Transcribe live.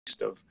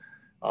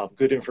of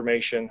good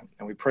information,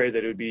 and we pray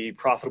that it would be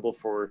profitable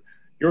for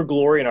your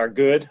glory and our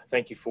good.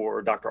 Thank you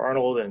for Dr.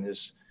 Arnold and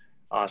his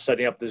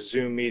setting up this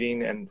Zoom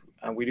meeting, and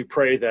we do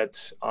pray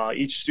that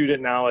each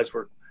student now, as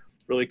we're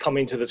really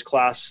coming to this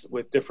class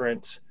with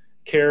different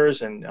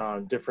cares and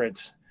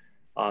different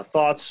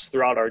thoughts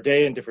throughout our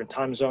day in different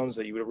time zones,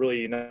 that you would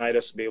really unite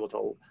us and be able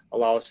to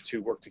allow us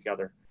to work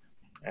together.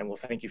 And we'll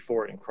thank you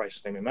for it in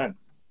Christ's name, amen.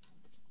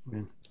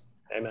 Amen.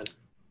 Amen.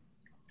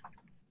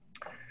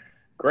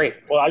 Great.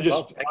 Well, I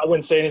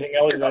wouldn't say anything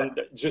other than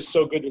just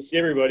so good to see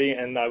everybody.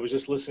 And I was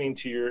just listening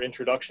to your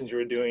introductions you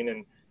were doing, and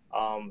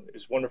it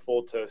was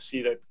wonderful to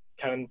see that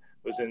Ken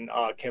was in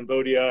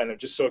Cambodia, and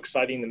it's just so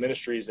exciting, the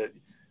ministries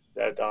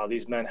that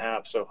these men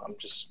have. So I'm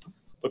just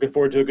looking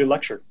forward to a good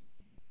lecture.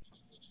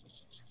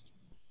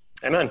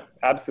 Amen.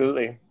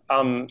 Absolutely.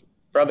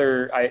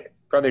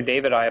 Brother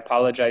David, I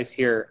apologize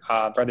here.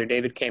 Brother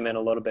David came in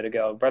a little bit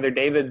ago. Brother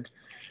David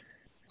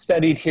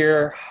studied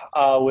here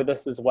with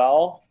us as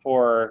well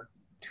for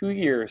 2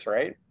 years,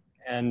 right?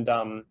 And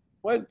a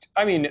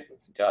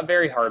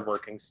very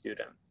hardworking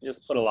student. He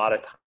just put a lot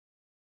of time.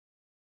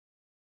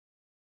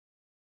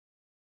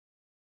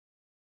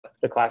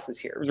 The classes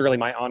here. It was really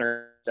my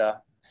honor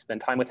to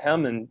spend time with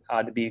him and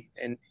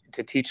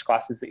to teach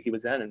classes that he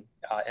was in and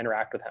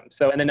interact with him.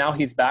 So, and then now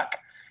he's back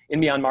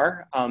in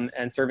Myanmar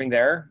and serving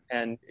there,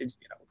 and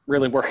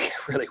really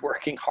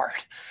working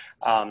hard.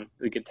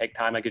 We could take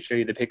time. I could show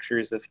you the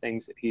pictures of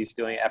things that he's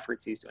doing,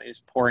 efforts he's doing.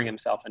 He's pouring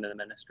himself into the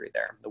ministry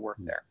there, the work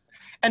there.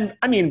 And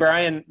I mean,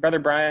 Brother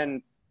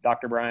Brian,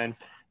 Dr. Brian,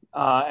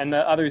 and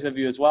the others of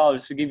you as well,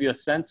 just to give you a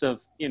sense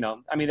of,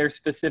 there's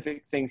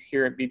specific things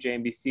here at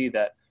BJMBC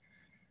that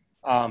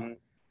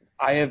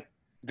I have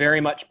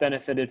very much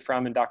benefited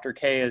from, and Dr.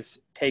 K has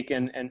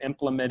taken and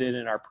implemented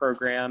in our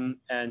program.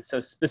 And so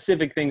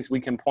specific things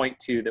we can point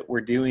to that we're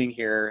doing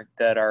here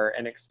that are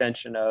an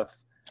extension of,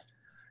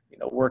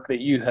 work that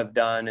you have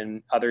done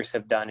and others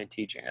have done in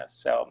teaching us.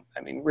 So,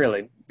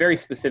 really very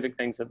specific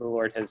things that the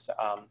Lord has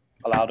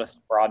allowed us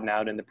to broaden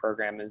out in the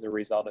program as a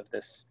result of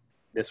this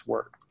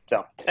work.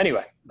 So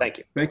anyway, thank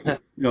you. Thank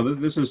you.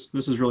 This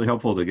is really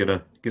helpful to get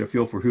a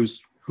feel for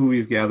who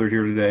we've gathered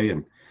here today.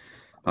 And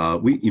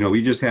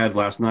we just had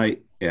last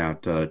night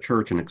at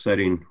church an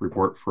exciting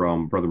report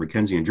from Brother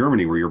Mackenzie in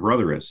Germany, where your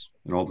brother is,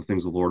 and all the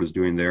things the Lord is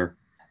doing there.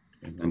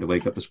 And to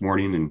wake up this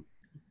morning and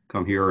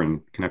come here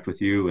and connect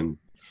with you and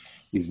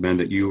these men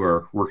that you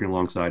are working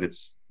alongside,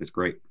 it's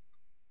great.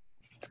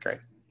 It's great.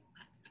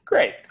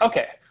 Great.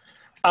 Okay.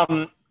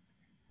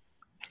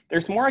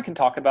 There's more I can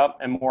talk about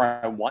and more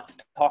I want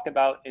to talk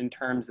about in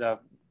terms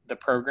of the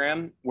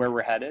program, where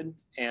we're headed.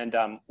 And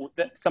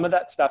some of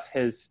that stuff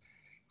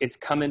it's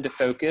come into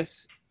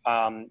focus,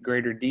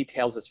 greater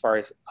details as far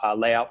as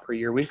layout per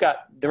year. We've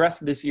got the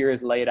rest of this year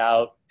is laid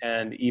out,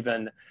 and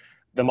even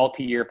the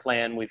multi-year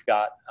plan, we've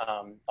got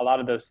a lot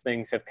of those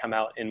things have come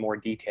out in more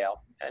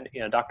detail. And,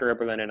 Dr.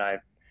 Oberlin and I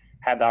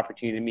had the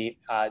opportunity to meet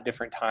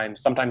different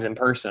times, sometimes in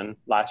person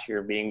last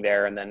year being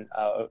there, and then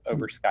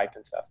over Skype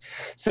and stuff.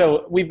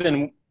 So we've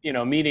been,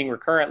 meeting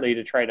recurrently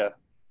to try to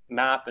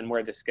map and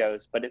where this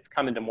goes, but it's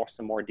come into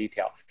some more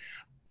detail.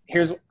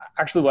 Here's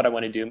actually what I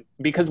want to do.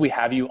 Because we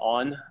have you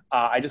on,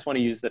 I just want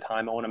to use the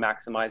time. I want to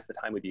maximize the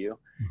time with you.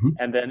 Mm-hmm.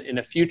 And then in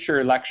a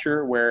future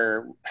lecture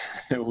where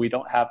we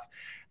don't have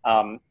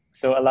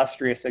so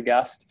illustrious a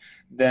guest,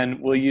 then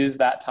we'll use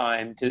that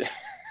time to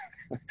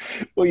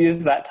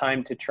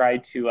try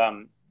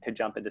to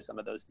jump into some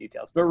of those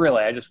details. But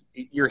really,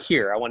 you're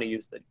here. I want to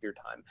use your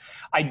time.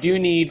 I do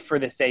need, for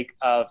the sake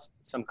of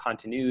some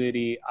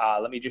continuity,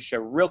 let me just show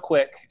real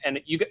quick. And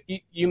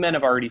you men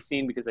have already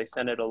seen because I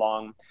sent it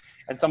along.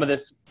 And some of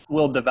this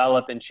will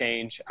develop and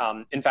change.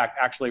 In fact,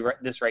 actually,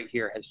 this right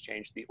here has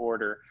changed the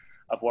order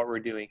of what we're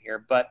doing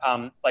here. But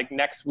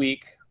next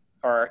week,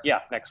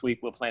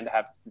 we'll plan to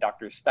have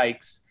Dr.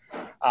 Stykes.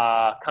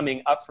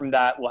 Coming up from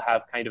that, we'll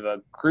have kind of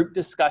a group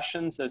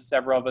discussion. So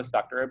several of us,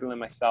 Dr. Oberlin,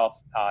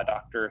 myself,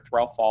 Dr.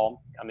 Threlfall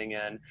coming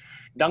in.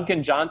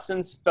 Duncan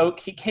Johnson spoke.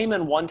 He came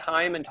in one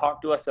time and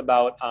talked to us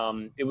about,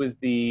 it was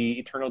the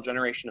eternal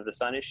generation of the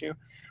sun issue,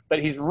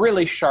 but he's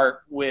really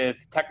sharp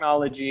with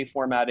technology,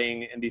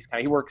 formatting, and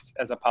he works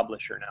as a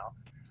publisher now.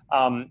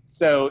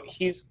 So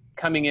he's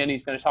coming in,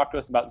 he's going to talk to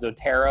us about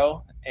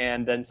Zotero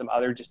and then some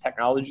other just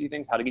technology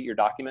things, how to get your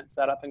documents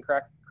set up and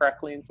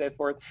correctly and so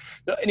forth.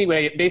 So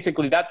anyway,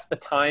 basically that's the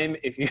time.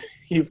 If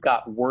you've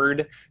got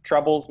Word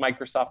troubles,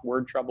 Microsoft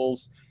Word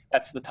troubles,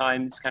 that's the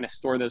time to kind of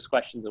store those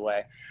questions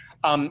away.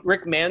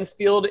 Rick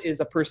Mansfield is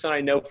a person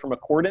I know from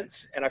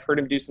Accordance, and I've heard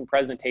him do some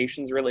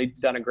presentations, really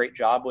done a great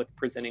job with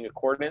presenting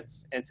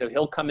Accordance. And so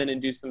he'll come in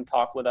and do some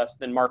talk with us.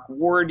 Then Mark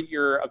Ward,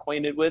 you're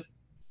acquainted with,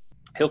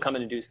 he'll come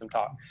in and do some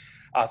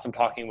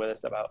talking with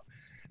us about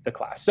the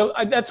class. So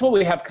that's what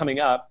we have coming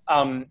up.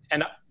 And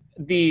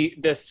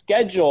the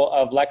schedule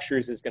of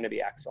lectures is going to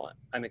be excellent.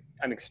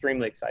 I'm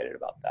extremely excited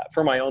about that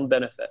for my own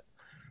benefit.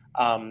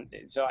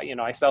 So,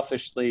 I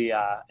selfishly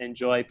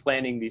enjoy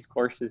planning these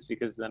courses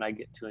because then I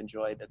get to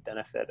enjoy the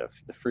benefit of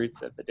the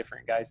fruits of the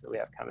different guys that we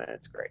have coming.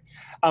 It's great.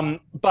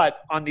 But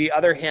on the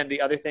other hand,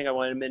 the other thing I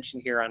wanted to mention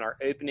here on our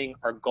opening,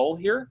 our goal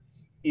here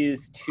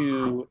is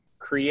to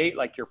create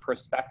like your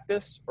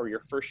prospectus or your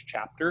first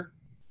chapter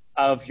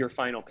of your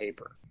final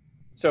paper.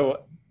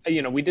 So,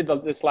 we did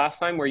this last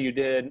time where you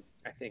did,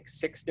 I think,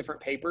 7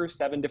 different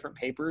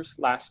papers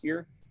last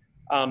year.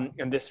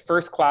 And this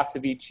first class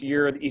of each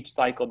year, each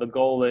cycle, the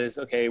goal is,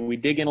 okay, we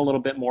dig in a little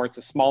bit more. It's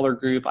a smaller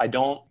group. I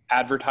don't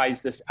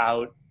advertise this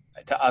out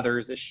to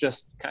others. It's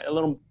just kind of a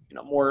little,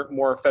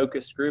 more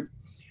focused group.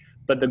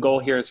 But the goal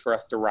here is for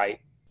us to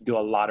do a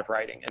lot of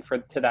writing.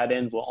 And to that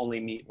end, we'll only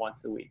meet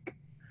once a week.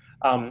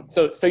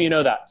 So you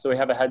know that. So we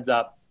have a heads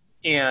up.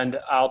 And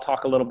I'll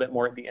talk a little bit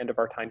more at the end of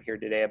our time here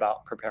today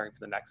about preparing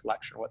for the next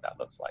lecture, what that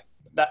looks like.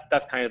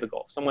 That's kind of the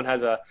goal. If someone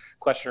has a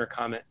question or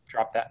comment,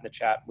 drop that in the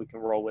chat. We can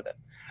roll with it.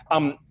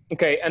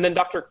 Okay, and then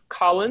Dr.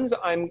 Collins,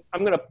 I'm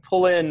going to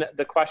pull in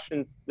the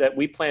questions that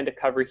we plan to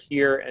cover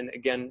here, and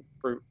again,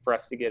 for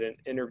us to get an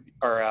interview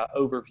or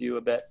overview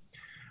a bit,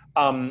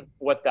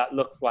 what that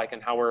looks like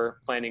and how we're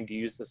planning to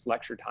use this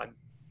lecture time.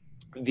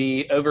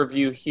 The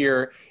overview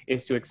here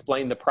is to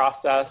explain the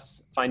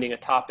process, finding a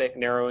topic,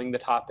 narrowing the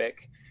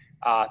topic,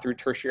 through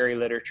tertiary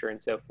literature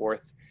and so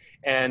forth.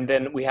 And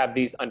then we have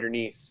these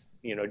underneath,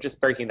 just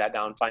breaking that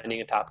down,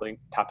 finding a topic,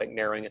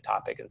 narrowing a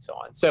topic, and so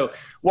on. So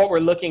what we're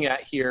looking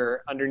at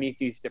here underneath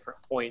these different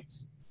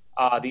points,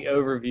 the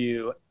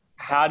overview,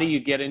 how do you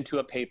get into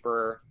a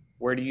paper?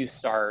 Where do you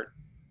start?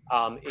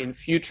 In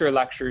future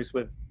lectures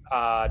with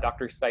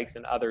Dr. Sykes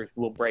and others,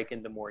 we'll break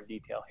into more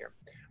detail here.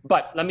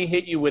 But let me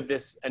hit you with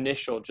this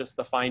initial, just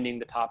the finding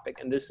the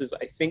topic. And this is,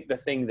 I think, the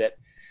thing that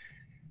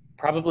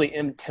probably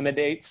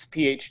intimidates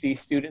PhD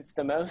students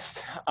the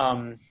most,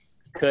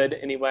 could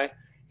anyway.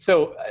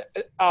 So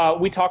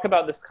we talk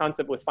about this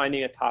concept with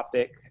finding a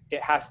topic.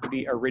 It has to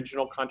be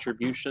original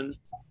contribution.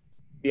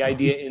 The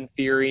idea in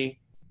theory,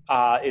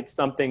 it's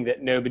something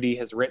that nobody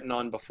has written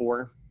on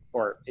before,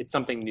 or it's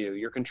something new.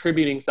 You're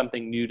contributing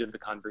something new to the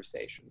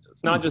conversation. So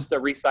it's not just a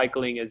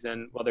recycling as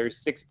in, well, there's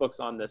 6 books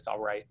on this, I'll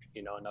write,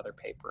 another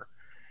paper.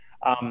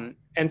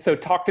 And so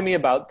talk to me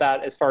about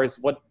that as far as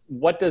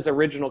what does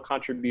original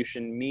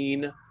contribution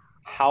mean?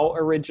 How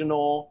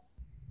original?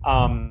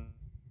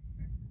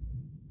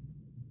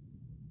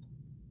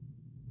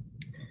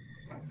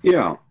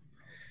 Yeah.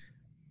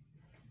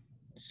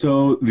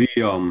 So the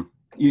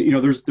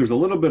there's a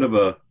little bit of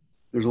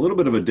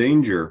a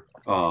danger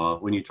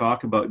when you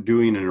talk about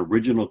doing an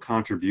original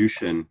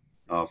contribution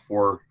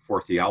for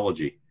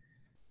theology.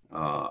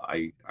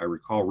 I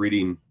recall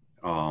reading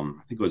I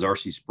think it was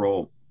R.C.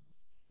 Sproul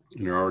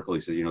in an article.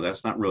 He said,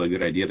 that's not really a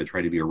good idea to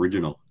try to be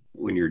original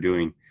when you're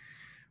doing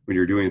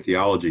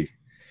theology.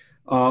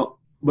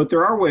 But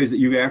there are ways that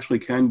you actually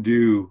can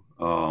do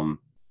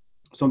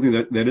something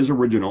that is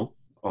original,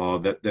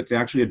 that's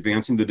actually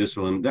advancing the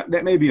discipline.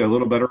 That may be a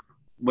little better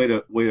way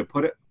to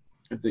put it,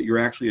 that you're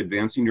actually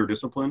advancing your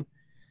discipline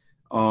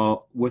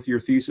with your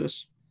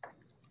thesis.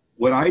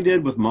 What I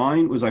did with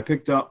mine was I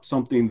picked up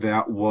something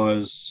that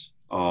was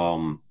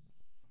a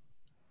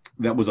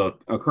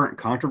current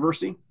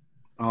controversy.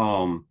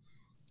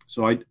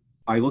 So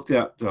I looked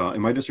at,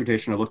 in my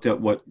dissertation, I looked at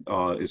what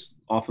is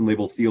often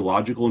labeled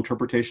theological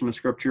interpretation of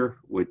Scripture,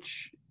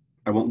 which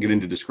I won't get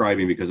into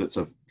describing because it's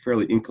a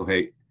fairly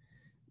incoherent,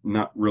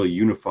 not really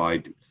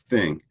unified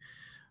thing.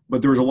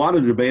 But there was a lot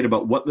of debate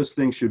about what this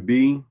thing should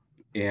be.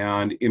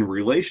 And in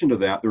relation to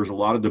that, there was a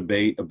lot of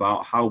debate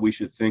about how we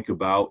should think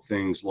about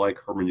things like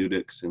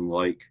hermeneutics and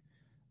like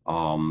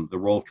the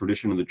role of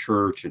tradition in the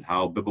church and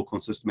how biblical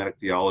and systematic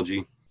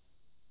theology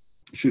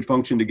should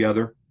function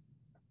together.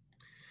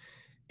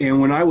 And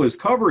when I was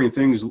covering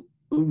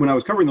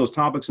those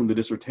topics in the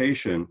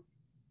dissertation,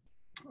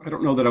 I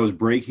don't know that I was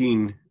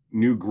breaking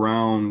new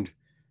ground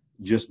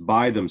just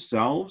by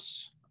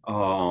themselves,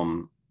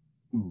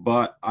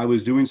 but I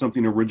was doing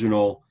something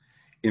original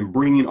in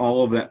bringing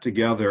all of that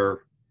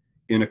together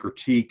in a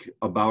critique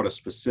about a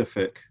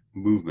specific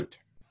movement.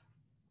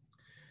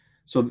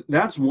 So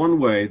that's one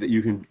way that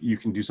you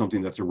can do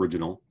something that's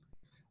original.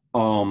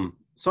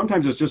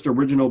 Sometimes it's just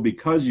original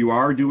because you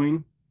are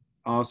doing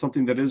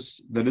something that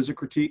is a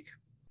critique.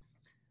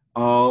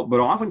 But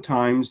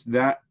oftentimes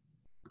that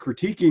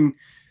critiquing,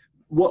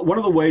 one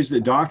of the ways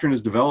that doctrine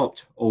has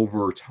developed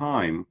over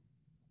time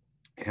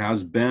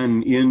has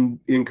been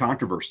in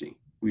controversy.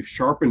 We've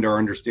sharpened our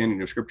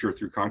understanding of Scripture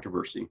through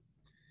controversy.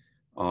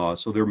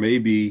 So there may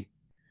be,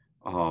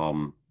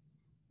 you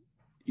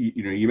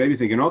may be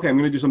thinking, okay, I'm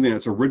going to do something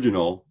that's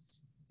original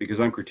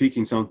because I'm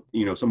critiquing some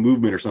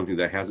movement or something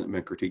that hasn't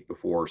been critiqued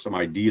before, some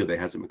idea that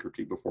hasn't been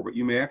critiqued before, but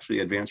you may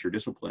actually advance your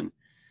discipline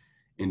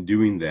in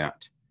doing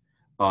that.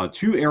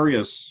 2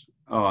 areas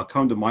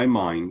come to my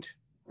mind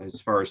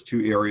as far as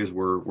 2 areas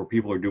where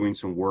people are doing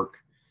some work.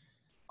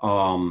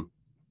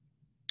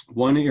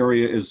 One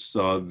area is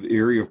the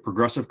area of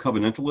progressive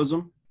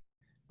covenantalism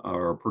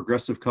or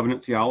progressive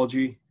covenant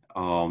theology.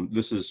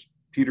 This is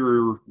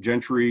Peter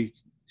Gentry,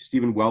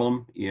 Stephen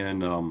Wellum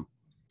in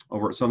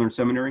over at Southern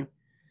Seminary,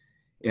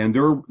 and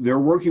they're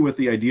working with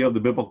the idea of the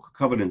biblical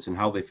covenants and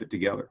how they fit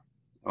together.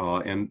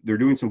 And they're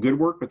doing some good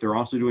work, but they're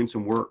also doing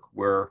some work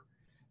where,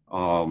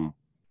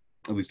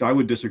 at least I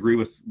would disagree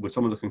with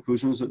some of the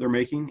conclusions that they're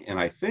making. And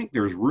I think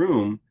there's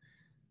room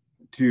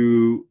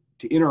to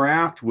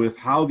interact with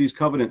how these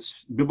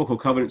covenants, biblical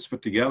covenants,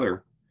 fit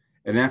together,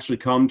 and actually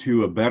come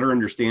to a better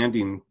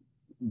understanding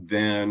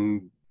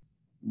than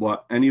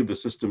what any of the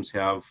systems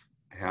have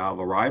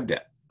arrived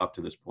at up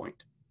to this point.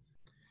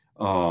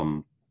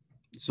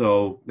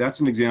 So that's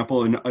an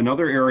example.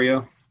 Another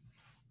area,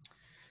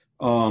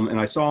 and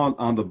I saw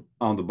on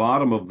the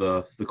bottom of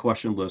the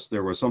question list,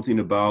 there was something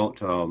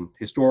about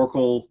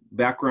historical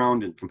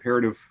background and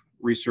comparative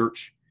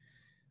research.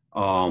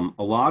 A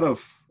lot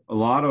of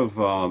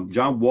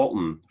John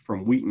Walton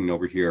from Wheaton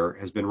over here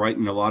has been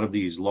writing a lot of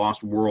these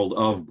Lost World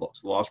of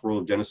books, The Lost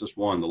World of Genesis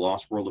 1, The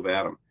Lost World of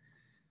Adam.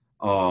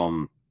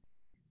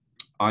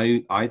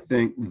 I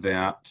think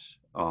that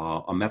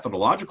a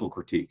methodological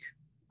critique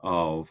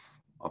of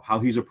how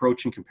he's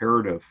approaching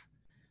comparative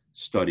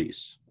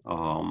studies,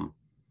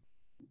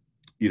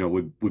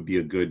 would be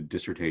a good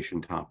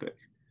dissertation topic.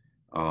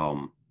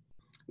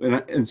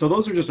 And so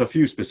those are just a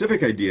few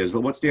specific ideas,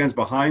 but what stands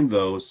behind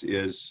those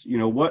is,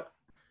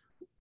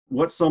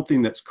 what's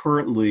something that's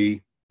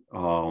currently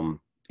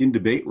in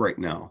debate right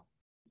now.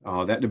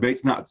 That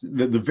debate's not,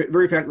 the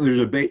very fact that there's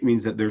a debate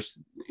means that there's,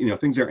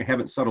 things that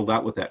haven't settled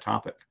out with that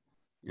topic.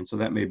 And so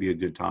that may be a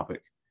good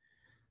topic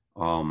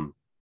to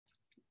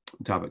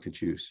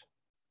choose.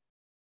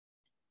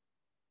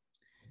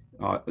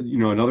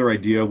 Another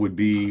idea would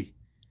be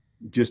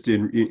just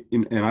in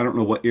and I don't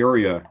know what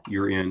area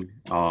you're in,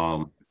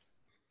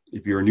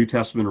 if you're a New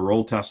Testament or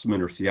Old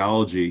Testament or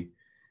theology,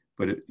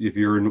 but if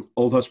you're in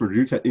Old Testament or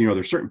New Testament,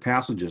 there's certain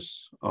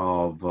passages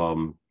of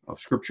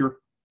Scripture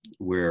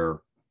where,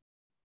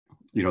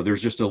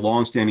 there's just a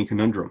long-standing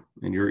conundrum,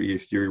 and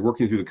if you're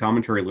working through the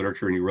commentary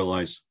literature and you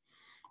realize,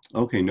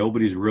 okay,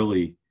 nobody's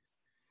really,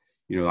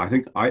 I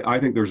think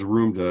there's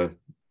room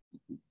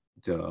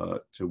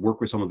to work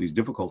with some of these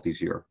difficulties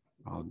here.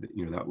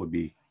 That would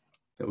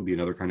be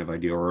another kind of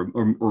idea,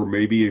 or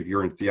maybe if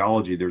you're in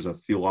theology, there's a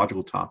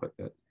theological topic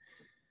that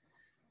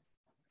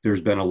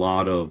there's been a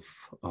lot of.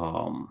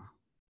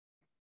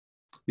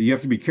 You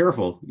have to be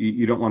careful.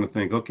 You don't want to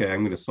think, okay,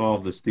 I'm going to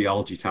solve this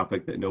theology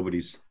topic that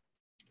nobody's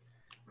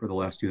for the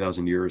last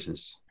 2,000 years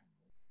has,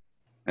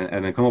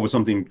 and then come up with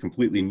something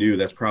completely new.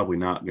 That's probably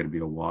not going to be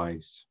a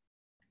wise.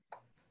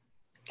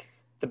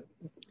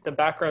 The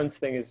backgrounds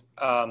thing is,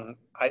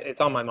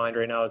 it's on my mind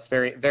right now. It's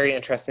very, very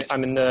interesting.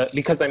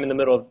 Because I'm in the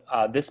middle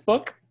of this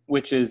book,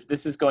 this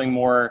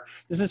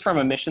is from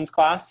a missions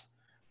class.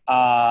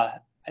 I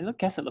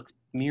guess it looks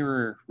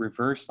mirror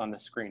reversed on the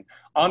screen.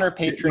 Honor,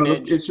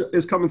 patronage.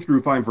 It's coming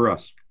through fine for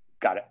us.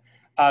 Got it.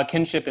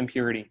 Kinship and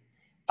purity.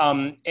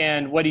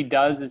 And what he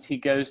does is he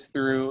goes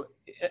through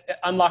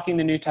unlocking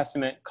the New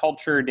Testament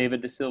culture,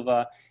 David Da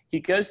Silva. He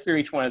goes through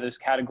each one of those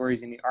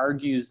categories, and he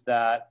argues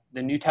that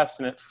the New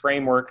Testament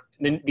framework,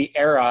 the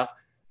era,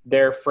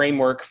 their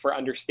framework for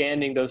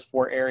understanding those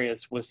four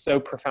areas was so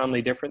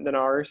profoundly different than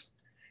ours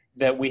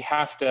that we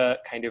have to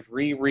kind of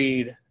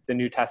reread the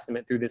New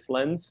Testament through this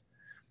lens.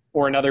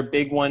 Or another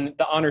big one,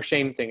 the honor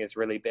shame thing is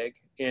really big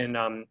in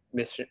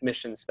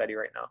mission study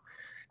right now.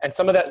 And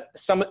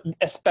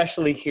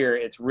especially here,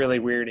 it's really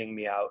weirding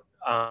me out.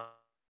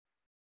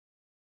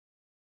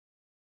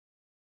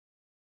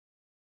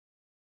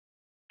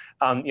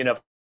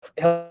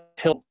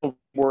 He'll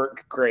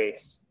work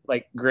grace.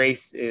 Like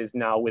grace is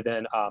now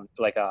within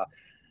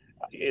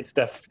it's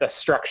the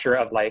structure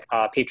of like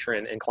a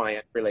patron and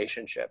client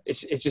relationship.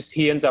 It's just,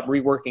 he ends up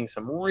reworking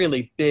some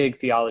really big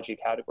theology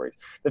categories.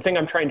 The thing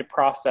I'm trying to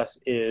process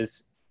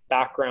is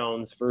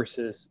backgrounds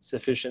versus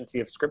sufficiency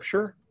of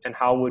Scripture, and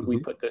how would we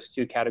put those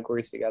two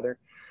categories together?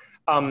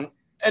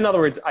 In other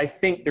words, I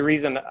think the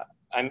reason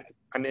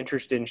I'm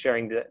interested in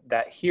sharing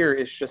that here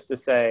is just to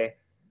say,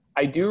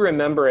 I do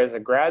remember as a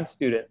grad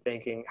student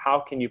thinking, how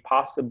can you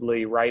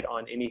possibly write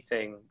on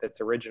anything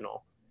that's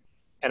original?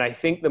 And I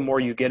think the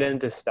more you get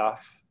into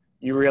stuff,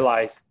 you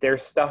realize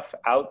there's stuff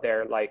out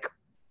there like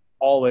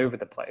all over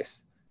the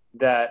place,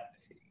 that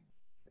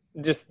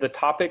just the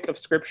topic of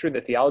Scripture, the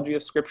theology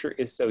of Scripture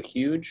is so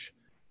huge.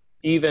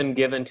 Even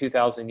given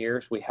 2,000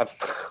 years, we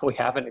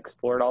haven't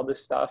explored all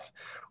this stuff,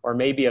 or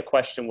maybe a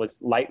question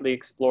was lightly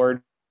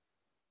explored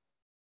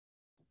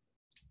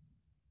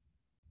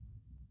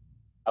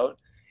out.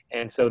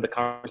 And so the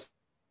conversation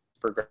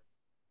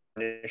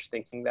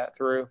thinking that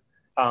through.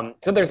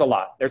 So there's a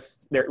lot.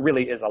 There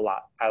really is a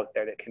lot out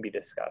there that can be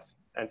discussed,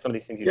 and some of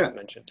these things you just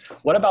mentioned.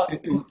 What about?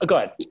 Go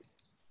ahead.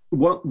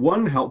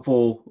 One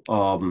helpful,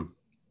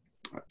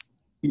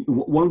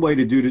 one way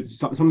to do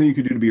something you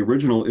could do to be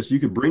original is you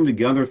could bring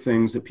together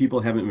things that people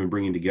haven't been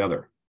bringing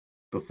together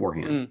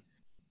beforehand.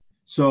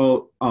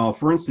 So,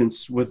 for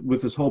instance,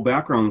 with this whole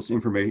background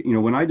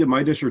information, when I did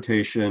my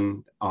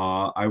dissertation,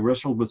 I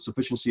wrestled with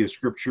sufficiency of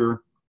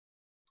Scripture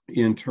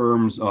in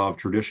terms of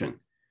tradition,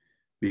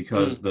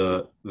 because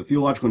the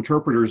theological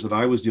interpreters that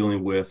I was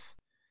dealing with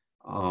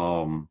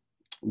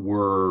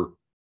were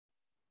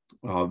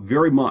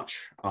very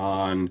much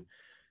on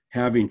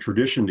having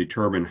tradition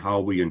determine how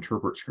we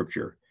interpret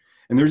Scripture.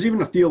 And there's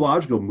even a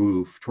theological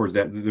move towards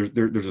that.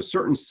 There's a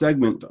certain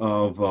segment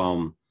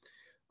of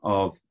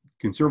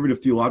conservative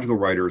theological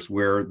writers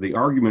where the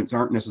arguments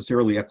aren't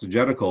necessarily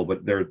exegetical,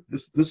 but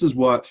this is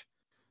what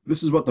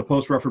the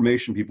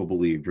post-Reformation people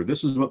believed, or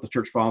this is what the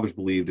Church Fathers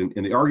believed,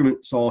 and the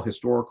argument's all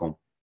historical.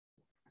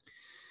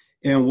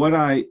 And what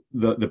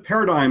the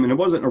paradigm, and it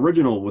wasn't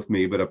original with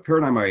me, but a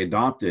paradigm I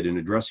adopted in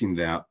addressing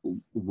that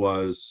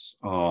was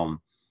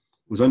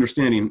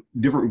understanding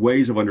different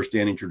ways of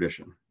understanding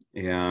tradition.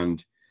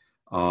 And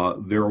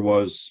there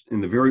was,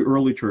 in the very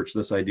early church,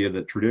 this idea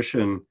that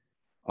tradition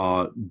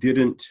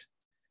didn't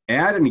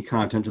add any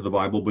content to the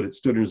Bible, but it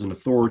stood as an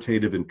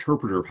authoritative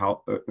interpreter of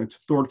how,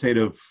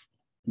 authoritative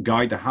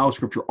guide to how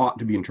Scripture ought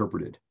to be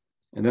interpreted.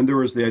 And then there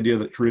was the idea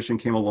that tradition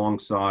came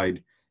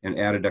alongside and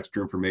added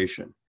extra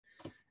information.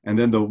 And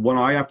then the one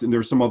I opted, and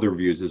there's some other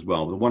views as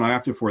well. The one I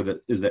opted for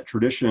that is that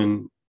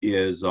tradition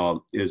is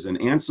an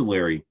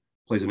ancillary,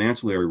 plays an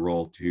ancillary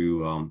role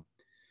to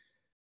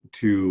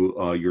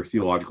your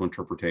theological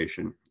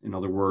interpretation. In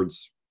other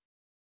words,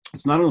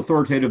 it's not an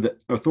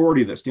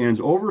authority that stands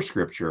over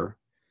Scripture,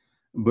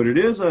 but it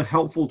is a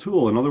helpful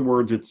tool. In other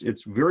words,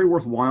 it's very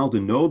worthwhile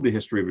to know the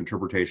history of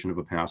interpretation of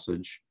a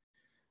passage,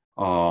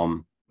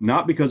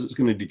 not because it's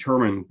going to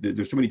determine,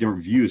 there's too many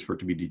different views for it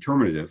to be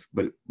determinative,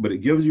 but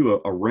it gives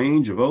you a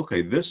range of,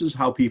 okay, this is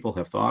how people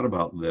have thought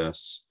about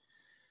this.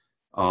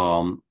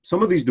 Some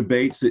of these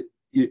debates that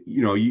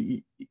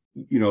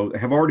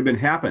have already been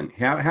happening,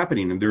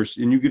 and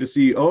you get to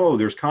see, oh,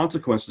 there's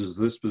consequences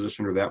to this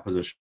position or that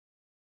position,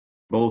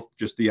 both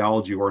just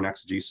theology or an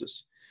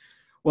exegesis.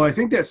 Well, I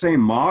think that same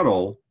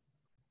model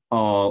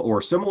or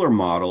similar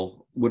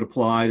model would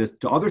apply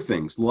to other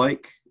things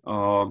like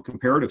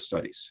comparative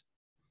studies.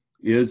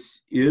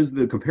 Is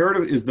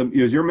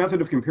your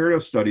method of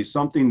comparative studies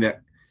something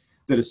that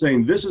is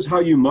saying this is how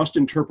you must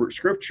interpret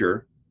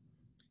Scripture,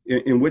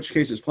 in which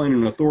case it's playing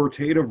an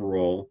authoritative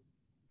role,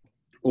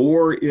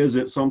 or is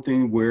it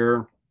something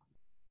where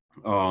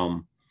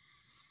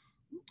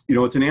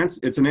it's an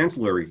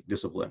ancillary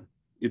discipline?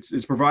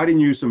 It's providing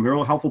you some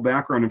real helpful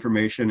background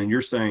information, and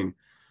you're saying,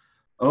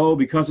 oh,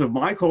 because of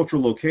my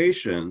cultural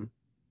location,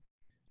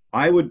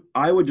 I would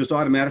just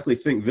automatically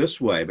think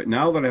this way. But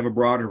now that I have a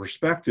broader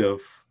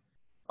perspective,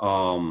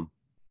 it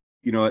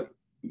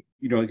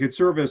could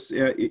serve as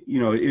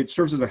it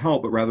serves as a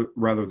help, but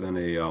rather than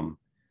a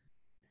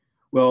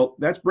well,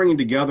 that's bringing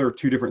together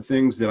two different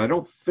things that I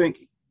don't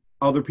think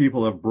other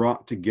people have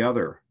brought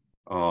together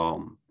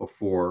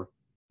before.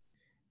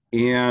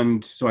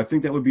 And so I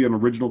think that would be an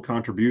original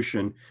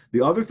contribution.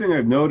 The other thing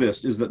I've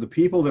noticed is that the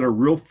people that are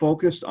real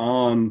focused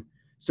on,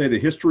 say, the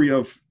history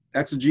of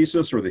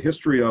exegesis or the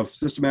history of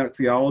systematic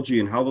theology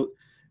and how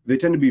they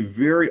tend to be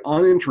very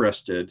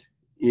uninterested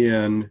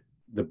in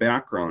the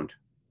background,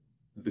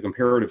 the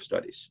comparative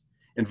studies,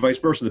 and vice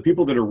versa. The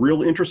people that are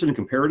real interested in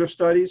comparative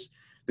studies,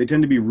 they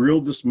tend to be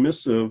real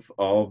dismissive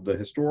of the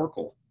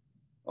historical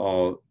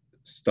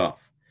stuff,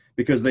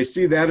 because they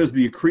see that as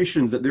the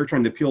accretions that they're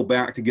trying to peel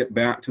back to get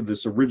back to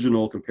this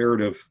original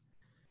comparative.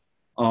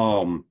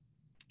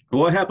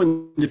 What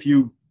happened if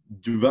you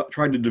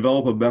tried to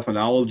develop a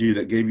methodology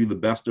that gave you the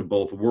best of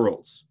both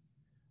worlds?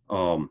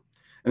 And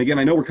again,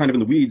 I know we're kind of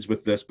in the weeds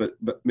with this, but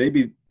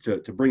maybe to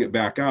bring it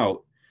back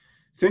out,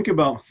 think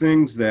about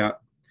things that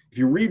if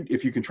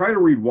you can try to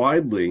read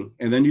widely,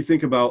 and then you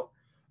think about,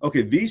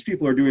 okay, these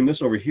people are doing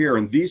this over here,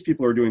 and these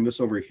people are doing this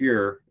over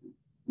here.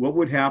 What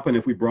would happen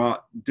if we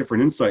brought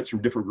different insights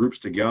from different groups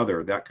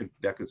together? That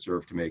could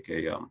serve to make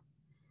an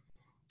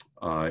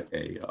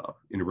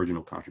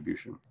original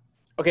contribution.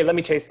 Okay, let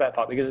me chase that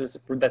thought, because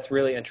that's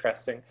really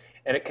interesting,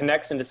 and it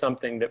connects into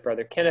something that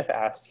Brother Kenneth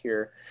asked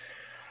here.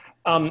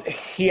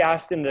 He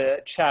asked in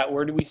the chat,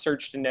 where do we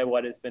search to know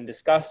what has been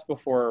discussed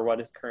before or what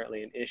is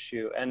currently an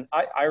issue? And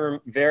I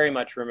very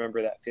much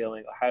remember that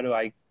feeling. How do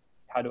I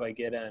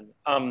get in?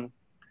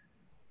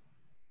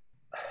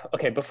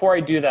 Okay, before I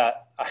do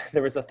that,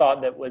 there was a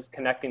thought that was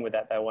connecting with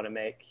that I want to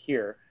make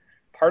here.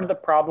 Part of the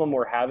problem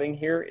we're having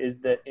here is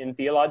that in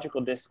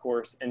theological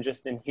discourse and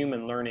just in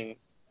human learning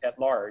at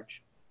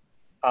large,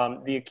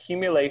 the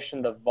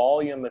accumulation, the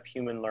volume of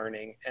human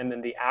learning, and then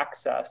the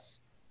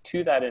access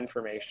to that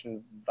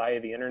information via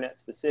the internet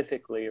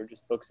specifically, or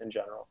just books in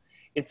general,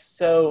 it's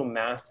so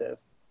massive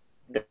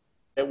that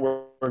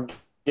we're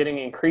getting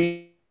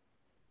increasingly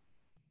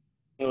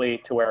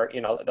to where,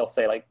 they'll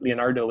say like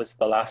Leonardo was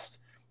the last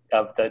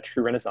of the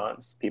true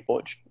Renaissance people,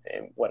 which,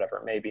 whatever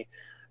it may be.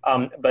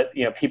 But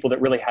people that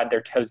really had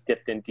their toes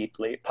dipped in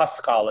deeply.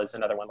 Pascal is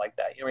another one like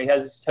that. He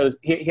has his toes,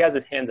 he has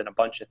his hands in a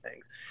bunch of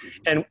things.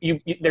 And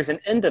there's an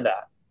end to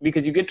that,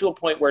 because you get to a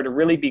point where to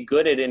really be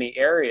good at any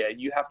area,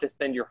 you have to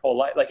spend your whole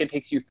life, like it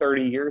takes you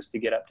 30 years to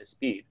get up to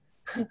speed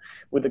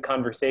with the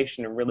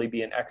conversation and really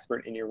be an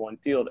expert in your one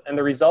field. And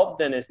the result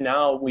then is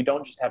now we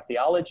don't just have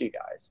theology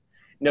guys.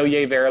 No,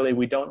 yea, verily,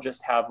 we don't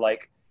just have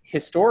like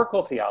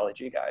historical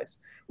theology guys.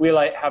 We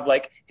have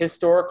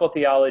historical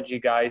theology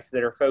guys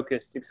that are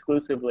focused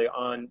exclusively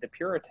on the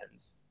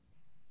Puritans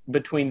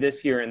between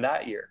this year and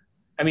that year.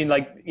 I mean,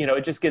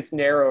 it just gets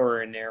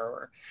narrower and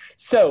narrower.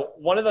 So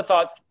one of the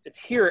thoughts that's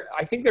here,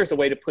 I think there's a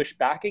way to push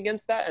back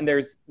against that. And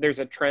there's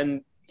a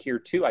trend here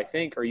too, I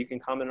think, or you can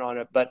comment on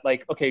it, but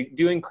okay,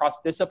 doing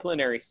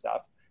cross-disciplinary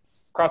stuff.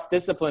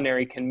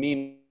 Cross-disciplinary can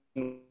mean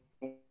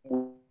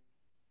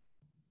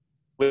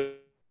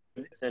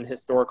in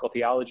historical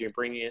theology and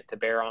bringing it to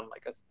bear on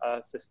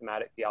a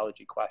systematic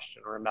theology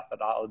question or a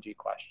methodology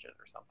question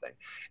or something.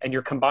 And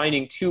you're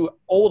combining two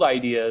old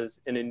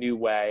ideas in a new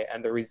way,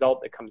 and the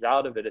result that comes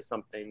out of it is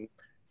something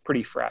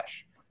pretty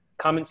fresh.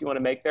 Comments you want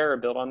to make there or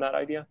build on that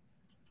idea?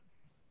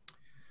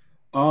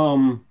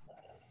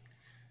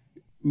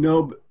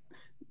 No,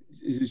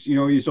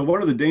 so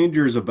one of the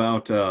dangers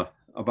about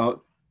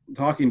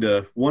talking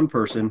to one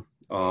person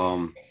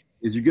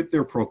is you get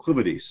their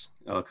proclivities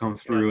come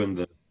through in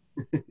the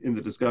in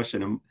the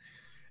discussion,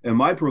 and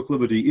my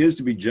proclivity is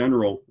to be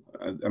general.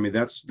 I mean,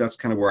 that's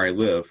kind of where I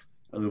live.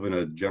 I live in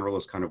a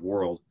generalist kind of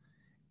world,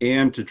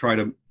 and to try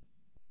to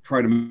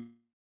for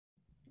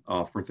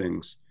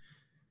things.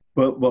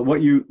 But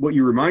what you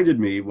reminded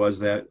me was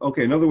that,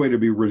 okay, another way to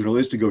be original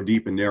is to go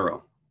deep and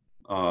narrow.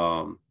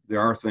 There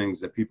are things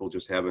that people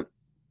just haven't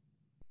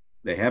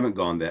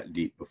gone that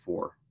deep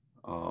before.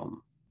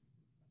 So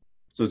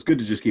it's good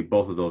to just keep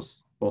both of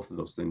those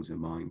things in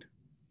mind.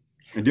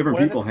 And different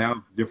people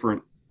have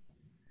different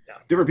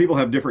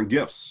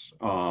gifts.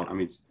 I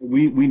mean,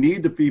 we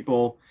need the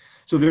people.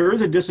 So there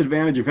is a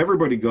disadvantage if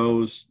everybody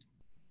goes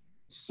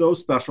so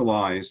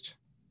specialized.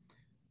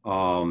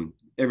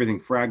 Everything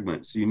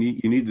fragments. You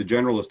need the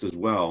generalist as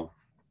well,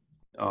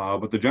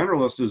 but the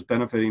generalist is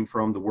benefiting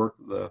from the work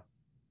that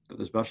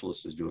the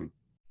specialist is doing.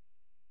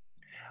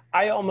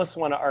 I almost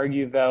want to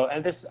argue, though,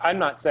 and I'm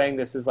not saying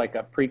this is like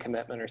a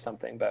pre-commitment or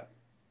something, but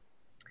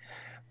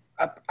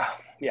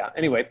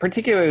anyway,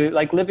 particularly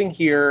living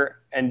here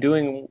and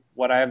doing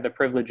what I have the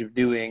privilege of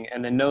doing,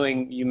 and then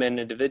knowing you men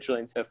individually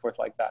and so forth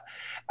like that.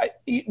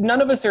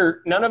 None of us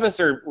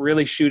are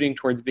really shooting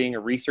towards being a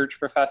research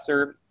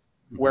professor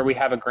where we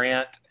have a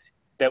grant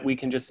that we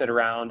can just sit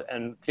around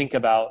and think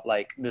about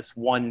this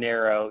one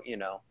narrow,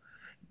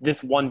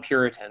 this one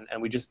Puritan, and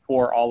we just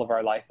pour all of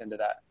our life into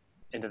that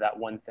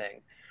one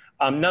thing.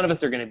 None of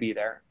us are going to be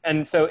there.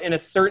 And so in a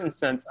certain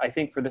sense, I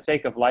think for the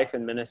sake of life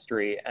and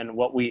ministry and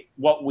what we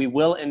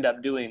will end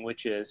up doing,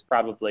 which is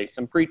probably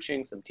some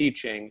preaching, some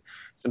teaching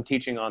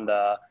on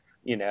the,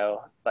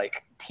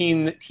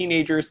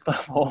 teenagers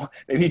level,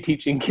 maybe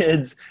teaching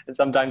kids, and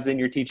sometimes then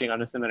you're teaching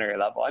on a seminary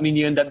level. I mean,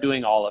 you end up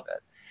doing all of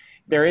it.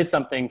 There is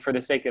something for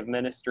the sake of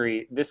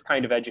ministry, this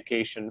kind of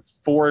education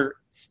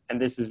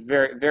and this is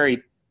very,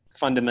 very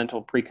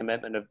fundamental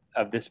pre-commitment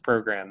of this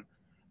program,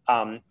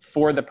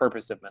 for the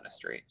purpose of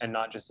ministry and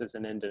not just as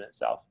an end in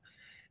itself.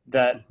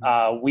 That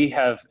we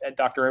have,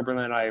 Dr.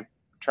 Oberlin and I,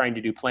 trying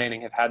to do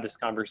planning, have had this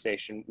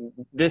conversation.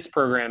 This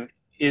program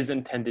is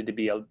intended to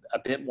be a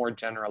bit more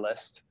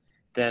generalist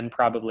than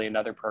probably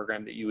another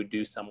program that you would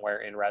do somewhere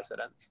in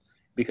residence,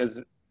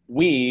 because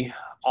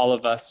all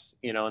of us,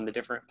 in the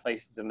different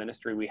places of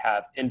ministry we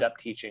have, end up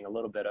teaching a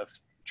little bit of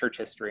church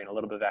history and a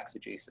little bit of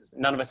exegesis.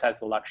 None of us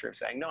has the luxury of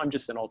saying, no, I'm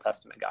just an Old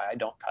Testament guy. I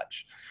don't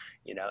touch,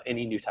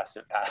 any New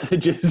Testament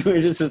passages.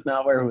 We're just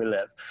not where we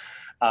live.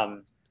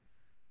 On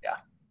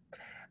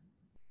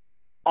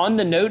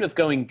the note of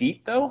going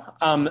deep, though,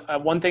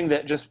 one thing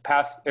that just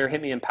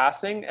hit me in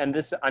passing, and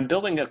this, I'm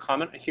building a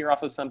comment here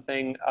off of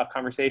a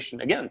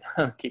conversation, again,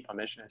 keep on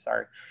mentioning it,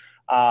 sorry,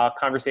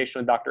 conversation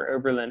with Dr.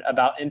 Oberlin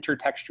about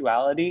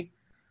intertextuality.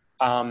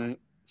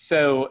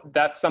 So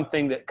that's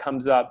something that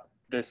comes up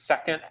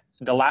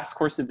the last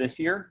course of this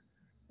year.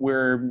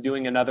 We're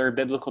doing another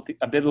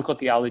biblical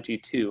theology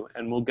too,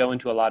 and we'll go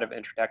into a lot of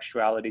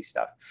intertextuality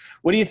stuff.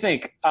 What do you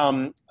think?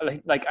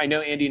 Like I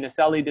know Andy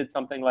Naselli did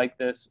something like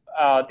this.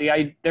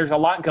 There's a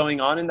lot going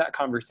on in that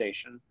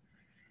conversation.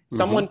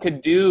 Someone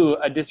could do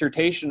a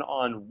dissertation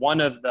on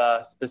one of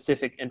the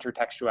specific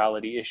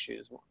intertextuality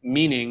issues,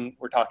 meaning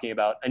we're talking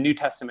about a New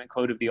Testament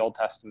quote of the Old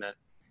Testament,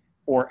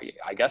 or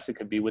I guess it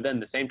could be within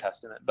the same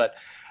testament, but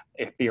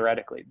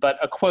theoretically, but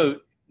a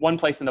quote one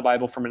place in the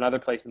Bible from another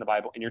place in the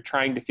Bible, and you're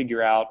trying to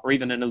figure out, or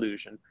even an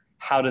allusion,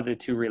 how do the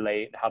two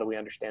relate? How do we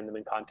understand them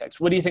in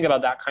context? What do you think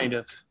about that kind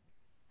of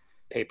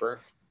paper?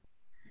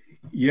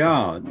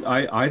 Yeah,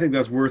 I think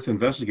that's worth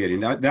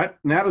investigating. That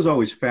has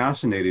always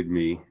fascinated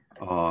me.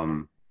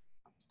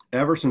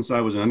 Ever since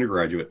I was an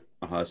undergraduate,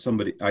 I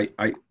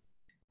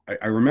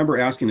remember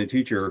asking a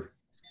teacher,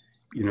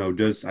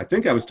 I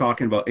think I was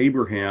talking about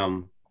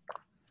Abraham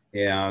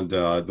and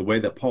the way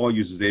that Paul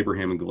uses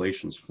Abraham in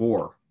Galatians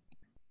 4.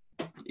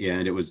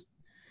 And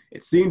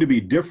it seemed to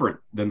be different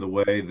than the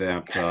way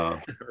that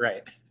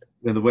right.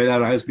 than the way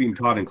that I was being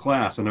taught in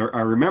class. And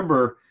I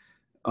remember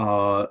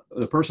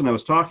the person I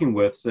was talking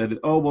with said,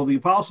 "Oh, well, the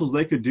apostles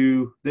they could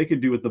do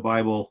with the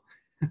Bible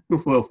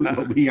what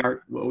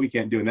we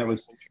can't do," and that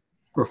was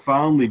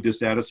profoundly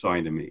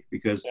dissatisfying to me,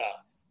 because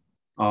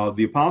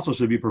the apostles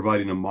should be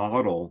providing a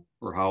model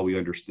for how we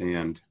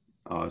understand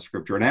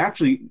Scripture. And I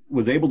actually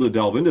was able to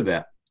delve into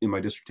that in my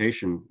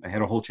dissertation. I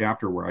had a whole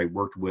chapter where I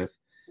worked with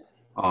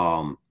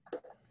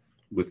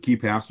key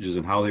passages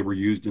and how they were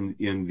used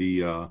in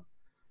the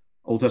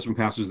Old Testament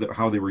passages,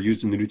 how they were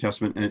used in the New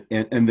Testament,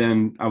 and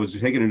then I was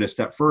taking it a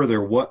step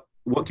further. What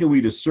can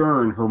we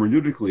discern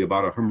hermeneutically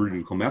about a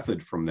hermeneutical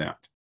method from that?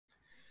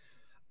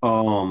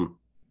 And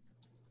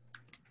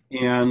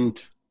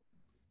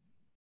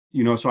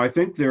so I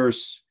think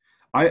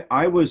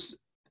I was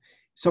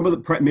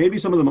maybe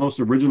some of the most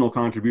original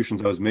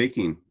contributions I was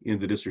making in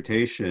the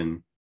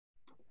dissertation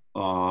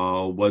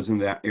was in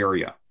that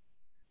area.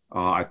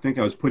 I think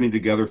I was putting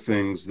together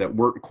things that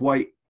weren't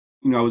quite,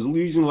 I was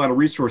using a lot of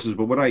resources,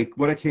 but what I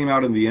came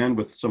out in the end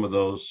with some of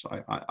those,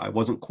 I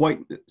wasn't quite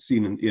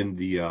seen in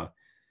the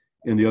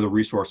other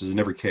resources in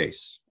every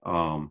case.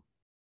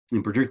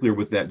 In particular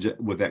with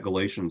that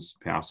Galatians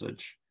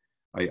passage,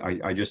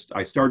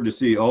 I started to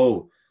see,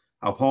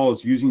 how Paul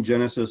is using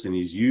Genesis and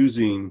he's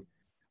using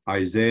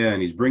Isaiah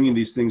and he's bringing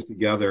these things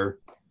together,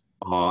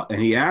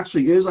 and he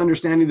actually is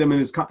understanding them in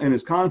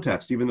his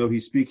context, even though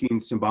he's speaking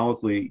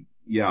symbolically.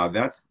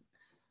 Yeah,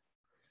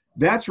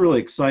 that's really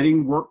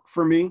exciting work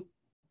for me,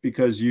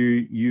 because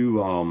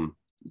you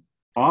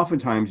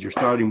oftentimes you're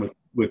starting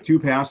with two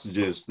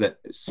passages that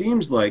it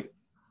seems like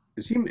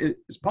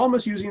is Paul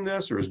misusing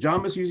this or is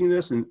John misusing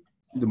this, and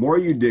the more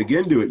you dig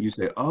into it, you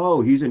say,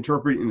 he's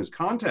interpreting in his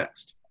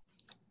context.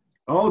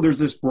 There's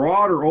this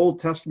broader Old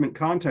Testament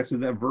context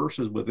that verse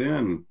is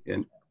within,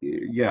 and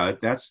yeah,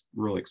 that's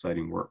really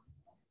exciting work.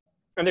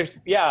 And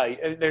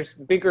there's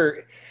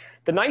bigger.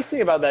 The nice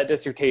thing about that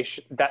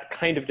dissertation, that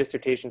kind of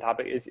dissertation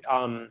topic, is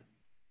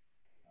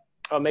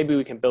maybe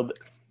we can build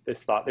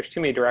this thought. There's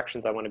too many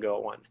directions I want to go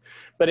at once,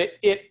 but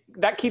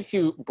that keeps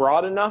you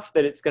broad enough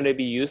that it's going to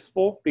be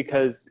useful,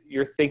 because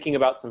you're thinking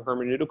about some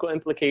hermeneutical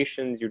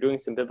implications. You're doing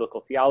some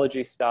biblical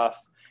theology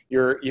stuff.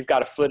 You've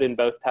got a foot in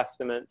both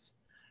testaments.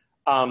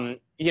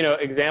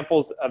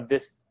 Examples of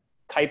this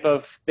type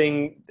of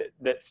thing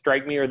that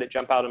strike me or that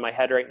jump out in my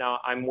head right now.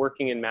 I'm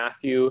working in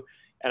Matthew,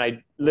 and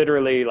I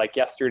literally, like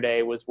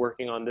yesterday, was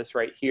working on this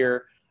right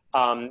here.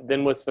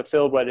 Then was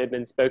fulfilled what had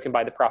been spoken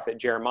by the prophet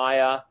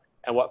Jeremiah.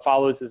 And what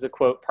follows is a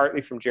quote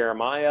partly from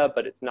Jeremiah,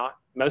 but it's not,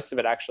 most of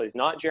it actually is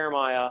not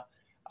Jeremiah.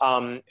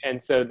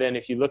 And so then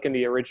if you look in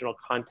the original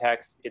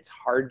context, it's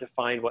hard to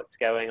find what's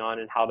going on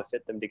and how to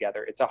fit them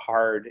together. It's a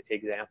hard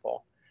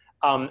example.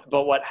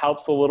 But what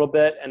helps a little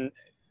bit, and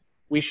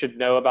we should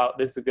know about,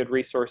 this is a good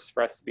resource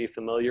for us to be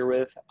familiar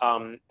with.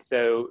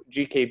 So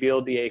G.K. Beale,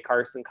 D.A.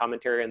 Carson,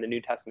 Commentary on the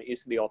New Testament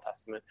Use of the Old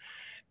Testament.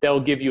 They'll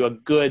give you a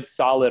good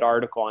solid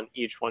article on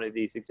each one of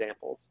these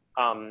examples.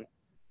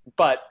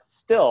 But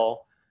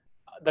still,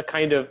 the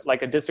kind of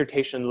like a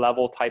dissertation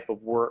level type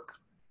of work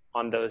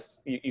on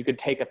those, you could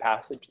take a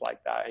passage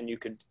like that and you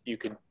could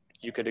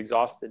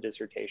exhaust the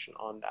dissertation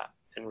on that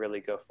and really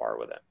go far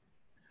with it.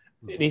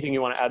 Anything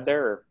you want to add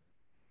there?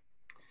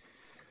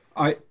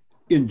 Or?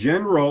 In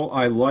general,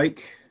 I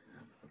like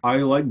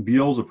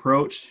Beale's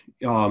approach.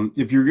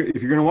 If you're going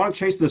to want to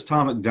chase this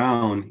topic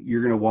down,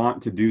 you're going to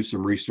want to do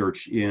some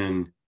research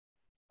in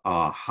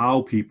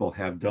how people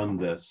have done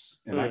this,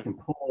 and I can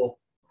pull.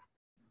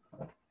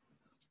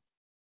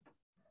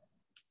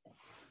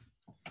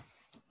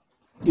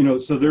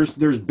 So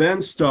there's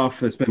been stuff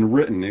that's been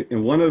written,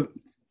 and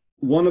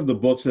one of the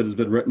books that has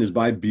been written is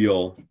by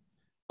Beale,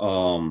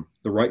 The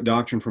Right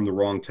Doctrine from the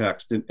Wrong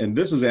Text, and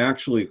this is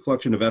actually a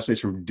collection of essays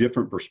from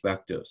different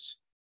perspectives,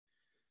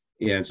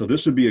 and so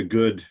this would be a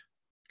good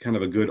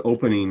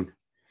opening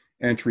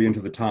entry into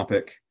the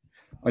topic.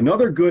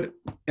 Another good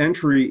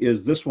entry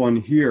is this one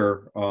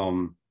here,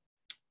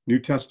 New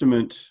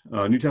Testament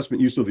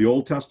use of the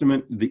Old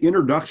Testament. The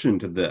introduction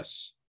to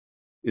this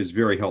is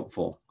very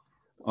helpful.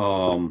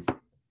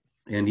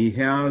 And he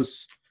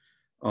has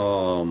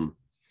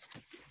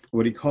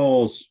what he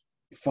calls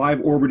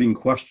 5 orbiting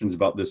questions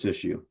about this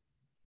issue.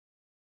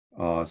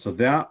 So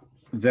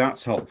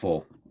that's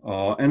helpful.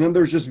 And then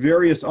there's just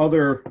various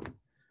other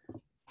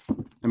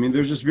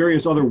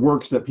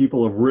works that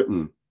people have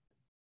written,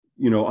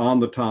 on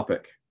the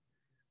topic.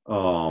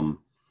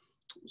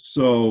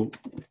 So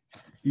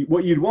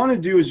what you'd want to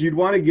do is you'd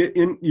want to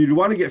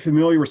get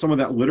familiar with some of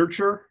that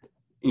literature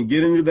and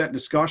get into that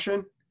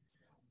discussion.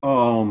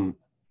 And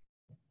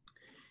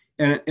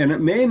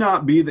it may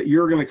not be that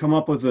you're going to come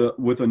up with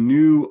a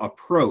new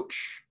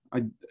approach.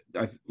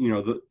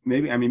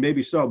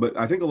 Maybe so, but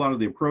I think a lot of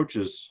the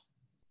approaches,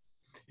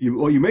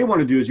 what you may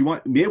want to do is you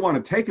may want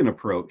to take an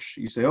approach.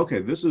 You say, okay,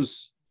 this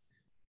is,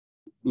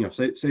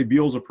 say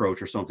Beale's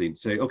approach or something.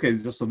 Say,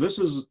 okay, so this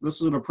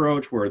is an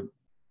approach where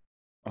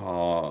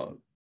I'm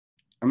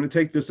going to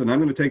take this and I'm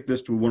going to take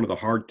this to one of the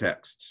hard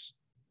texts,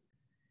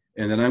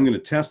 and then I'm going to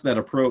test that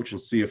approach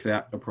and see if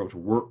that approach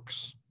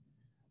works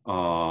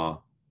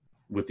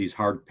with these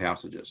hard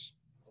passages.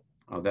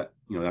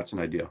 That's an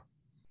idea.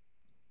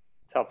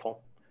 It's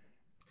helpful.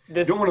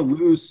 Don't want to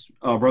lose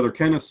Brother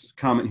Kenneth's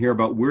comment here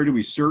about where do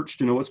we search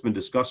to know what's been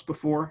discussed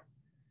before.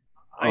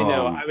 I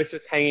know. I was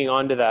just hanging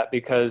on to that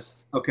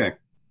because. Okay.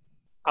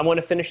 I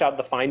want to finish out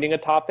the finding a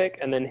topic,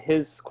 and then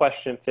his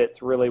question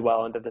fits really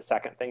well into the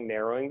second thing,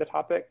 narrowing the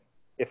topic,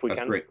 if we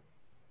That's can. great.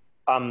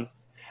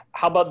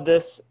 How about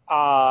this?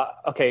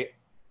 Okay,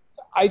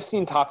 I've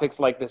seen topics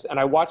like this, and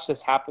I watch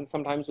this happen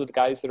sometimes with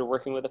guys that are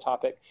working with a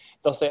topic.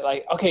 They'll say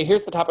like, okay,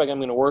 here's the topic I'm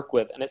going to work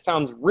with, and it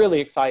sounds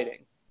really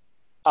exciting.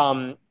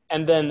 And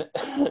then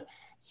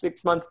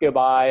 6 months go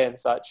by and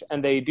such,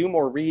 and they do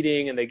more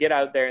reading, and they get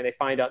out there and they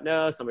find out,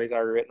 no, somebody's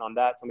already written on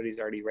that. Somebody's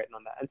already written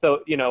on that. And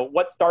so,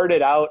 what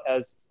started out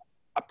as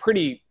a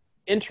pretty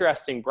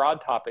interesting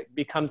broad topic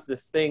becomes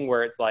this thing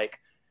where it's like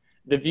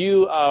the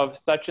view of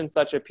such and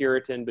such a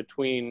Puritan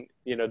between,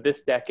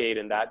 this decade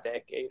and that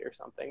decade or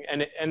something.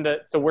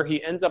 So where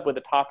he ends up with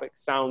a topic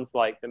sounds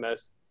like the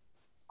most,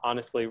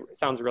 honestly,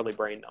 sounds really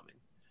brain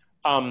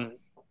numbing.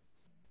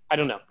 I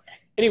don't know.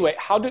 Anyway,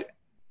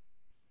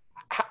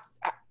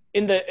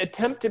 in the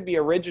attempt to be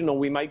original,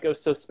 we might go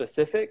so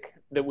specific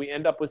that we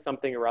end up with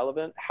something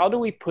irrelevant. How do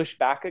we push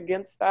back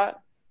against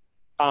that?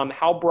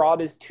 How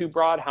broad is too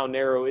broad? How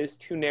narrow is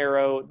too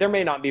narrow? There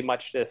may not be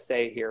much to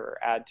say here or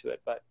add to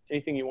it, but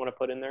anything you want to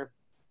put in there?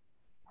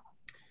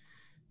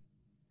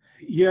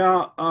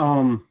 Yeah,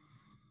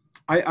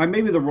 I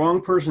may be the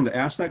wrong person to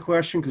ask that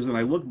question, because when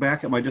I look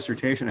back at my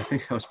dissertation, I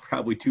think I was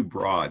probably too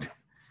broad.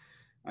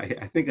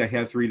 I think I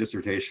had 3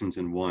 dissertations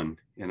in one,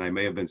 and I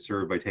may have been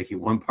served by taking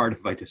one part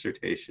of my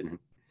dissertation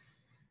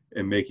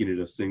and making it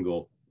a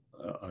single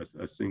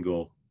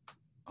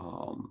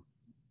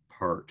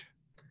part.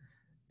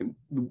 And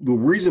the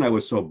reason I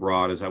was so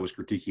broad is I was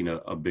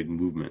critiquing a big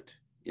movement,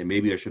 and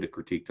maybe I should have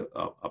critiqued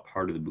a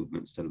part of the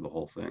movement instead of the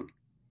whole thing,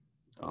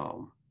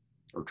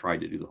 or tried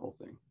to do the whole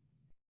thing.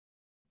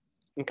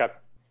 Okay.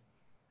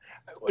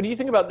 What do you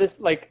think about this?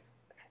 Like,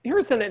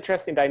 here's an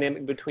interesting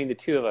dynamic between the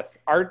two of us.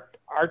 Our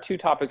 2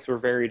 topics were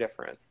very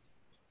different.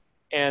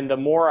 And the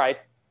more I,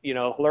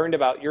 learned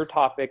about your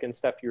topic and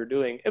stuff you were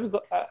doing, it was,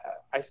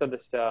 I said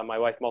this to my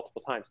wife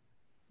multiple times.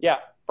 Yeah,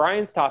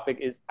 Brian's topic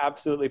is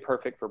absolutely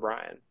perfect for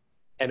Brian,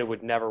 and it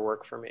would never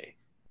work for me.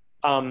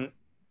 And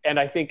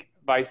I think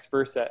vice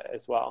versa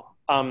as well.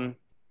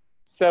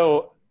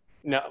 So,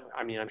 no,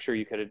 I mean, I'm sure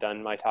you could have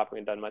done my topic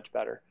and done much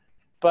better.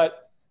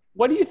 But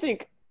what do you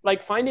think,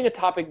 like finding a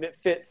topic that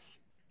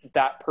fits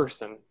that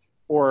person,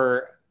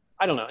 or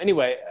I don't know.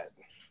 Anyway,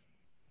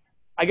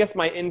 I guess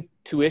my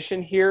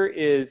intuition here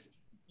is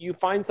you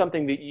find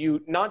something that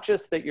not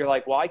just that you're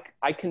like, well,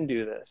 I can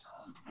do this,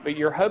 but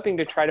you're hoping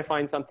to try to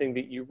find something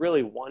that you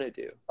really want to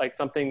do, like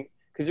something,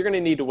 because you're going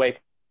to need to wake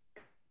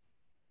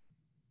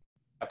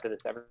up to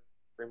this every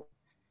morning.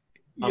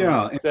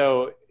 Yeah.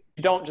 So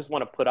you don't just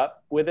want to put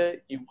up with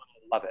it, you want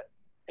to love it.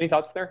 Any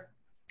thoughts there?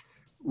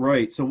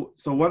 Right. So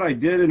what I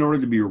did in order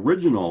to be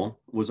original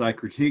was I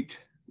critiqued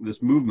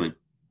this movement,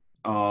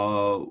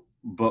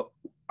 but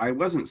I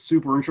wasn't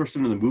super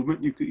interested in the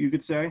movement. You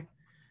could say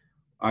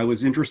I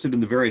was interested in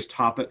the various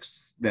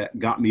topics that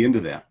got me into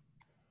that.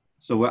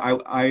 So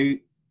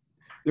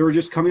they were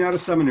just coming out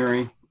of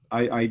seminary.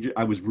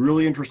 I was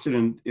really interested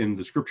in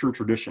the scripture and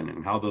tradition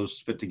and how those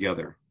fit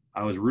together.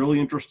 I was really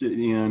interested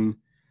in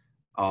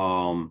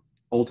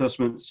Old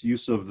Testament's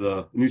use of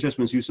the New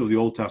Testament's use of the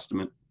Old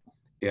Testament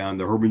and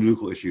the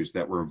hermeneutical issues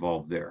that were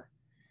involved there.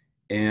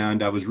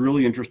 And I was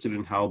really interested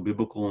in how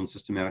biblical and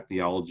systematic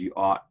theology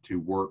ought to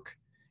work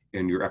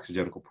in your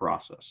exegetical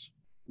process.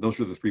 Those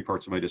were the 3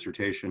 parts of my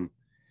dissertation.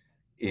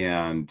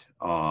 And,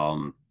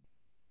 and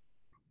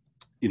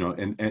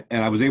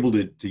I was able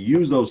to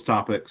use those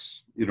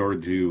topics in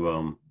order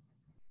to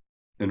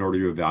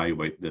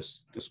evaluate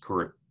this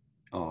current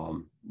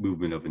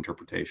movement of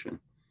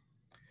interpretation.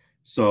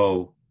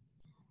 So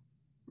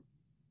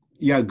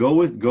yeah, go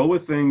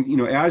with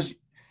things,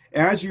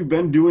 as you've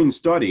been doing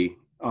study,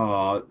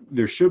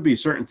 there should be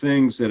certain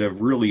things that have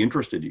really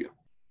interested you,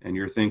 and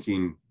you're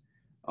thinking,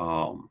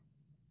 I'd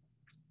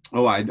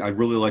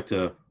really like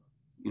to,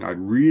 I'd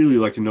really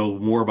like to know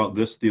more about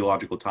this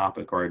theological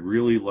topic, or I'd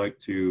really like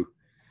to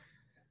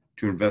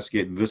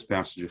investigate this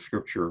passage of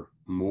scripture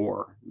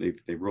more. They've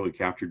really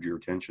captured your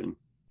attention.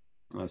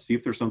 See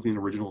if there's something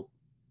original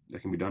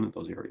that can be done in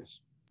those areas.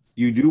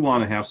 You do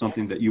want to have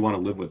something that you want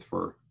to live with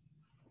for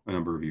a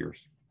number of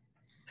years.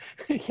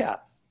 Yeah.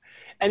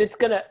 And it's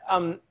going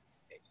to,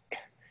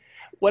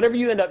 whatever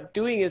you end up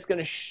doing is going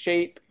to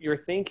shape your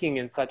thinking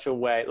in such a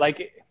way.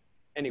 Like,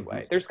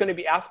 anyway, there's going to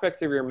be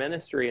aspects of your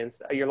ministry and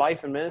your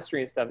life and ministry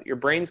and stuff. Your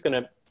brain's going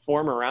to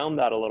form around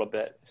that a little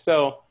bit.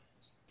 So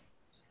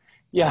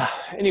yeah,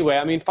 anyway,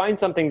 I mean, find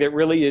something that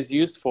really is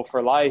useful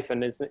for life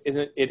and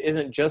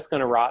isn't just going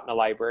to rot in a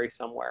library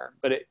somewhere,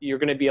 but you're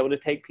going to be able to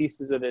take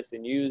pieces of this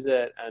and use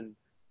it.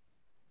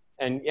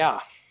 And yeah,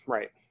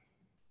 right.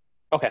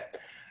 Okay.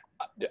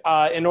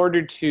 In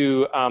order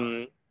to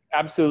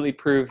absolutely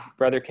prove,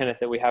 Brother Kenneth,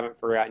 that we haven't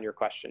forgotten your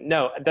question.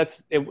 No,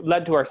 it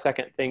led to our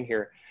second thing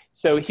here.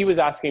 So he was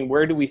asking,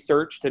 where do we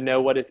search to know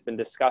what has been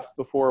discussed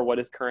before, what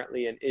is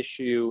currently an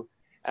issue?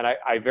 And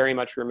I very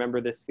much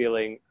remember this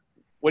feeling.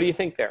 What do you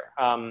think there?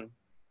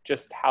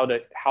 Just how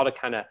to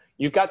kind of,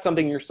 you've got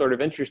something you're sort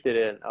of interested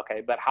in,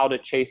 okay, but how to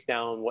chase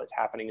down what's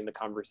happening in the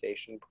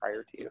conversation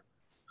prior to you.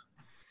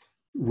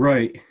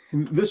 Right.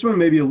 And this one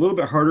may be a little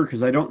bit harder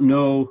because I don't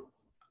know.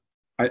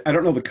 I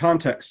don't know the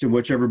context in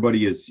which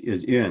everybody is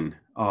in.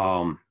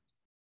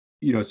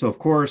 So of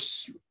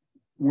course,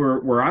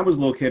 where I was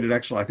located,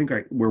 actually, I think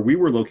where we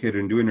were located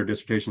and doing our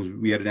dissertations,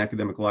 we had an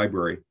academic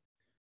library,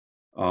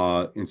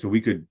 and so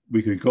we could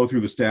go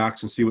through the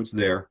stacks and see what's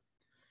there.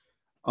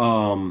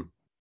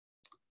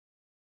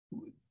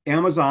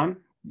 Amazon,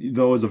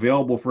 though, is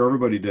available for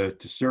everybody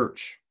to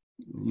search.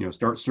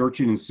 Start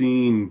searching and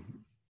seeing.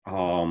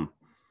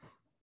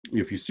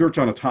 If you search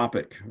on a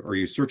topic, or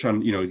you search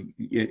on,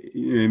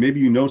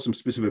 maybe some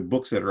specific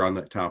books that are on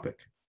that topic.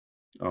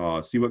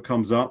 See what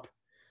comes up.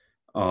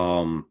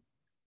 They'll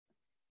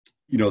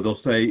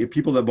say if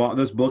people that bought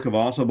this book have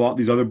also bought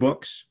these other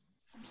books.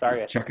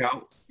 Sorry. Check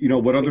out,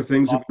 what other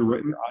things have been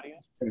written.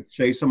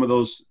 Chase some of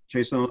those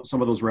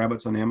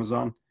rabbits on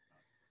Amazon.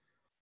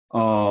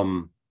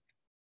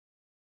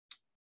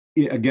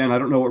 Again, I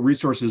don't know what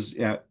resources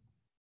at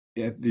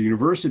the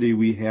university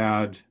we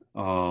had.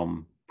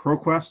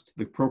 ProQuest,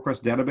 the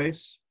ProQuest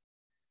database.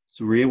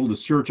 So we're able to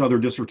search other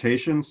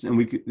dissertations, and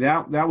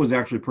that was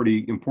actually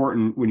pretty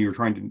important when you were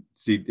trying to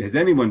see, has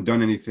anyone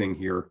done anything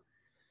here?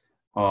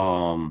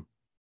 Again,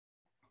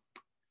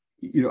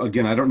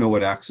 I don't know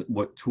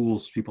what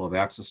tools people have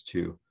access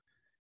to,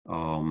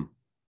 but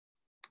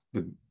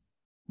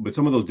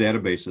some of those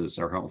databases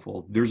are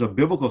helpful. There's a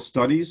biblical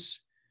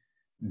studies,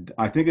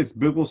 I think it's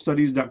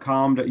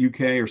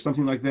biblicalstudies.com.uk or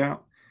something like that.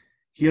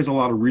 He has a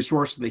lot of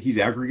resources that he's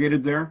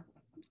aggregated there.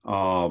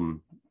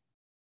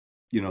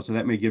 So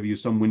that may give you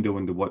some window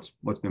into what's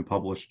been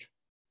published.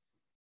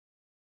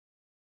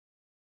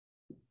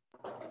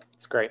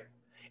 It's great.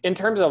 In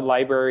terms of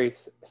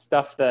libraries,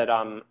 stuff that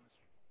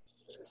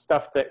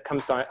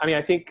comes on,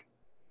 I think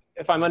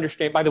if I'm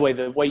understanding, by the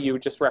way you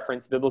just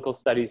referenced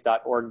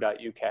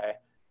biblicalstudies.org.uk,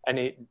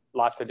 and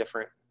lots of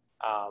different,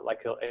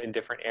 like in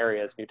different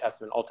areas, New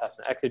Testament, Old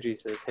Testament,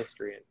 exegesis,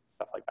 history, and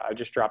stuff like that. I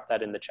just dropped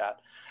that in the chat.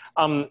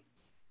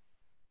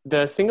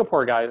 The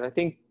Singapore guys, I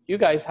think you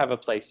guys have a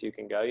place you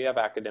can go. You have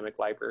academic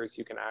libraries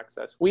you can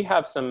access. We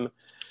have some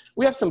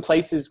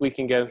places we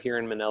can go here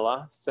in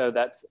Manila, so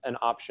that's an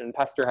option.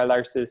 Pastor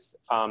Hilarsis,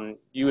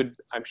 you would,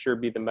 I'm sure,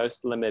 be the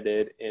most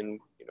limited in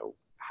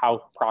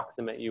how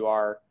proximate you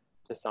are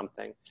to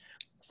something.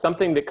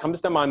 Something that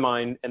comes to my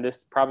mind, and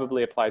this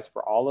probably applies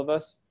for all of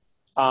us.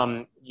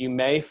 You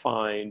may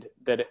find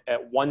that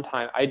at one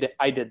time I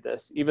did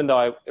this, even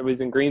though it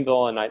was in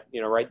Greenville and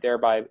right there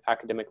by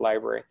academic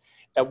library.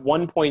 At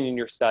one point in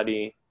your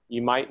study,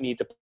 you might need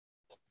to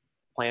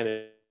plan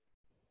a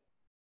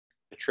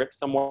trip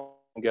somewhere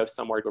and go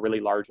somewhere to a really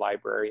large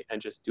library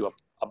and just do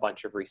a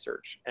bunch of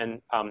research.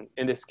 And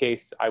in this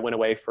case, I went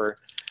away for,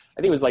 I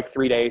think it was like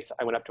 3 days.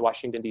 I went up to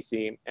Washington,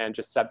 D.C. and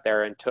just sat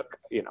there and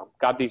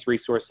got these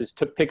resources,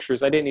 took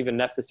pictures. I didn't even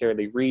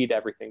necessarily read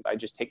everything, but I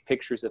just take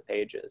pictures of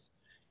pages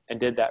and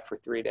did that for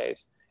 3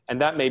 days.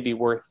 And that may be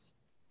worth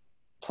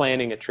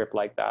planning a trip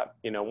like that.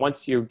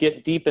 Once you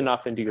get deep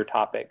enough into your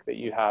topic that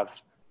you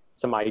have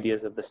some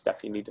ideas of the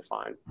stuff you need to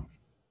find.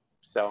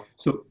 So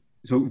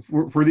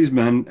for these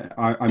men,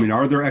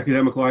 are there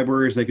academic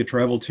libraries they could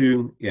travel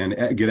to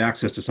and get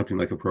access to something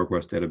like a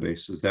ProQuest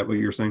database? Is that what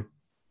you're saying?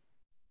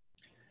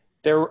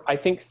 I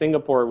think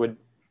Singapore would,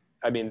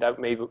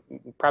 that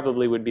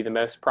probably would be the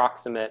most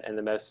proximate and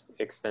the most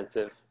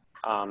expensive.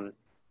 And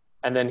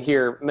then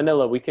here,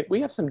 Manila,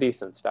 we have some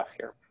decent stuff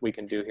here we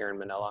can do here in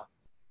Manila.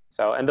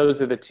 So, and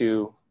those are the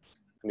two,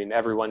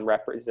 everyone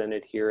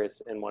represented here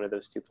is in one of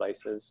those two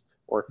places,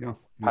 or yeah.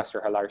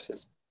 Pastor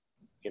Hilarsis,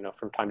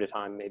 from time to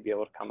time may be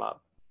able to come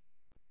up.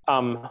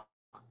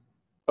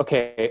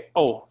 Okay.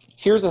 Oh,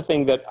 here's a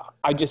thing that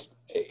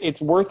it's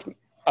worth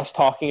us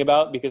talking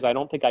about because I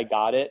don't think I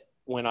got it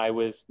when I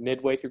was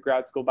midway through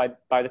grad school.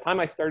 By the time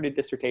I started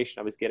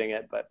dissertation, I was getting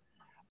it, but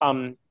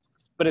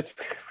it's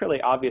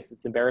really obvious.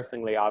 It's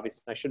embarrassingly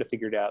obvious. I should have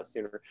figured it out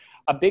sooner.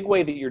 A big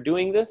way that you're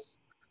doing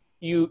this,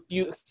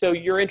 so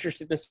you're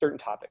interested in a certain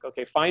topic.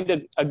 Okay,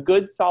 find a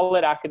good,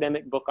 solid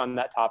academic book on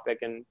that topic,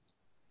 and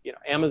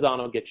Amazon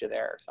will get you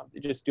there or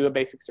something. Just do a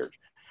basic search.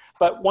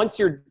 But once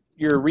you're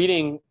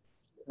reading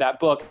that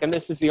book, and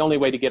this is the only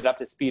way to get up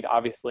to speed,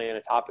 obviously, in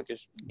a topic,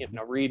 just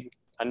read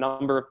a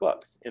number of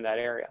books in that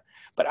area.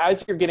 But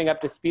as you're getting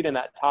up to speed in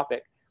that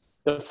topic,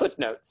 the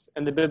footnotes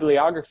and the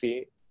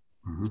bibliography,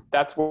 mm-hmm.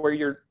 that's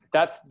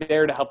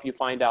there to help you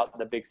find out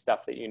the big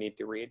stuff that you need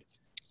to read.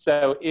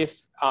 So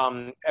if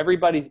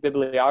everybody's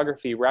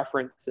bibliography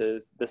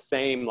references the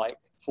same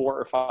 4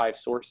 or 5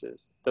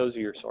 sources, those are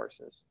your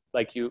sources.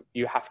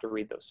 You have to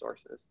read those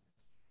sources.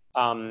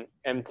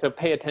 And so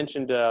pay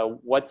attention to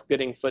what's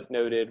getting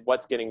footnoted,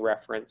 what's getting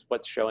referenced,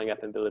 what's showing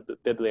up in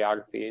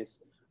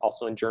bibliographies,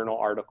 also in journal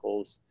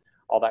articles,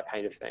 all that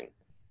kind of thing.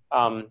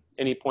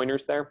 Any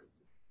pointers there?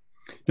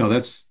 No,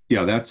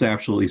 that's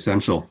absolutely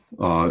essential,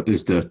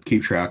 is to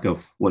keep track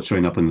of what's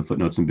showing up in the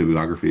footnotes and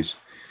bibliographies.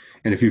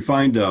 And if you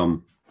find,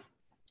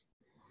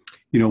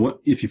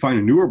 if you find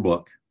a newer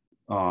book,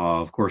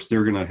 of course,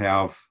 they're going to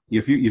have,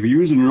 if you're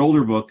using an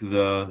older book,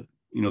 there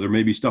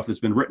may be stuff that's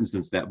been written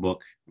since that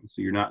book,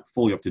 so you're not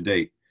fully up to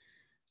date.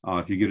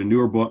 If you get a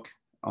newer book,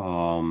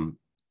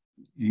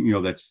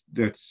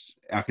 that's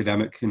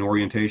academic in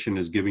orientation,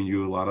 is giving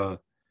you a lot of,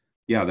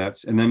 and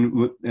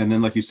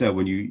then like you said,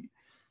 when you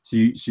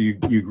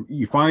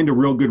find a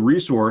real good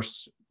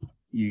resource,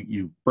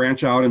 you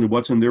branch out into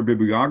what's in their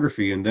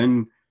bibliography, and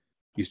then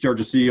you start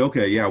to see,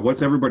 okay, yeah,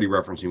 what's everybody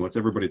referencing? What's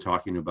everybody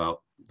talking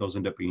about? Those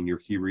end up being your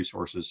key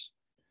resources.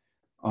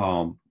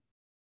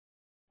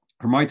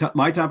 My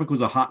topic was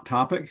a hot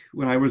topic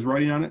when I was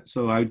writing on it,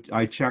 so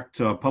I checked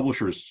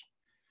publishers'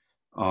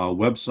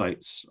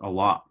 websites a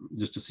lot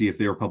just to see if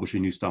they were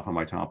publishing new stuff on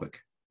my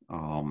topic,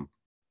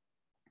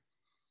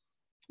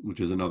 which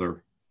is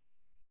another.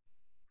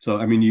 So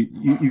I mean,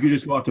 you could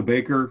just go out to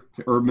Baker,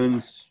 to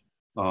Erdman's,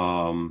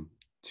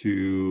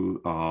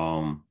 to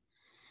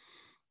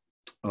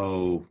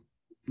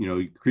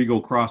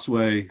Kriegel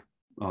Crossway,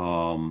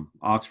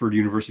 Oxford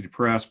University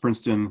Press,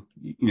 Princeton.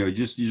 You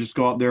just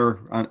go out there.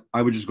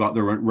 I would just go out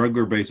there on a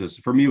regular basis.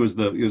 For me, it was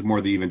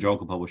more the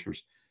evangelical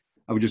publishers.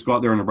 I would just go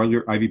out there on a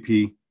regular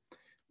IVP,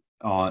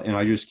 and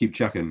I just keep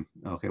checking.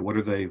 Okay, what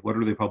are they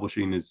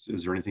publishing? Is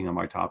there anything on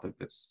my topic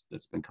that's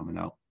been coming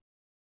out?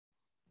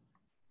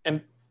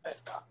 And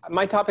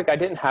my topic, I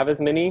didn't have as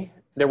many.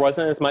 There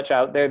wasn't as much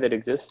out there that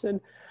existed,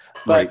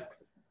 but right.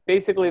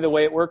 Basically the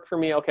way it worked for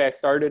me, okay, I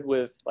started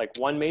with like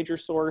one major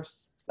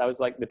source. That was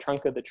like the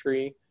trunk of the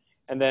tree.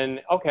 And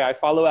then, okay, I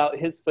follow out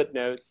his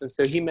footnotes. And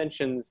so he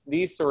mentions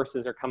these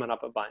sources are coming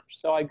up a bunch.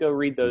 So I go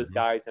read those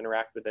guys,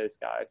 interact with those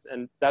guys.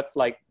 And that's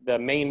like the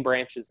main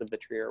branches of the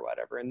tree or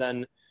whatever. And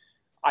then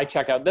I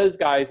check out those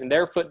guys and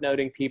they're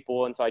footnoting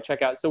people. And so I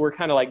check out, so we're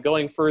kind of like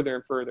going further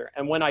and further.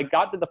 And when I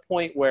got to the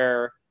point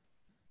where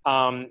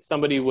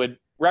somebody would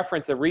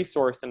reference a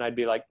resource and I'd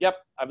be like, yep,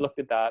 I've looked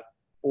at that.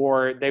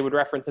 Or they would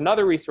reference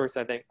another resource.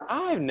 I think,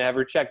 I've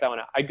never checked that one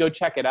out. I'd go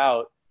check it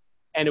out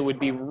and it would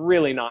be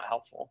really not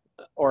helpful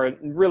or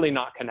really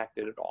not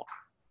connected at all.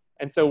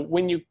 And so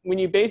when you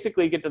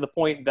basically get to the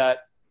point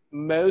that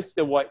most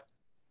of what's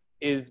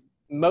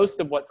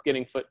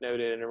getting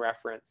footnoted in a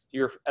reference,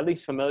 you're at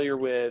least familiar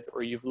with,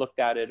 or you've looked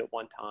at it at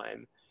one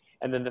time,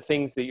 and then the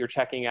things that you're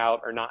checking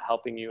out are not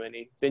helping you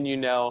any, then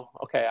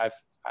okay,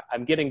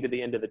 I'm getting to the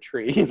end of the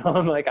tree.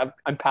 I'm like,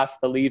 I'm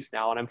past the leaves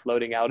now and I'm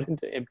floating out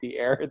into empty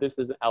air. This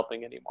isn't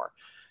helping anymore.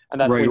 And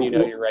that's right. when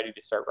you're ready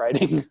to start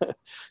writing.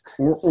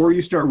 or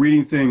you start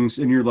reading things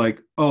and you're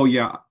like, oh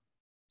yeah,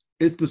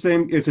 it's the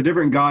same, it's a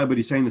different guy, but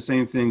he's saying the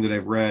same thing that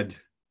I've read.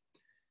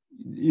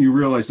 You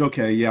realized,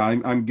 okay, yeah,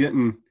 I'm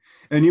getting,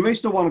 and you may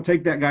still want to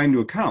take that guy into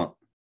account.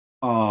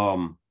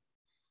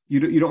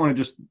 You don't want to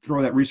just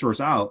throw that resource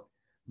out,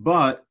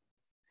 but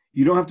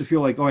you don't have to feel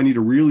like, oh, I need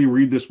to really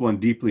read this one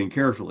deeply and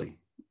carefully.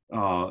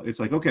 It's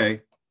like,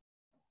 okay,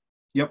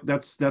 yep,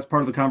 that's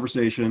part of the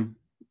conversation.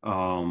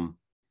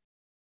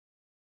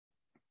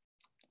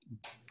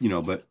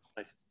 But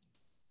Nice.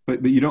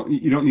 but you don't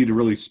need to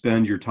really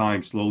spend your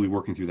time slowly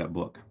working through that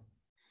book.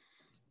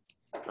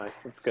 That's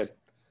nice. That's good.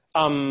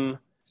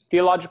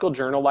 Theological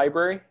journal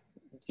library.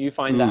 Do you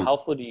find that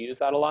helpful? Do you use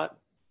that a lot?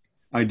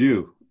 I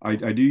do. I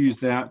do use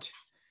that.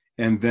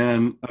 And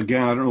then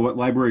again, I don't know what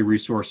library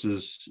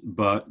resources,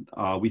 but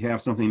we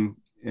have something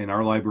in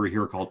our library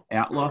here called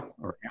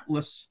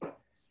Atlas,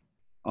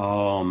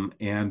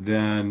 and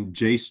then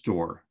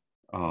JSTOR.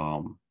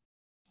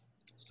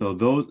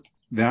 So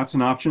that's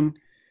an option.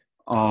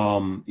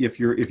 If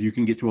you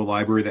can get to a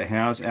library that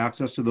has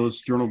access to those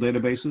journal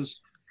databases.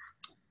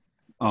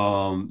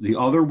 The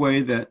other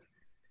way that,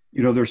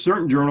 there's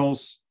certain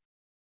journals,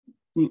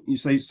 you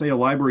say a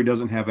library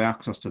doesn't have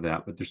access to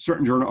that, but there's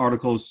certain journal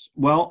articles.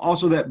 Well,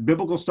 also that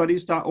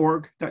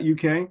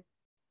biblicalstudies.org.uk,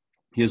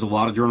 he has a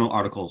lot of journal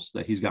articles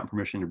that he's got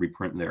permission to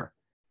reprint there.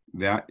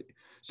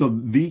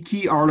 So the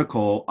key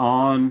article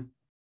on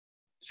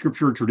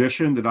scripture and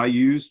tradition that I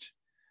used,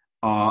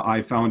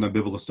 I found on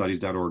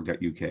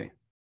biblicalstudies.org.uk.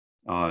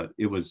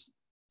 It was,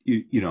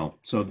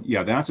 so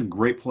yeah, that's a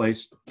great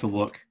place to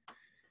look.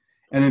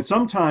 And then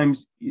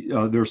sometimes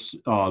there's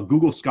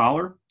Google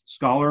Scholar,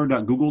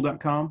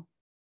 scholar.google.com.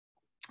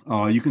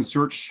 You can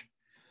search,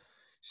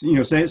 say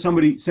there's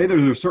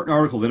a certain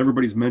article that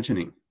everybody's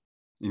mentioning,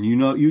 and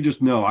you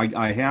just know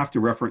I have to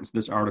reference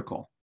this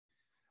article.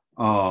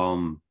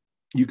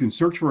 You can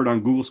search for it on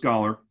Google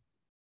Scholar,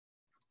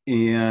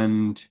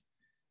 and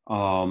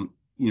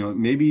maybe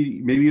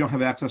you don't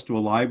have access to a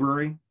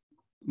library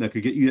that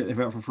could get you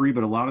that for free,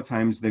 but a lot of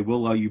times they will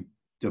allow you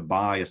to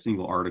buy a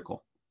single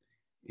article.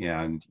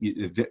 And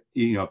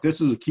if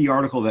this is a key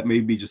article, that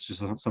may be just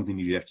something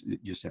you have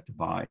to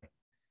buy.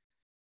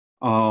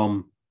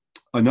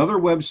 Another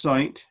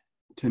website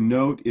to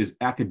note is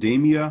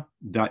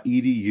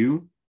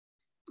academia.edu.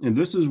 And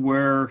this is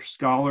where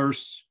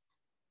scholars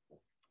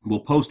will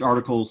post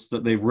articles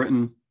that they've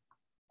written.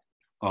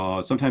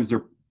 Sometimes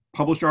they're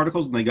published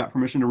articles and they got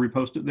permission to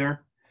repost it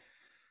there.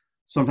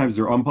 Sometimes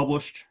they're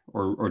unpublished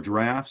or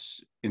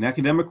drafts. In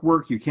academic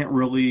work, you can't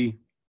really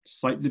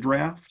cite the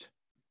draft.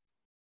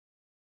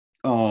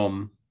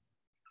 But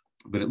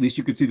at least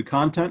you could see the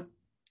content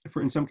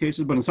in some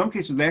cases. But in some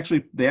cases,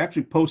 they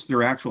actually post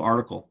their actual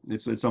article.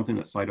 It's something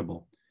that's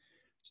citable.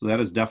 So that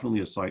is definitely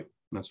a site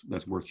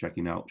that's worth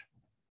checking out.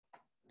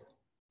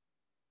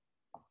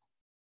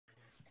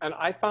 And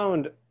I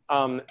found,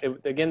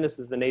 again, this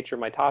is the nature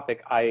of my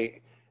topic.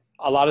 A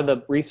lot of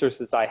the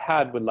resources I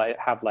had would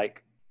have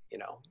like,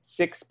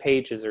 6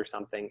 pages or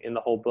something in the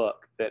whole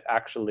book that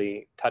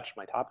actually touched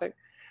my topic.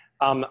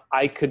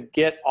 I could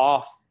get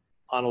off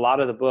on a lot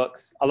of the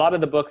books. A lot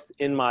of the books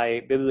in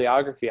my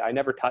bibliography, I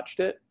never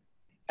touched it,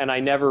 and I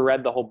never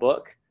read the whole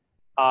book.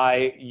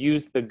 I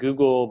used the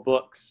Google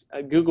Books,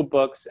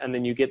 and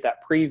then you get that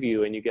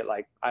preview and you get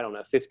like, I don't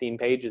know, 15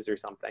 pages or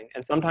something.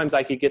 And sometimes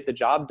I could get the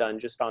job done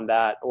just on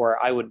that,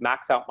 or I would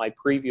max out my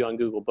preview on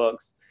Google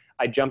Books.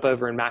 I'd jump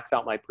over and max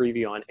out my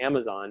preview on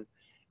Amazon.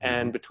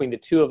 And between the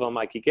two of them,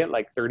 I could get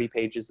like 30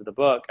 pages of the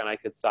book and I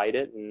could cite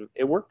it, and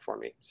it worked for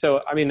me.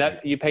 So, I mean,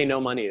 that you pay no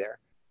money there.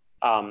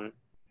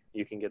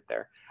 You can get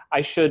there.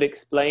 I should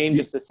explain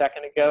just a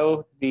second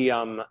ago,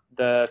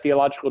 the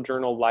Theological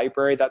Journal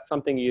Library, that's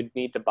something you'd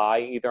need to buy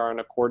either on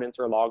Accordance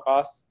or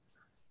Logos.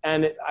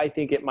 And I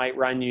think it might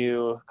run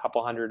you a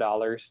couple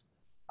 $100,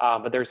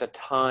 but there's a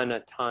ton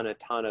of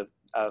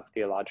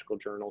theological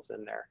journals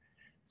in there.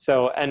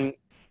 So, and,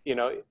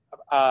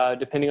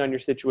 depending on your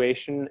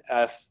situation,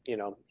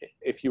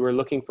 if you were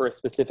looking for a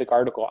specific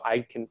article,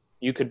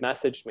 you could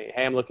message me,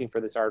 hey, I'm looking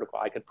for this article.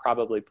 I could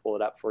probably pull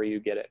it up for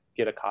you, get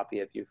a copy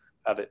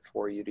of it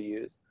for you to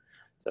use.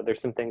 So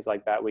there's some things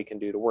like that we can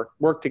do to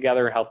work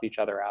together, help each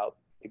other out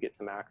to get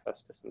some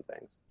access to some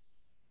things.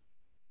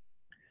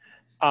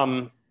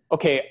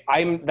 Okay,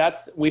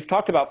 we've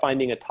talked about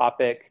finding a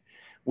topic.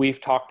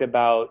 We've talked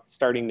about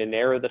starting to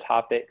narrow the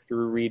topic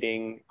through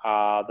reading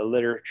the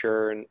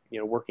literature and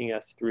working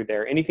us through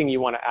there. Anything you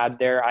want to add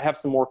there? I have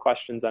some more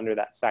questions under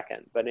that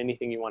second, but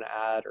anything you want to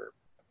add or?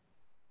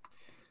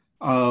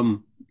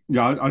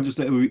 Yeah, I'll just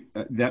say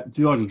that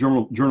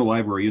Theological Journal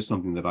Library is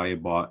something that I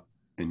have bought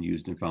and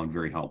used and found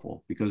very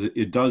helpful, because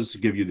it does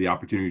give you the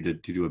opportunity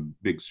to do a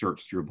big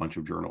search through a bunch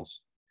of journals.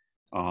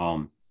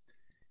 I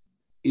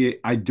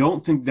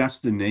don't think that's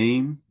the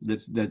name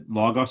that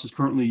Logos is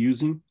currently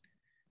using,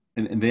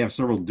 and they have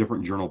several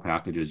different journal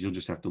packages. You'll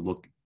just have to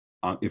look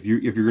if you're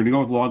going to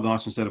go with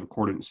Logos instead of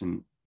Accordance,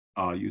 and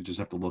you just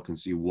have to look and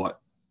see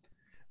what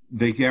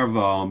they have.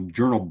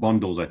 Journal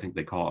bundles, I think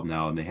they call them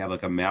now, and they have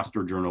like a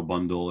master journal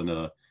bundle and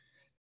a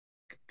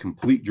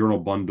complete journal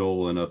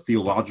bundle and a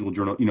theological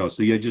journal.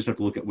 So you just have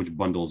to look at which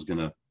bundle is going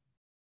to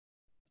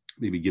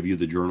maybe give you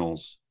the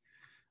journals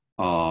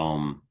that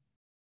are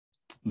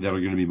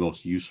going to be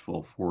most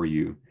useful for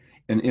you.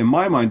 And in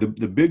my mind,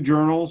 the big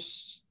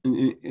journals,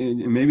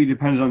 and maybe it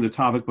depends on the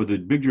topic, but the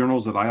big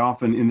journals that I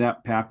often in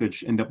that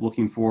package end up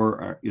looking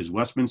for is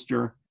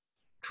Westminster,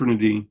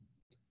 Trinity,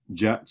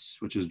 JETS,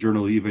 which is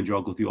Journal of the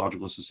Evangelical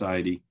Theological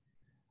Society,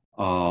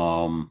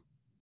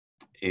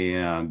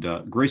 and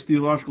Grace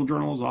Theological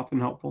Journal is often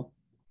helpful.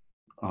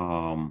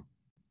 And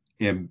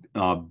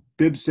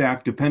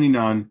BibSac, depending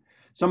on,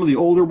 some of the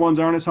older ones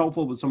aren't as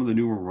helpful, but some of the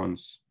newer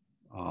ones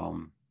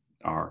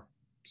are.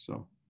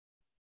 So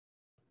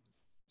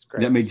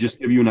that may just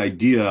give you an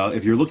idea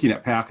if you're looking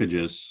at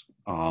packages.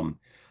 For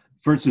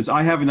instance,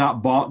 I have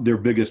not bought their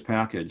biggest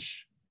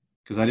package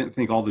because I didn't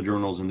think all the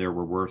journals in there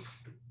were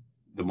worth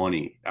the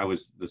money. I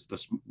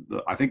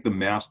think the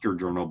master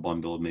journal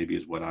bundle maybe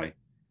is what I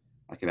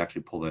could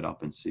actually pull that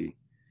up and see,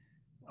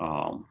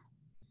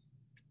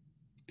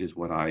 is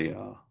what I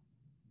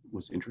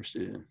was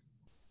interested in.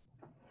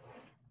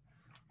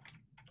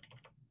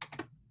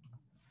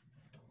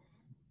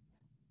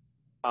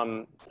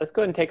 Let's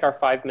go ahead and take our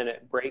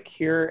 5-minute break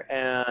here,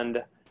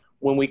 and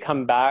when we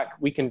come back,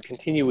 we can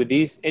continue with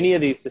any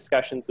of these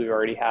discussions we've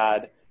already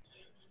had,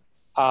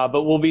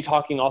 but we'll be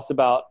talking also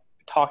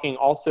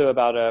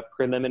about a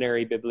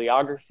preliminary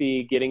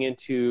bibliography, getting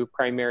into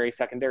primary,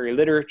 secondary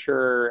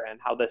literature and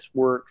how this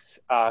works,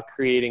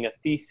 creating a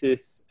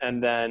thesis,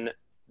 and then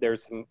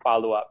there's some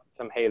follow-up,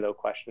 some halo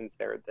questions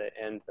there at the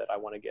end that I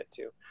want to get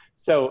to.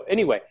 So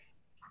anyway,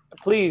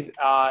 please,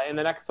 in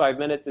the next 5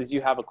 minutes, as you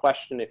have a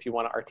question, if you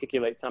want to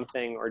articulate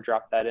something or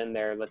drop that in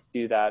there, let's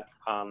do that.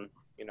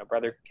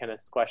 Brother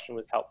Kenneth's question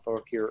was helpful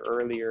here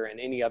earlier, and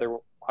any other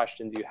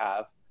questions you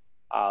have,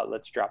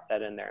 let's drop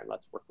that in there and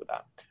let's work with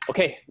that.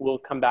 Okay, we'll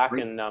come back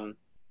in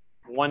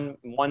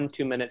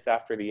 2 minutes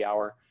after the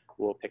hour.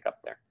 We'll pick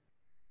up there.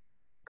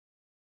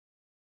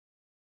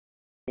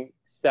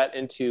 Set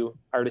into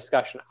our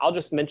discussion. I'll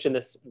just mention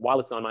this while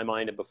it's on my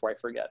mind and before I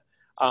forget.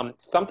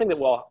 Something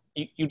that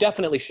you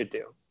definitely should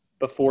do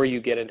before you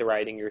get into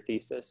writing your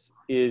thesis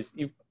is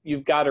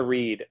you've got to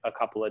read a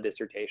couple of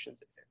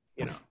dissertations.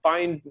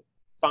 Find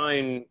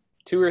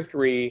 2 or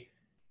 3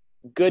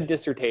 good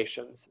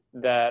dissertations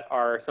that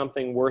are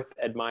something worth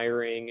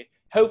admiring,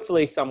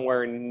 hopefully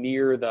somewhere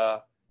near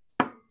the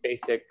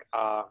basic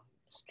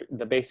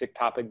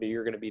topic that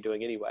you're going to be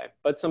doing anyway,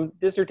 but some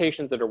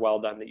dissertations that are well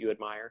done that you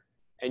admire,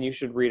 and you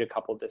should read a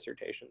couple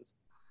dissertations.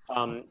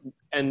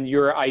 And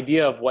your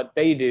idea of what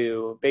they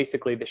do,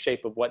 basically the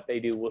shape of what they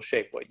do will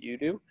shape what you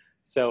do.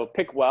 So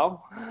pick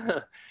well.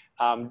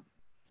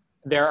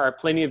 There are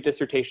plenty of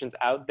dissertations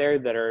out there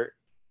that are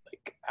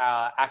like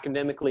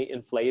academically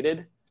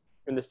inflated,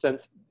 in the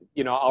sense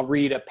I'll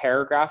read a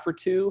paragraph or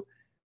two.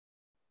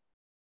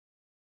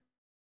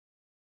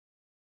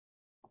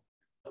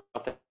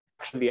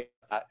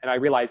 And I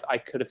realized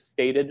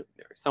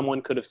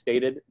someone could have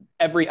stated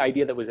every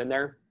idea that was in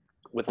there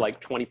with like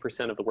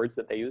 20% of the words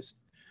that they used.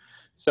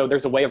 So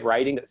there's a way of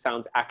writing that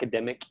sounds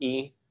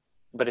academic-y,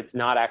 but it's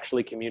not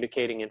actually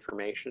communicating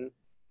information.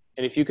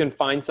 And if you can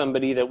find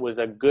somebody that was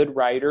a good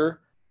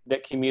writer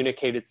that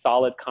communicated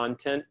solid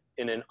content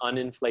in an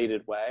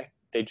uninflated way,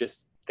 they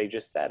just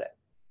said it.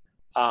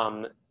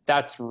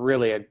 That's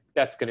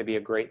going to be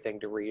a great thing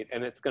to read,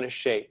 and it's going to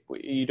shape.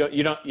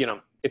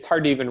 It's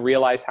hard to even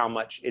realize how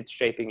much it's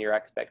shaping your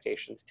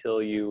expectations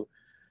till you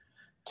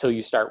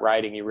start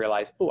writing. You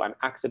realize, oh, I'm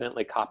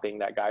accidentally copying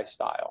that guy's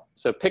style.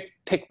 So pick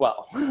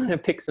well,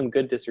 pick some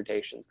good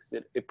dissertations,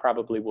 because it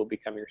probably will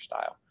become your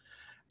style.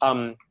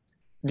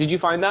 Did you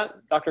find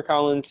that, Dr.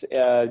 Collins,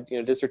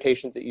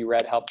 dissertations that you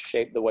read helped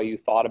shape the way you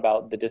thought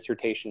about the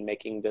dissertation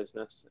making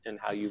business and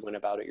how you went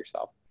about it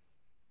yourself?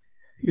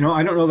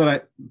 I don't know that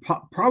I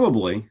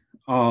probably.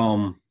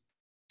 I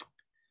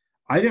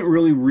didn't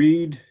really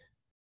read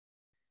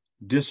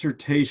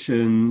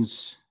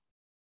dissertations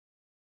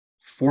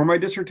for my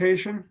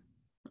dissertation.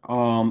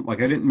 I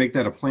didn't make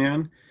that a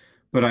plan,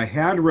 but I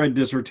had read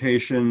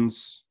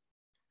dissertations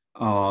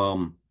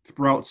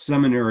throughout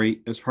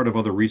seminary as part of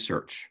other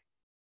research.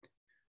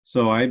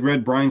 So I had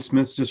read Brian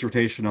Smith's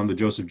dissertation on the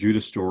Joseph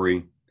Judas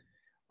story.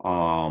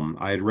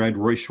 I had read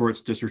Roy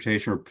Short's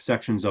dissertation or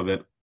sections of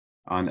it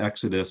on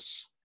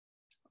Exodus.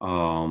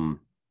 I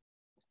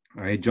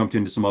had jumped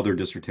into some other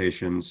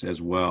dissertations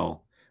as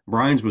well.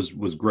 Brian's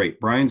was great.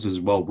 Brian's is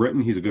well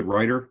written. He's a good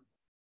writer.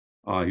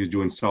 He's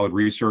doing solid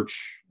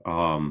research.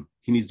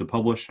 He needs to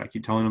publish. I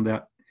keep telling him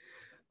that.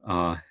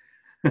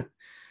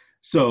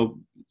 So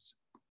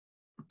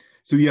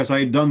yes, I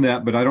had done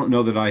that, but I don't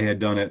know that I had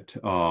done it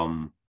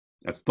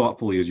as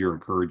thoughtfully as you're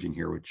encouraging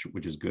here,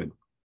 which is good.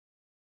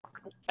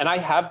 And I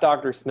have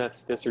Dr.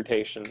 Smith's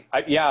dissertation.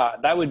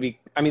 That would be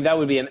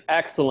an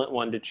excellent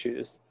one to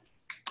choose.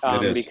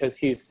 Because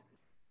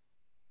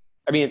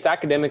it's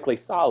academically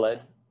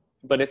solid,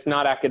 but it's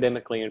not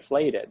academically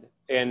inflated.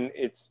 And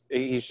it's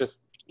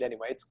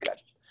good.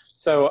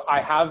 So I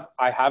have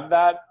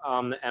that,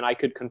 and I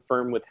could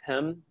confirm with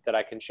him that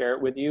I can share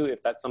it with you.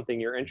 If that's something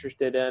you're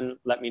interested in,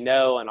 let me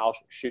know, and I'll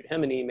shoot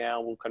him an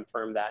email. We'll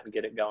confirm that and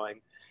get it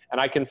going. And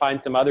I can find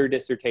some other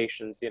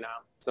dissertations,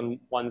 some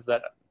ones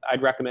that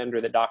I'd recommend, or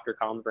that Dr.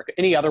 Collins recommend.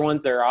 Any other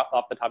ones that are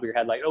off the top of your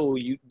head, like,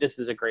 this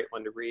is a great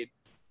one to read?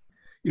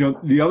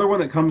 The other one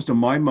that comes to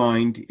my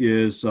mind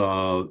is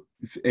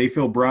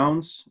Phil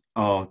Brown's,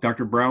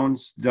 Dr.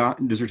 Brown's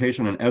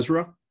dissertation on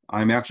Ezra.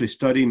 I'm actually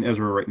studying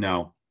Ezra right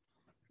now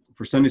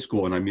for Sunday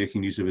school, and I'm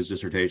making use of his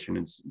dissertation.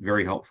 It's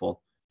very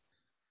helpful.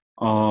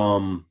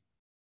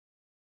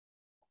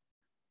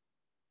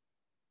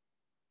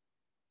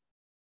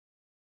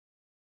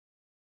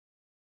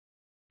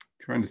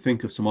 Trying to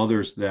think of some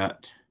others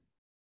that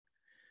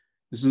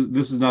this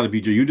is not a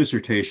BJU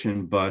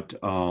dissertation, but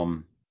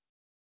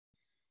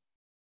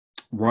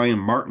Ryan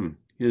Martin,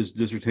 his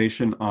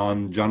dissertation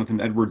on Jonathan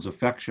Edwards'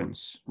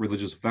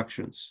 religious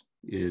affections,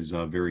 is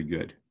very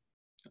good.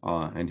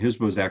 And his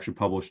was actually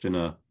published in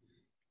a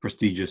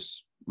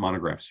prestigious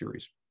monograph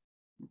series.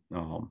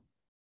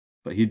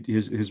 But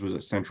his was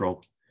a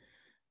central.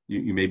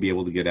 You may be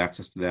able to get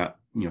access to that,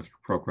 through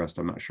ProQuest.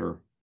 I'm not sure.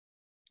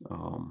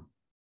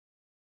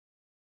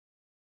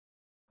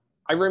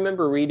 I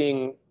remember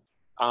reading,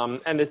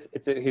 and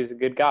he was a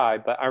good guy,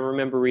 but I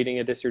remember reading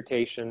a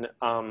dissertation,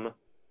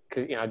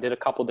 because I did a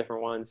couple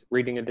different ones.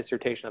 Reading a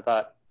dissertation, I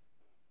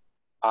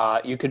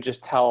thought you could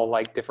just tell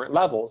like different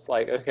levels.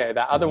 Like, okay,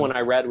 that other one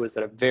I read was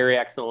at a very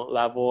excellent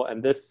level,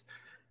 and this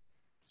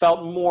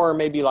felt more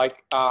maybe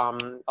like a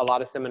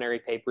lot of seminary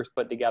papers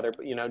put together,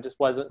 but just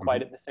wasn't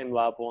quite at the same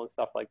level and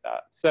stuff like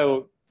that.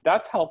 So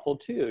that's helpful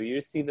too. You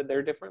see that there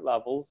are different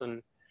levels,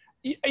 and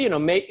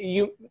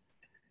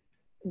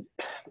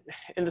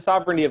in the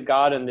sovereignty of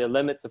God and the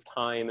limits of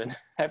time and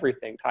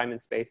everything, time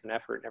and space and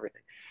effort and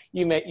everything,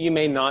 you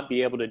may not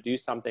be able to do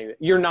something that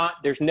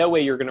there's no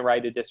way you're going to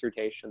write a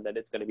dissertation that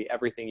it's going to be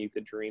everything you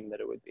could dream that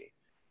it would be.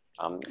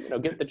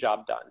 Get the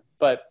job done.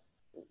 But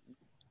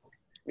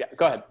yeah,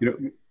 go ahead.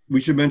 We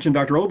should mention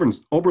Dr.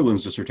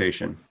 Oberlin's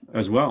dissertation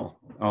as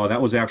well.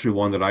 That was actually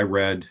one that I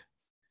read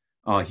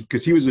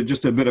because he was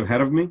just a bit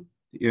ahead of me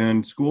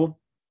in school.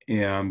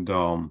 And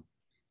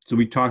so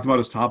we talked about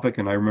his topic,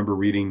 and I remember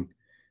reading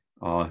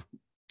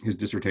his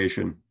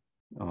dissertation.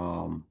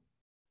 And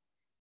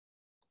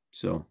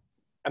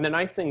the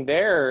nice thing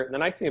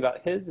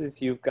about his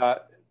is you've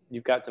got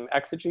some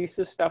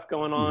exegesis stuff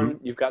going on.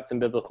 You've got some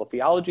biblical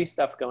theology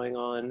stuff going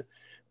on.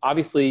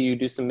 Obviously, you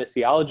do some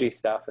missiology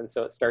stuff, and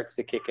so it starts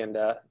to kick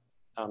into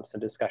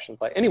some discussions.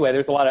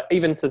 There's a lot of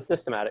even some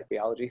systematic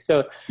theology.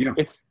 So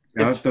it's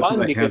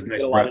fun because you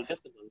get a lot of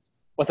disciplines.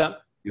 What's that?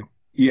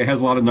 Yeah, it has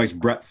a lot of nice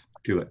breadth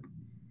to it.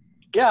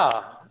 Yeah,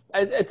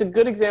 it's a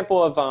good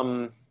example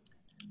of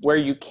where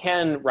you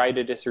can write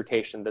a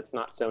dissertation that's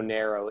not so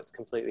narrow it's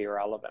completely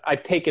irrelevant.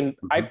 I've taken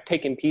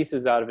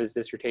pieces out of his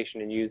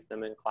dissertation and used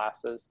them in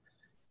classes,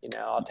 You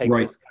know, I'll take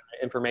Right. this kind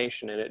of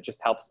information and it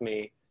just helps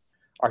me.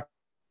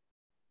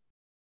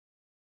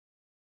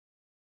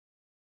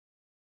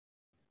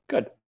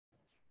 Good.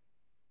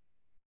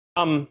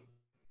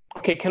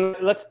 Okay,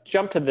 let's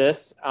jump to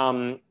this.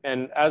 And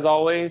as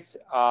always,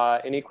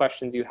 any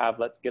questions you have,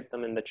 let's get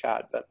them in the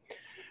chat. But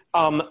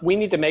we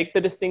need to make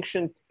the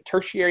distinction: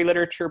 tertiary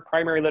literature,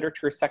 primary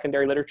literature,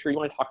 secondary literature. You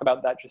want to talk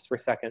about that just for a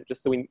second,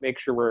 just so we make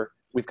sure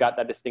we've got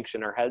that distinction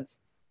in our heads?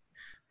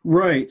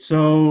 Right.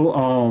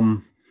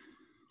 So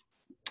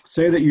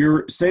say that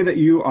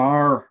you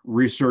are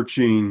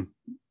researching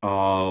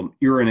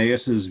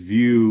Irenaeus's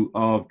view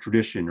of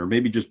tradition, or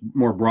maybe just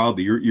more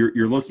broadly,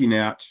 you're looking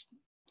at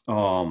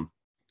how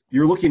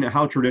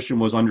tradition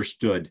was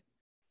understood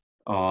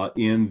throughout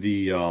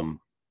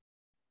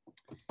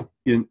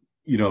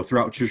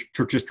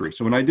church history.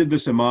 So when I did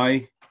this in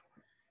my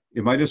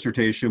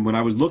dissertation, when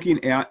I was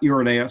looking at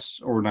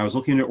Irenaeus, or when I was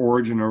looking at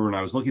Origen, or when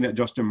I was looking at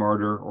Justin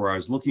Martyr, or I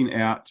was looking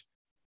at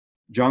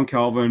John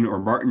Calvin, or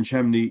Martin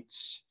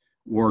Chemnitz,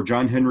 or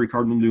John Henry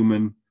Cardinal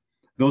Newman,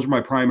 those were my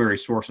primary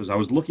sources. I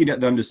was looking at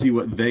them to see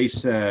what they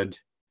said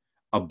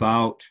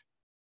about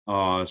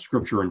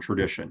scripture and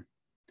tradition.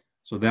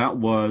 So that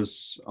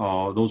was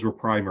those were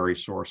primary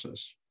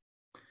sources.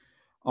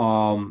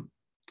 The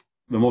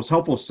most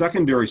helpful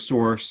secondary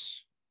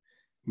source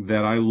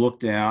that I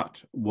looked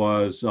at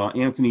was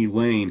Anthony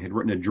Lane had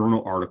written a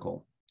journal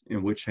article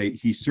in which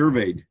he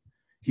surveyed.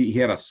 He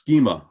had a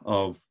schema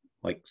of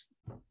like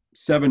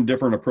 7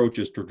 different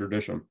approaches to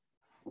tradition,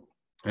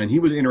 and he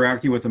was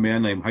interacting with a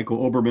man named Heiko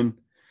Oberman,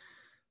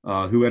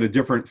 who had a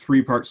different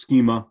 3-part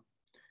schema.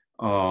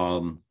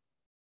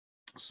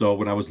 So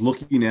when I was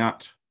looking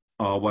at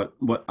what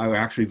I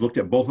actually looked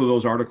at both of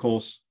those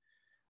articles,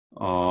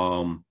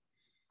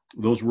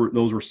 those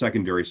were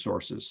secondary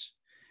sources.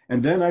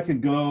 And then I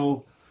could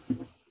go,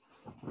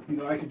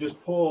 I could just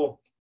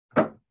pull,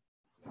 a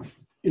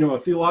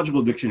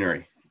theological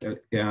dictionary.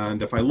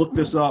 And if I look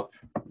this up,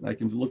 I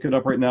can look it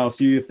up right now,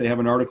 see if they have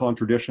an article on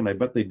tradition. I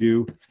bet they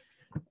do.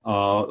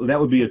 That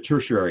would be a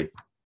tertiary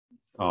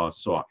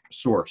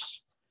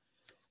source.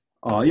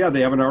 Yeah,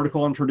 they have an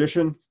article on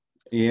tradition,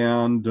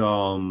 and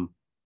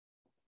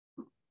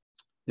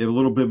they have a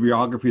little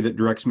bibliography that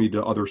directs me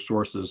to other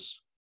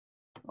sources.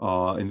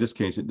 In this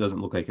case, it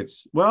doesn't look like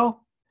it's,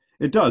 well,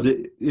 it does.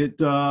 It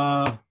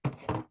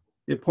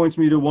points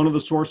me to one of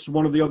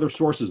the other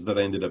sources that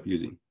I ended up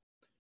using.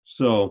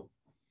 So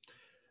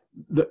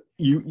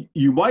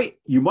you might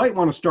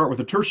want to start with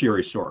a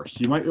tertiary source.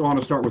 You might want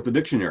to start with the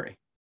dictionary.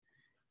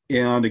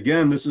 And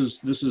again, this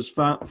is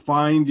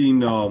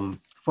finding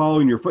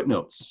following your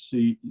footnotes. So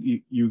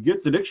you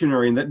get the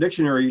dictionary, and that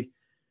dictionary,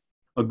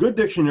 a good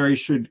dictionary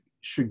should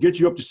get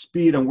you up to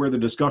speed on where the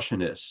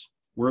discussion is,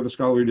 where the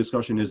scholarly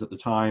discussion is at the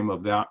time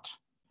of that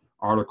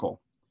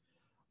article.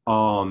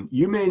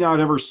 You may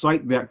not ever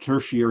cite that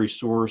tertiary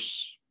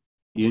source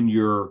in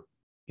your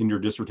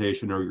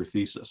dissertation or your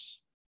thesis,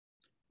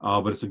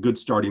 but it's a good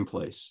starting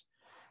place.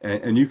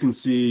 And you can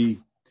see,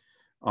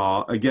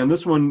 again,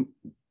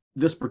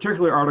 this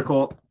particular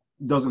article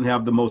doesn't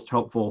have the most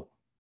helpful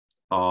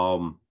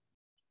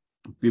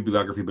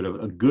bibliography, but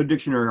a good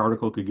dictionary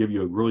article could give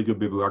you a really good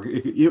bibliography.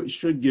 It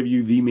should give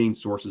you the main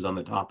sources on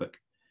the topic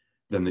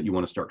then that you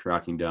want to start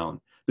tracking down,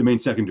 the main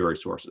secondary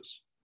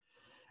sources.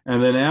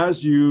 And then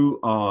as you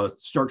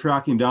start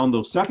tracking down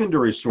those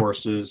secondary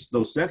sources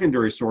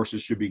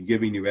should be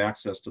giving you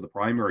access to the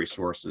primary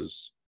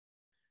sources.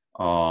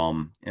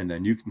 And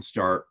then you can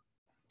start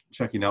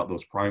checking out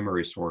those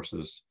primary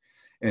sources.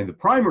 And the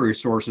primary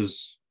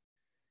sources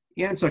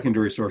and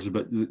secondary sources,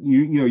 but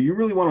you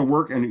really want to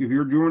work, and if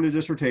you're doing a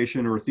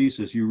dissertation or a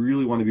thesis, you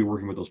really want to be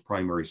working with those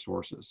primary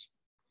sources.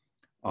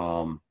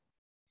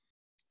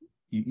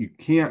 You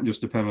can't just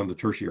depend on the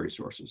tertiary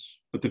sources,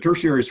 but the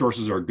tertiary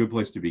sources are a good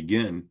place to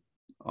begin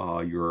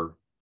your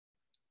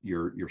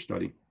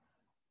study.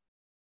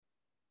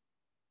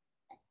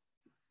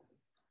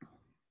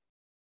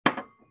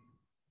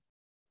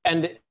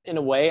 And in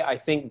a way, I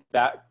think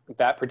that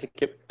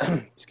particular,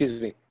 excuse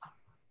me,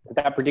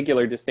 that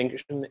particular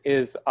distinction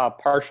is a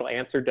partial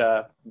answer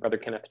to Brother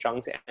Kenneth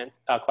Chung's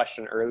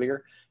question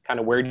earlier, kind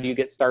of where do you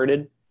get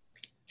started?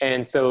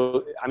 And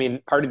so, I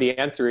mean, part of the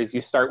answer is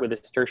you start with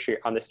this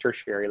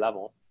tertiary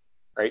level,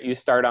 right? You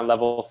start on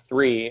level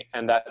 3,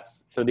 and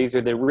so these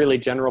are the really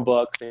general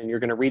books, and you're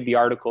going to read the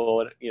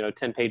article,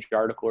 10-page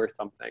article or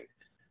something.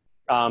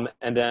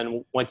 And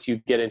then once you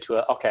get into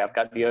okay, I've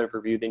got the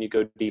overview, then you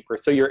go deeper.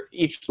 So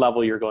each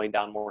level you're going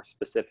down more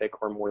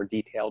specific or more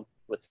detailed,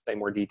 let's say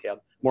more detailed,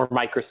 more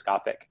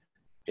microscopic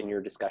in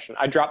your discussion.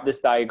 I dropped this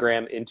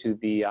diagram into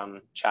the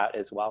chat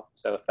as well.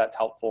 So if that's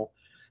helpful,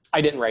 I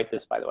didn't write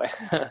this, by the way,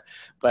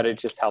 but it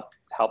just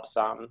helps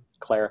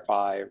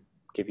clarify,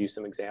 give you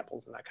some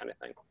examples and that kind of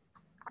thing.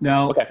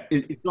 Now, okay.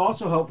 It's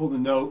also helpful to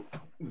note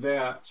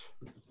that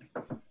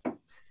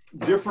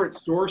different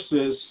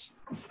sources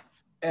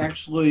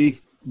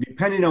actually,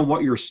 depending on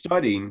what you're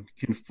studying,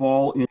 can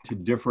fall into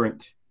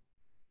different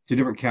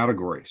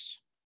categories.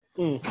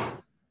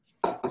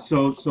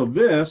 So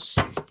this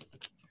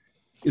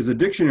is a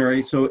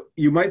dictionary. So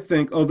you might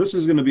think, oh, this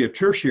is going to be a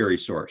tertiary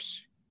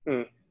source.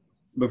 Mm.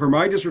 But for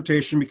my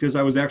dissertation, because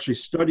I was actually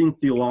studying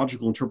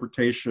theological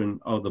interpretation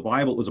of the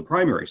Bible, it was a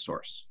primary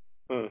source.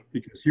 Mm.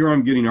 Because here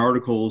I'm getting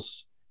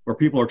articles where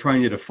people are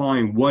trying to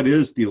define what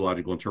is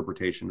theological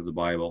interpretation of the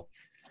Bible.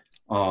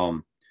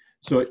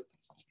 So,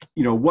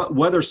 you know,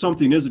 whether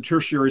something is a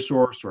tertiary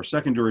source or a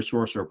secondary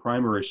source or a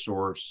primary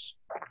source,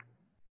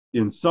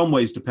 in some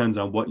ways depends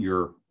on what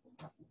you're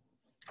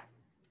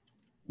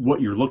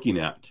looking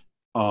at.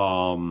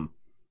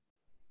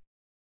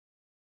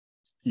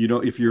 You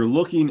know, if you're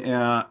looking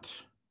at,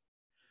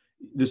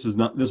 this is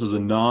a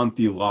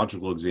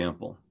non-theological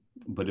example,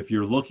 but if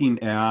you're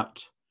looking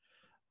at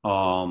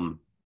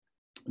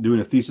doing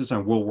a thesis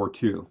on World War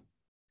II,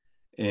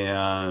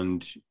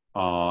 and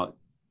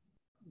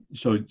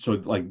so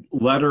like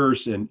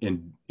letters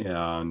and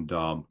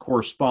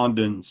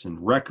correspondence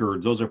and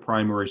records, those are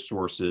primary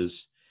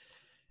sources,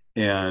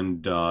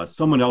 and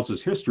someone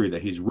else's history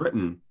that he's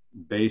written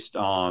based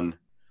on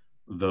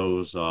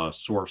those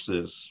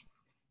sources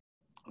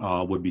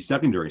would be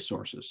secondary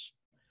sources.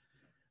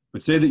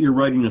 But say that you're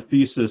writing a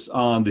thesis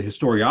on the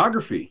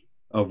historiography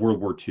of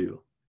World War II,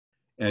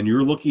 and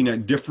you're looking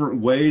at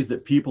different ways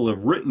that people have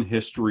written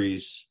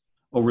histories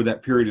over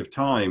that period of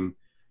time.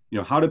 You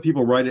know, how did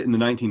people write it in the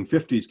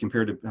 1950s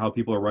compared to how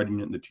people are writing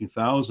it in the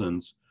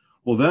 2000s?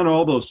 Well, then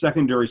all those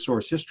secondary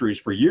source histories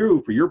for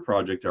you, for your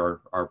project,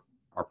 are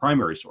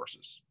primary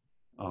sources,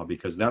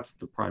 because that's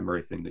the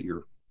primary thing that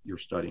you're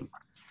studying.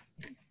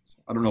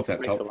 I don't know if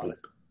that's helpful. A lot of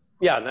sense.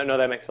 Yeah, no,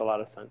 that makes a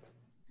lot of sense.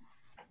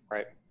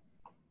 Right.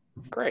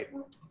 Great.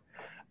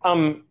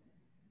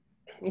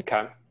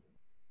 Okay.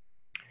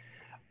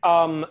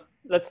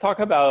 Let's talk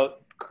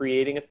about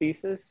creating a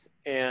thesis.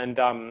 And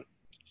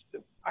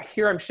I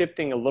hear I'm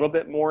shifting a little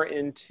bit more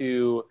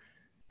into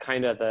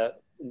kind of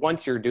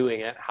once you're doing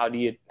it, how do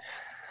you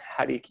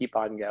keep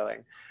on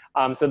going?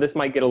 So this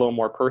might get a little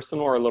more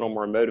personal or a little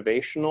more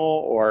motivational,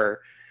 or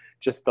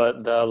just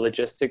the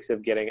logistics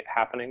of getting it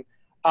happening.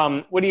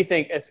 What do you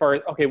think as far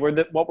as, okay,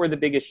 what were the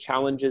biggest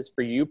challenges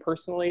for you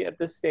personally at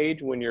this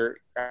stage when you're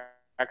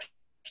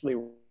actually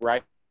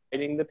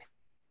writing the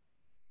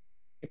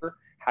paper?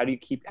 How did you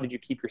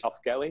keep yourself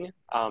going?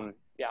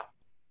 Yeah.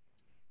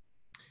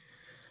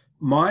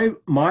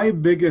 My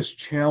biggest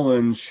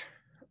challenge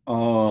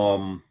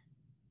was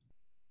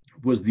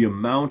the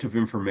amount of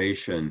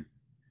information.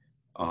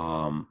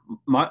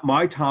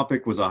 My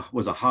topic was a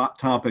hot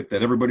topic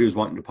that everybody was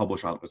wanting to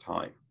publish on at the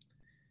time,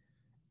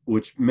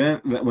 which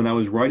meant that when I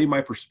was writing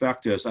my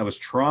prospectus, I was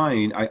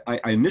trying.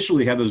 I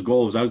initially had those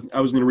goals. I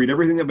was going to read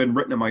everything that had been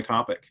written on my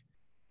topic,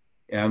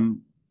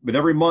 but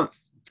every month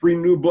 3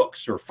 new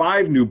books or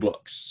 5 new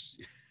books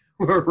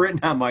were written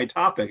on my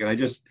topic, and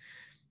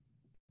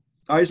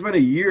I spent a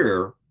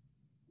year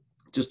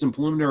just in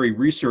preliminary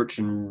research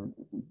and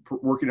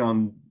working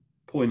on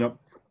pulling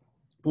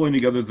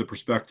together the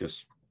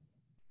prospectus.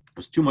 It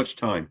was too much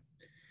time.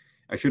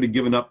 I should have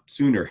given up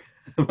sooner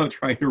about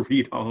trying to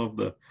read all of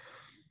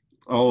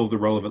the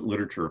relevant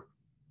literature.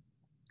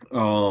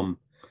 So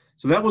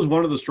that was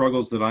one of the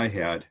struggles that I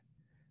had.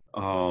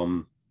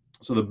 So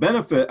the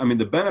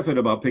benefit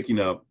about picking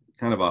up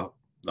kind of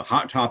the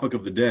hot topic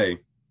of the day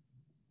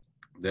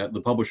that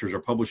the publishers are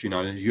publishing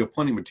on is you have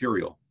plenty of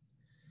material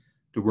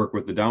to work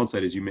with. The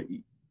downside is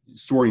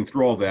sorting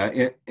through all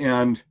that.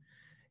 And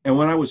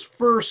when I was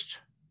first,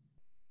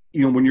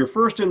 you know, when you're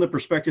first in the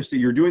prospectus that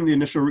you're doing the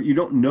initial, you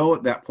don't know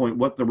at that point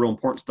what the real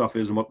important stuff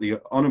is and what the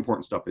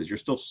unimportant stuff is. You're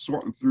still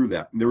sorting through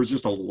that. And there was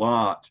a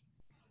lot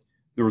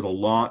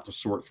to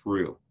sort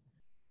through.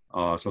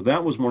 So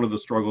that was one of the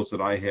struggles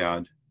that I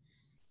had.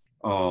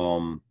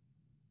 And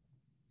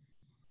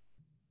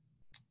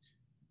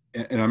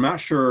I'm not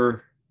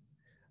sure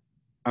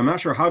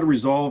how to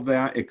resolve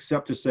that,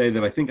 except to say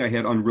that I think I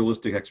had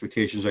unrealistic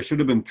expectations. I should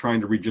have been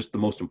trying to read just the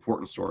most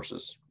important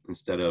sources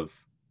instead of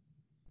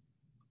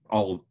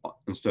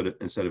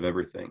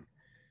everything.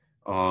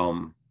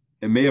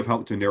 It may have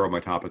helped to narrow my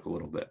topic a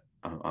little bit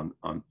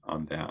on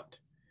that.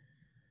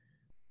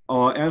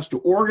 As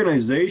to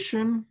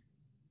organization,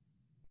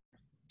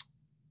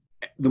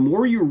 the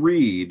more you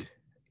read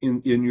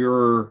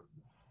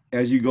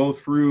as you go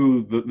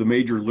through the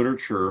major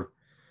literature,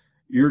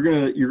 you're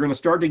gonna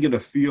start to get a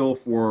feel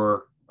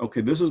for, okay,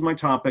 this is my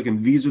topic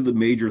and these are the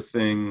major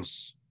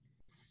things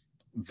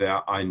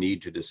that I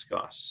need to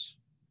discuss.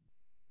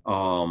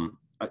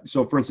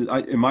 So for instance,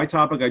 in my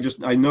topic, I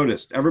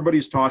noticed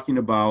everybody's talking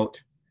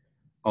about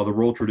the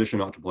role tradition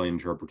ought to play in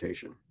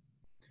interpretation.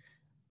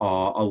 A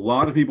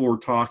lot of people were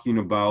talking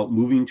about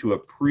moving to a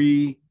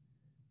pre-critical,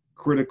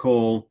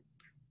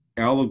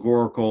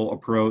 allegorical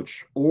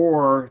approach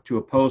or to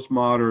a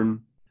postmodern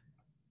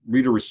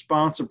reader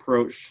response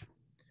approach,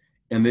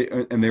 and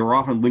they were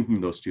often linking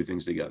those two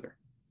things together.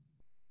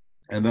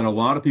 And then a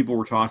lot of people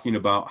were talking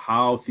about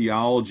how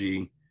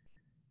theology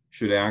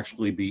should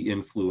actually be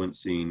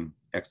influencing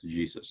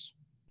exegesis.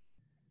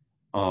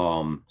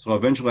 So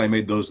eventually I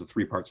made those the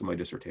 3 parts of my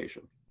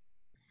dissertation.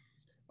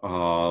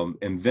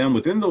 And then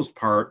within those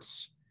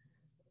parts,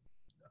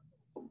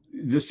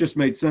 this just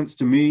made sense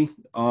to me.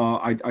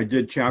 I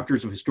did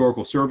chapters of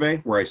historical survey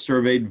where I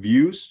surveyed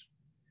views,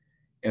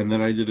 and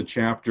then I did a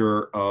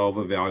chapter of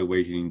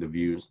evaluating the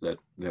views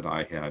that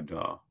I had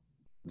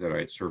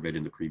surveyed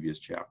in the previous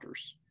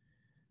chapters.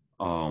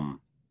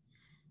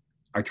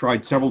 I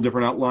tried several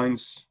different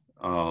outlines.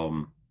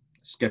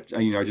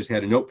 I just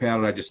had a notepad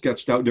and I just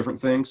sketched out different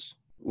things.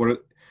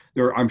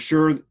 I'm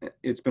sure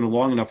it's been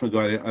long enough ago,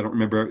 I don't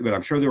remember, but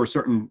I'm sure there were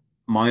certain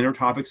minor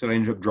topics that I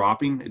ended up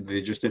dropping.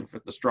 They just didn't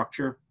fit the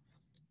structure.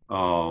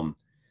 Sometimes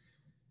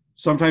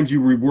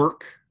you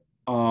rework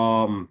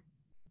an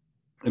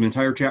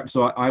entire chapter.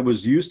 So I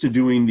was used to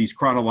doing these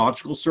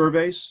chronological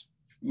surveys.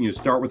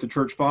 Start with the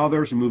church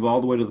fathers and move all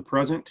the way to the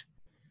present.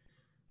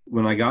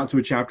 When I got to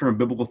a chapter on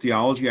biblical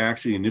theology, I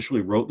actually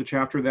initially wrote the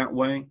chapter that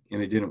way,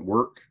 and it didn't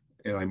work.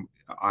 And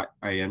I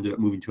ended up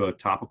moving to a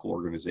topical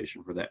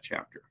organization for that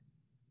chapter,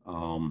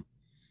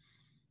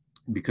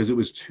 because it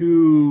was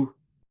too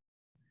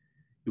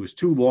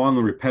long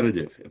and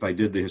repetitive. If I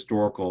did the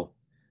historical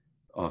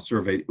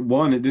survey,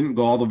 one, it didn't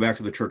go all the way back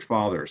to the church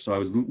fathers, so I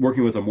was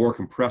working with a more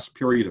compressed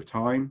period of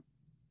time,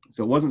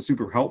 so it wasn't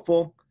super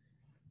helpful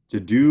to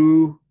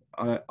do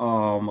a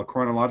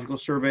chronological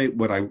survey.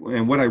 What I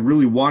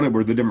really wanted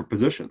were the different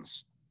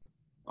positions,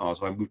 so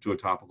I moved to a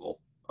topical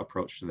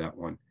approach to that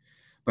one.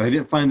 But I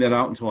didn't find that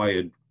out until I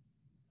had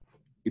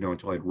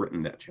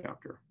written that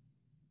chapter.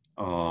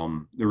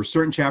 There were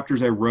certain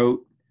chapters I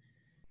wrote,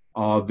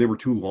 they were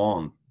too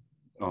long.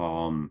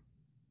 So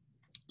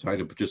I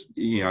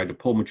had to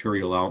pull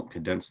material out and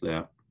condense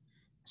that.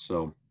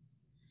 So.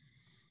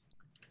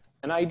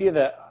 An idea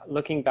that,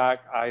 looking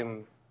back,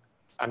 I'm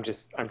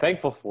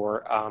thankful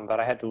for, but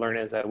I had to learn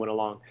as I went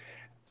along.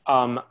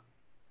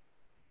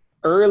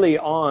 Early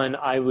on,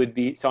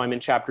 I'm in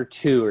chapter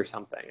 2 or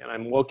something, and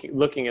I'm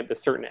looking at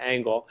this certain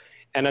angle.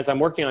 And as I'm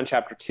working on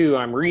chapter 2,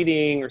 I'm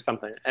reading or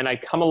something, and I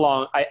come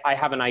along, I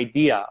have an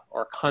idea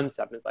or a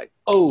concept. And it's like,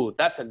 oh,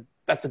 that's a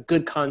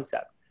good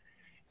concept.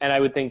 And I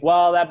would think,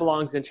 well, that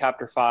belongs in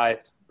chapter 5,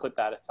 put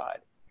that aside.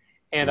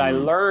 And I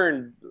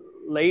learned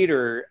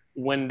later,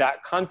 when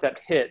that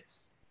concept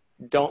hits,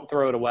 don't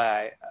throw it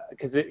away,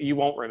 because you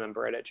won't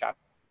remember it at chapter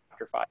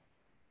 5.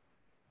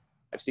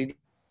 So you get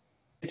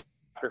to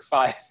chapter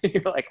 5,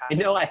 you're like, I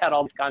know I had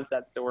all these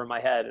concepts that were in my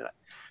head,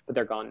 but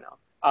they're gone now.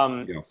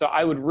 So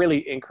I would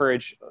really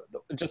encourage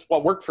just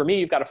what worked for me.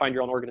 You've got to find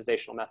your own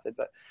organizational method.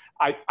 But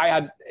I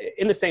had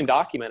in the same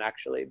document,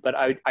 actually, but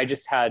I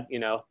just had,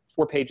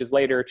 4 pages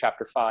later,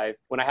 chapter 5,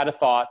 when I had a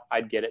thought,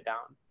 I'd get it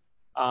down.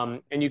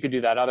 And you could do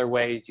that other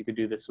ways. You could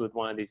do this with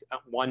one of these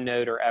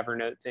OneNote or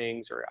Evernote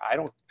things, or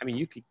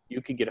you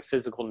could get a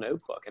physical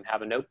notebook and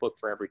have a notebook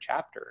for every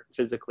chapter,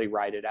 physically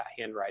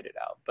handwrite it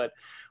out. But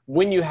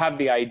when you have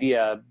the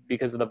idea,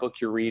 because of the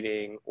book you're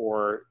reading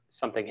or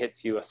something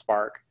hits you, a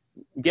spark,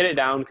 get it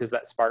down, because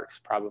that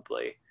spark's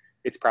probably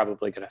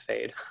going to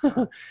fade.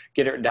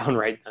 Get it down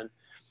right then.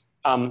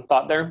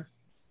 Thought there?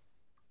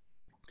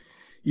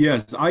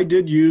 Yes, I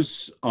did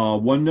use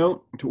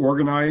OneNote to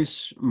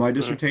organize my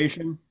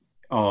dissertation.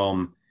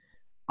 I've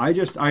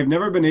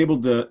never been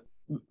able to.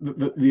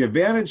 The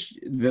advantage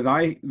that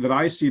I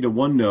see to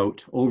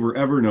OneNote over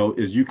Evernote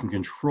is you can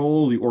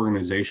control the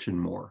organization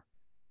more.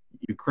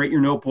 You create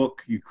your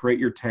notebook, you create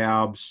your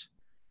tabs,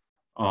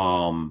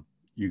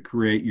 you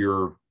create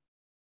your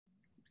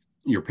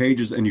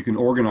pages, and you can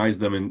organize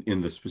them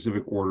in the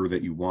specific order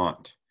that you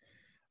want.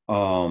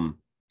 Am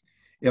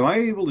I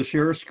able to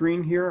share a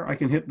screen here? I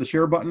can hit the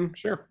share button.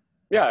 Sure.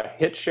 Yeah,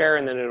 hit share,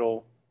 and then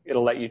it'll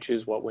let you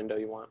choose what window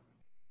you want.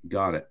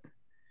 Got it.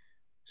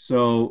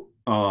 So,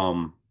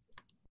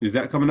 is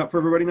that coming up for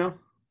everybody now?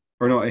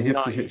 Or no, I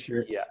have to hit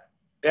share. Yeah.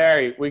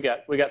 There, we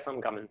got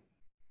something coming.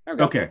 There we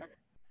go. Okay.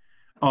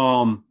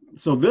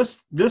 So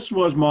this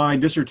was my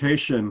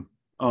dissertation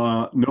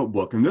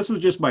notebook, and this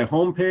was just my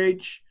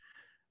homepage.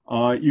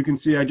 You can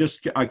see I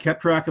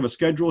kept track of a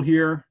schedule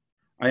here.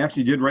 I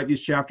actually did write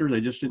these chapters. I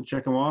just didn't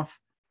check them off.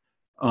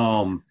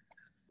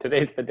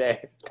 Today's the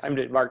day. Time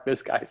to mark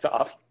this guy's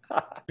off.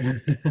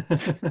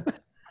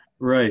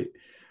 Right.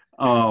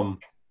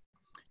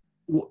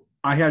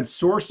 I had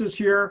sources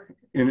here,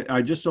 and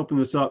I just opened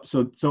this up.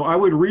 So I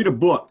would read a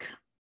book,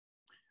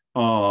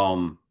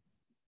 and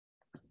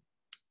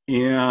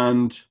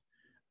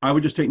I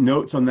would just take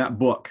notes on that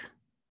book.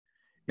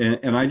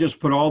 And I just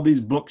put all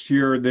these books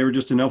here. They were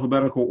just in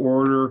alphabetical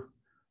order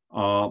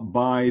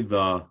by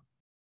the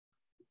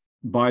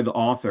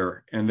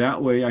author, and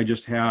that way I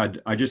just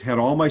had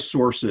all my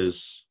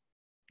sources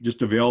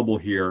just available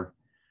here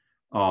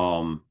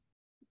to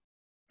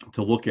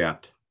look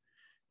at.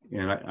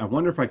 And I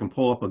wonder if I can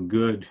pull up a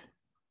good.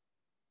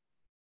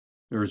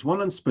 There's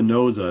one on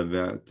Spinoza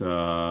that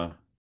I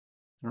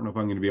don't know if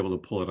I'm going to be able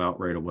to pull it out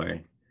right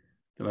away,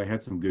 that I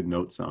had some good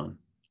notes on.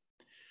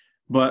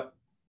 But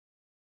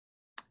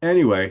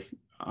anyway,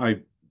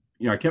 I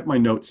kept my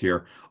notes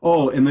here.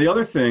 Oh, and the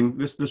other thing,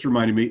 this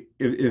reminded me,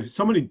 if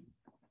somebody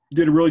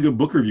did a really good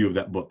book review of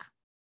that book,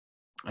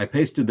 I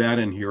pasted that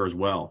in here as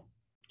well.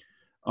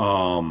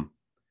 And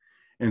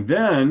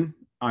then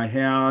I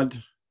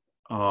had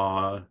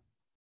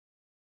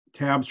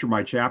tabs for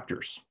my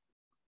chapters.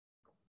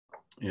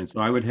 And so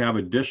I would have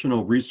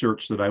additional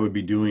research that I would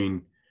be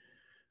doing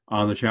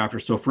on the chapter.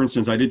 So for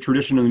instance, I did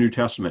tradition in the New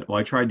Testament. Well,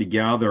 I tried to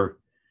gather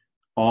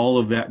all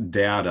of that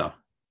data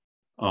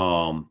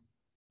on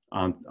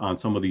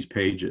some of these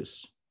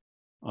pages.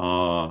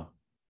 I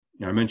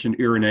mentioned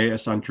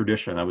Irenaeus on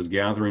tradition. I was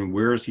gathering,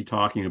 where is he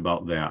talking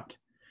about that?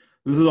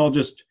 This is all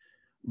just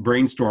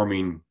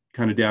brainstorming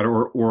kind of data,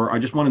 or I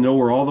just want to know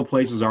where all the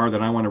places are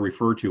that I want to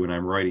refer to when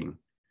I'm writing.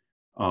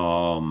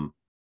 So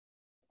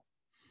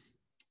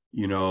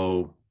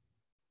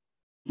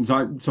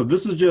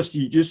this is just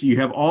you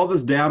have all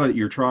this data that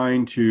you're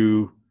trying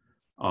to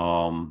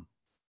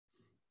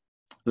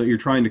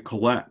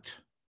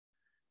collect.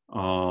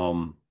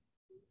 And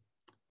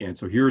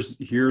so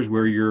here's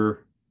where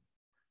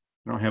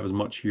I don't have as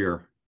much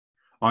here.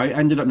 I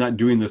ended up not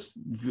doing this.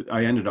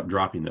 I ended up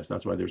dropping this.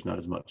 That's why there's not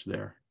as much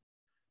there.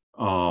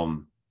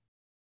 So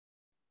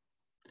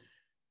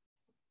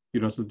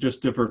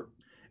just different.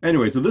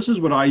 Anyway, so this is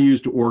what I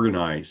use to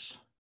organize.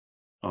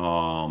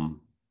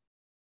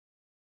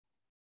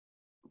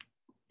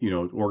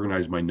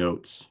 Organize my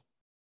notes.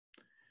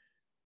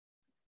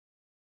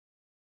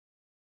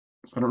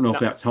 So I don't know if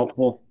that's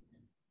helpful.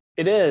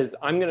 It is.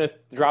 I'm going to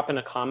drop in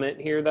a comment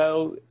here,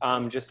 though,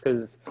 just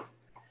because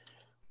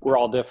we're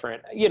all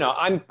different.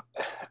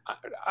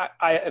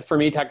 For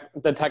me,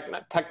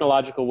 the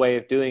technological way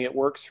of doing it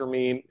works for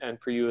me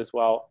and for you as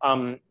well.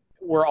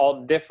 We're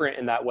all different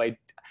in that way.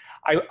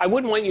 I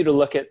wouldn't want you to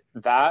look at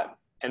that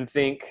and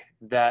think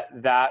that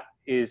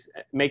is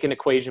make an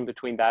equation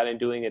between that and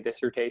doing a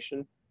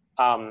dissertation.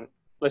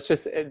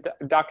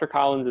 Dr.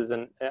 Collins is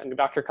an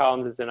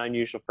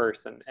unusual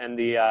person, and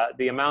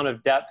the amount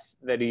of depth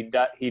that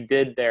he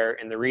did there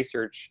in the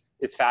research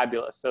is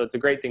fabulous. So it's a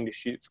great thing to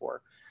shoot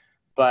for.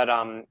 But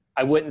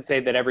I wouldn't say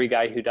that every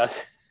guy who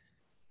does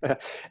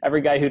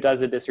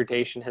a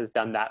dissertation has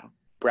done that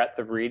breadth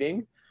of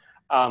reading.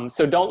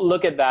 So don't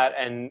look at that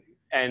and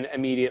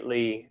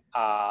immediately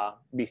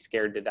be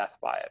scared to death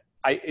by it.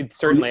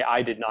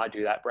 I did not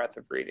do that breadth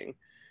of reading.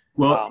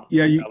 Well,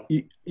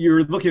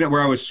 you're looking at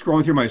where I was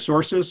scrolling through my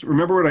sources.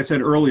 Remember what I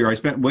said earlier? I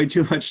spent way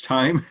too much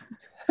time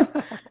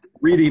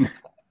reading,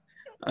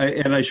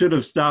 and I should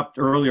have stopped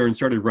earlier and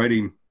started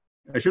writing.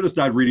 I should have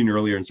stopped reading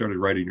earlier and started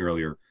writing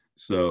earlier.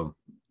 So,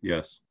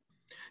 yes.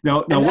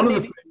 Now one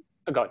of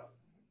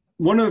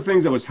the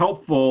things that was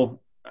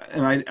helpful,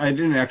 and I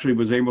didn't actually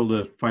was able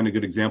to find a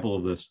good example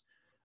of this.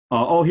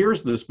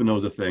 Here's the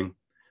Spinoza thing.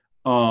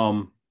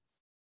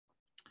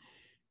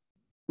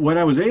 What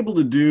I was able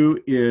to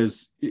do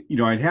is,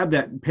 I'd have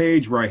that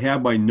page where I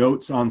have my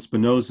notes on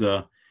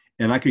Spinoza,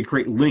 and I could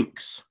create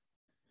links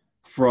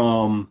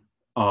from.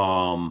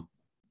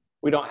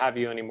 We don't have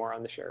you anymore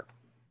on the share.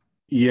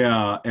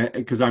 Yeah,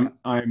 because I'm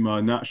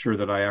not sure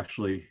that I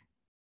actually.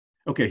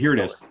 Okay, here it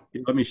is.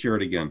 Let me share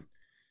it again.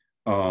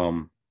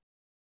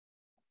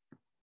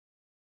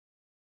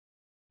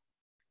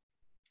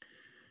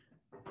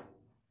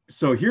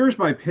 So here's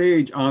my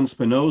page on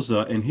Spinoza,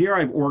 and here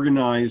I've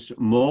organized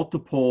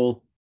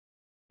multiple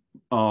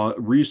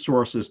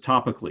resources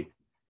topically.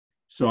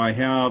 So I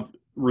have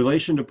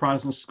relation to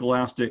Protestant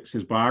scholastics,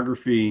 his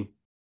biography,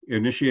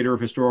 initiator of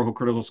historical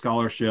critical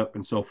scholarship,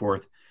 and so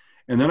forth.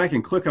 And then I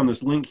can click on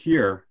this link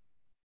here,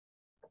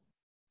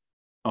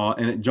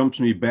 and it jumps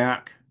me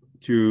back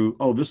to,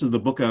 this is the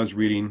book I was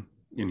reading,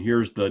 and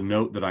here's the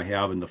note that I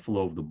have in the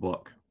flow of the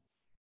book.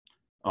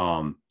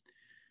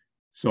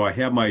 So I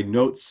have my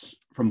notes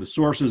from the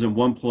sources in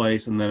one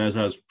place, and then as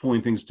I was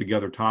pulling things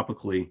together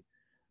topically,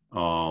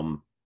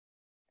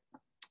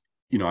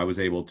 I was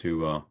able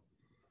to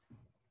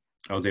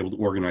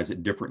organize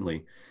it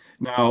differently.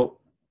 Now,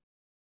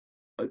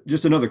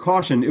 just another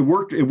caution: it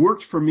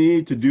worked for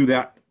me to do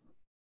that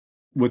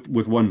with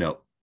OneNote.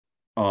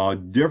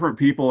 Different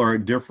people are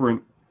at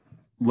different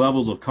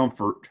levels of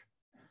comfort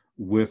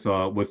with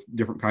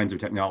different kinds of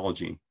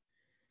technology,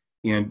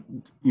 and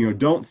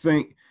don't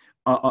think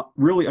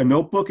really a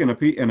notebook and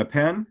a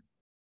pen,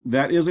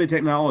 that is a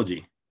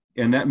technology,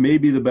 and that may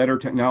be the better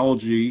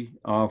technology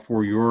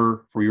for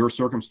your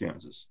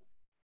circumstances.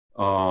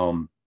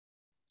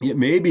 It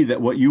may be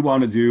that what you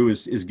want to do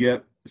is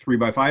get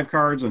 3x5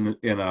 cards in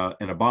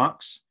a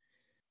box,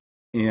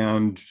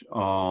 and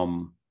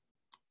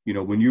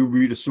when you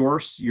read a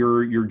source,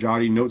 you're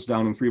jotting notes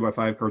down in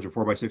 3x5 cards or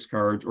 4x6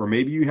 cards, or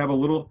maybe you get a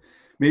little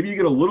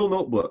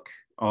notebook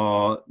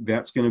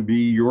that's going to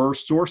be your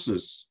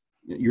sources,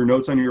 your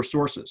notes on your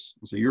sources.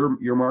 And so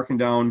you're marking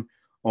down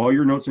all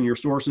your notes on your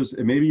sources,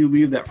 and maybe you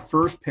leave that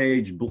first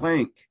page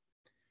blank,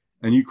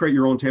 and you create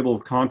your own table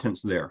of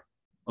contents there.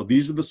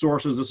 These are the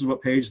sources. This is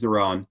what page they're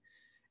on,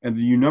 and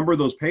then you number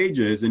those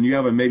pages, and you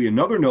have maybe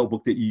another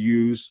notebook that you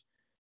use.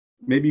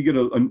 Maybe you get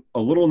a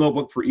little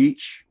notebook for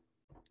each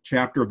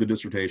chapter of the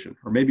dissertation,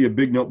 or maybe a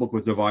big notebook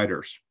with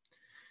dividers.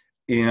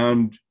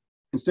 And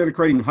instead of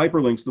creating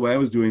hyperlinks the way I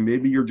was doing,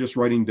 maybe you're just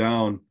writing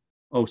down,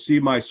 see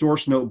my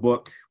source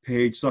notebook,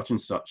 page such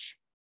and such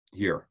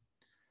here.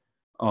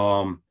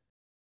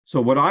 So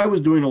what I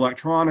was doing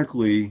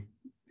electronically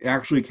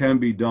actually can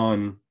be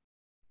done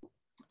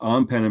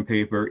on pen and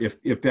paper,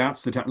 if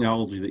that's the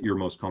technology that you're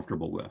most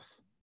comfortable with.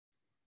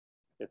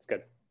 It's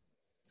good.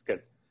 It's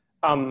good.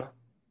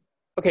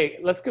 Okay,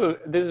 let's go.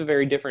 This is a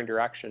very different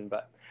direction,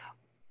 but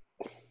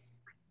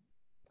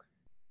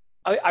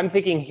I'm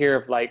thinking here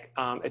of like,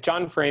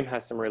 John Frame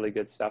has some really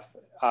good stuff.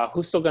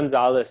 Justo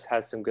Gonzalez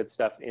has some good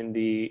stuff in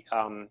the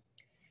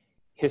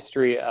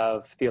history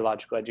of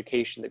theological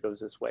education that goes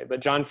this way. But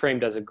John Frame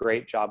does a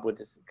great job with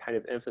this kind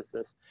of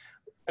emphasis.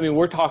 I mean,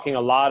 we're talking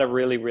a lot of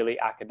really, really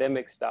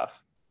academic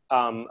stuff.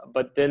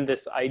 But then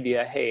this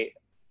idea, hey,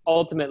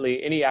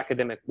 ultimately, any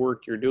academic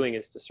work you're doing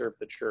is to serve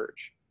the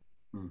church.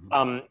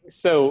 Mm-hmm.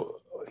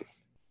 So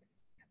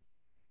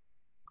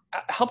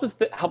help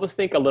us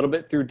think a little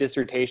bit through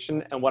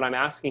dissertation. And what I'm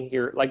asking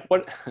here, like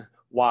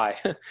why?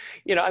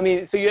 I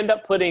mean, so you end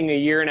up putting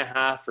 1.5 years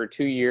or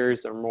 2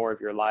 years or more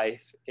of your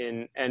life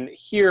in, and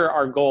here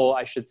our goal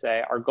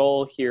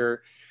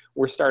here,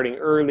 we're starting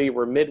early,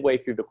 we're midway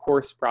through the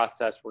course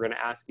process. We're going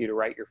to ask you to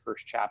write your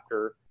first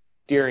chapter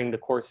during the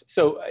course.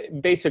 So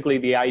basically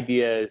the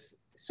idea is,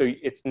 so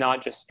it's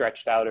not just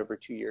stretched out over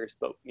 2 years,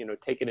 but,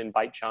 take it in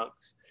bite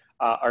chunks,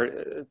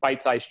 or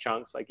bite-sized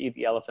chunks, like eat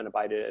the elephant a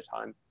bite at a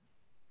time.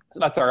 So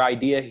that's our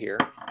idea here.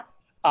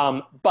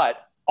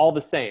 But all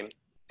the same,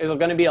 there's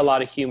going to be a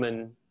lot of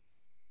human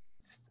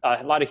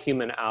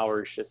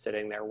hours just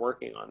sitting there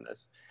working on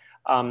this.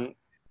 How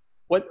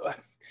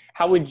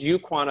would you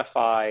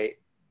quantify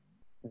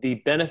the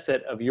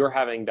benefit of your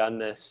having done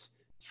this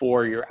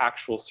for your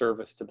actual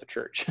service to the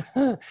church?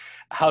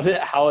 How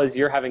has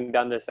your having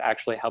done this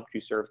actually helped you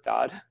serve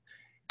God?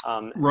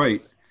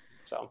 Right.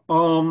 So,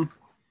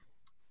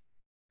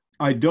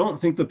 I don't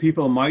think the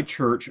people in my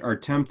church are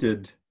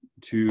tempted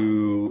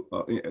to,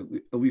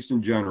 at least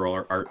in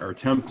general, are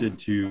tempted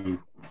to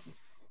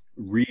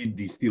read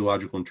these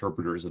theological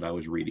interpreters that I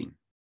was reading.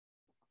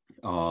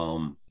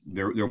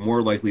 They're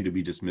more likely to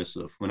be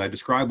dismissive. When I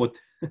describe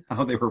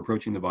how they were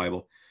approaching the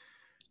Bible,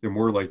 they're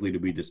more likely to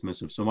be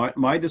dismissive. So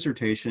my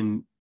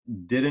dissertation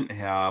didn't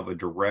have a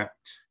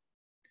direct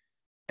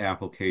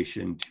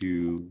application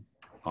to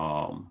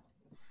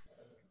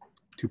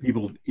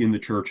people in the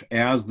church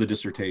as the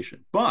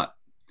dissertation. But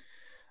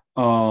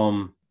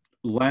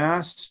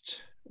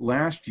last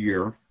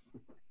year,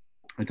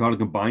 I taught a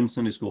combined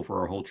Sunday school for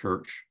our whole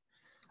church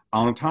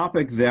on a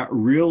topic that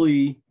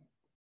really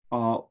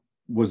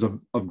was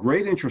of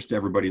great interest to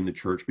everybody in the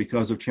church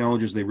because of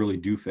challenges they really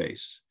do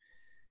face.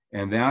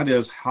 And that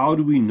is, how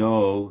do we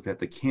know that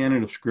the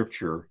canon of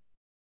Scripture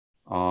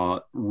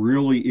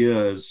really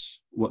is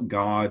what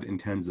God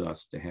intends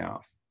us to have?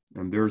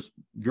 And there's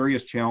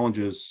various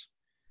challenges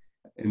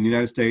in the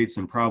United States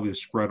and probably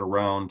spread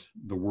around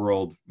the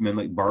world. Men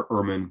like Bart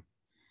Ehrman,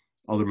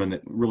 other men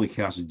that really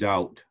cast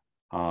doubt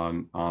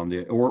on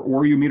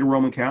or you meet a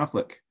Roman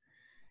Catholic.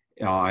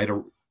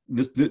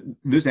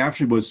 This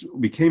actually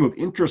became of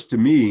interest to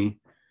me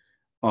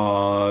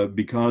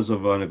because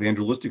of an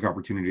evangelistic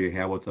opportunity I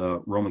had with a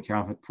Roman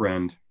Catholic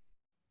friend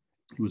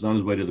who was on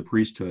his way to the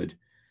priesthood.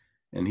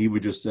 And he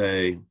would just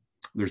say,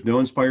 there's no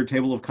inspired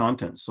table of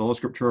contents. Sola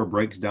Scriptura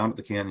breaks down at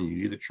the canon.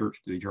 You need the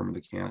church to determine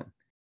the canon.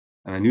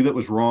 And I knew that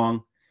was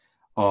wrong.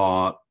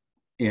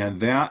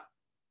 And that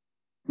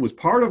was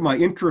part of my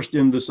interest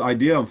in this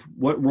idea of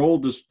what role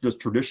does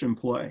tradition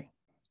play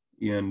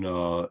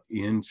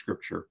in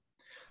Scripture.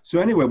 So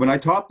anyway, when I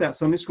taught that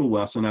Sunday school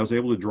lesson, I was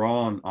able to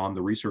draw on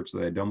the research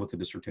that I had done with the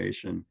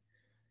dissertation.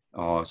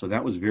 So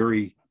that was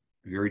very,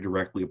 very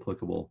directly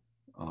applicable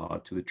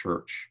to the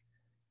church.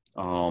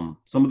 Some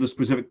of the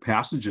specific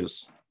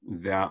passages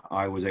that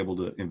I was able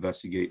to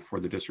investigate for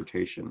the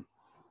dissertation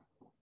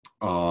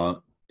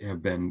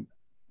have been,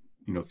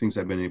 things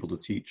I've been able to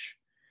teach.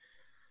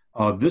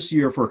 This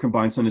year for a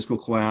combined Sunday school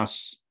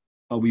class,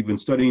 we've been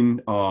studying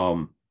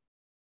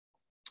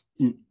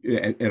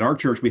at our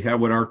church, we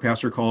have what our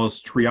pastor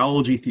calls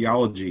triology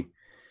theology,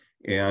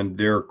 and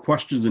they're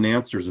questions and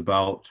answers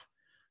about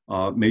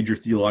major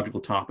theological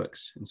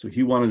topics. And so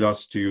he wanted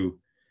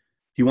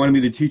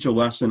me to teach a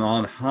lesson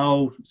on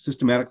how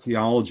systematic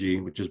theology,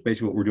 which is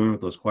basically what we're doing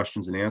with those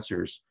questions and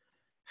answers,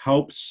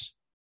 helps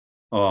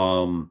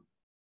us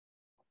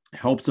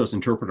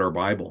interpret our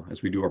Bible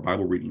as we do our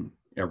Bible reading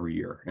every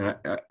year. And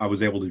I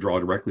was able to draw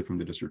directly from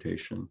the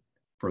dissertation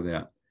for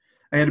that.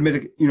 I had to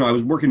make it, I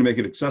was working to make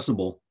it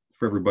accessible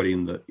for everybody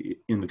in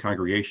the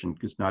congregation,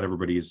 because not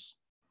everybody is,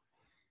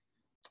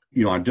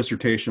 on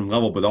dissertation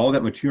level, but all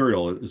that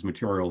material is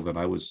material that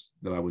I was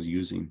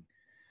using,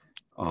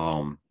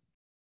 right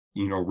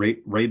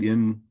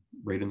in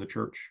the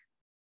church.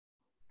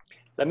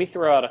 Let me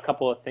throw out a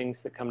couple of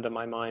things that come to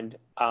my mind.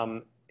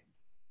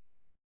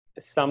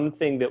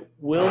 Something that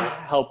will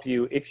help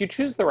you, if you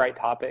choose the right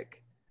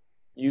topic,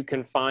 you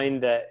can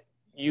find that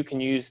you can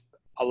use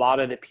a lot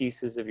of the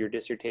pieces of your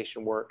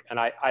dissertation work. And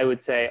I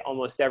would say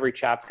almost every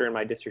chapter in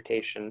my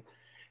dissertation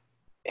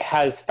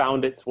has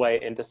found its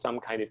way into some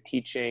kind of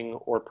teaching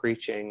or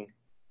preaching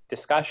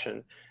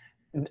discussion.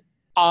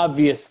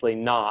 Obviously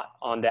not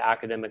on the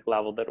academic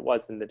level that it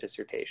was in the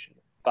dissertation,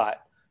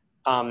 but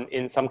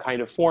in some kind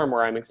of form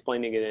where I'm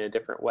explaining it in a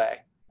different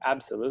way.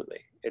 Absolutely.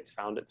 It's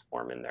found its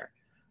form in there.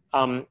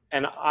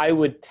 And I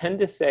would tend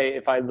to say,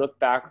 if I look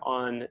back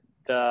on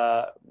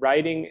the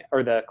writing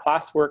or the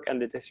classwork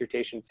and the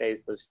dissertation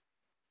phase, those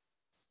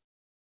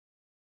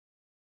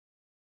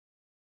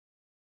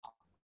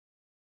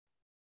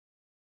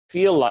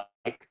feel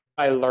like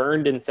I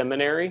learned in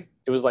seminary,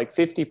 it was like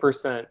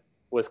 50%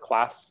 was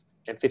class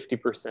and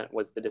 50%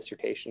 was the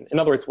dissertation. In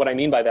other words, what I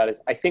mean by that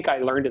is I think I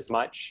learned as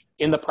much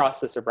in the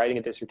process of writing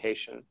a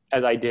dissertation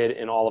as I did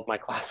in all of my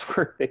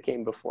classwork that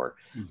came before.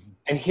 Mm-hmm.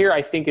 And here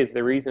I think is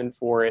the reason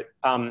for it.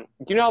 Do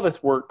you know how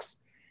this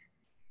works?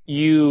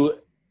 You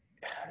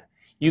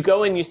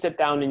go and you sit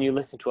down and you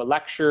listen to a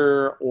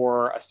lecture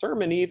or a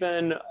sermon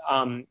even.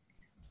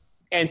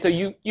 And so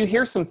you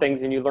hear some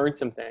things and you learn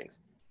some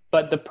things.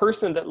 But the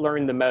person that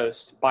learned the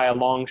most by a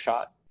long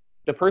shot,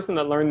 the person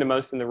that learned the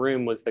most in the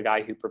room was the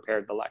guy who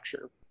prepared the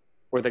lecture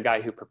or the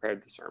guy who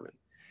prepared the sermon.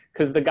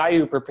 Because the guy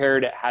who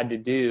prepared it had to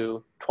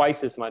do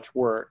twice as much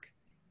work.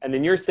 And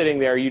then you're sitting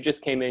there, you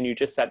just came in, you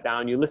just sat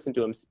down, you listened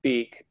to him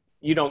speak.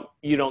 You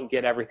don't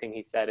get everything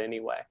he said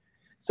anyway.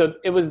 So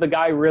it was the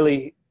guy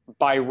really,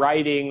 by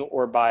writing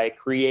or by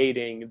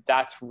creating,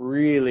 that's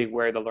really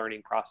where the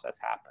learning process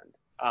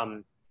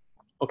happened.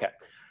 Okay.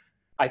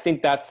 I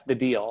think that's the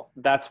deal.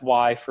 That's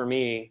why, for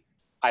me,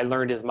 I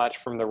learned as much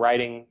from the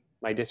writing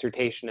my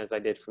dissertation as I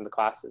did from the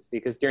classes.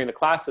 Because during the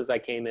classes, I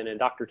came in and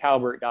Dr.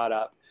 Talbert got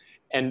up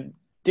and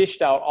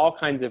dished out all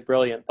kinds of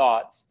brilliant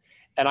thoughts.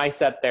 And I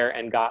sat there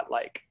and got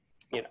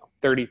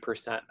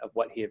 30% of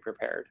what he had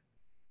prepared.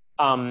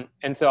 And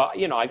so,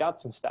 I got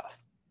some stuff.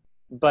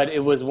 But it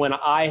was when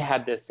I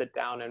had to sit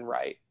down and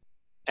write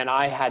and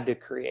I had to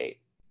create,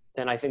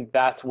 then I think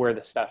that's where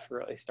the stuff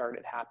really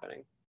started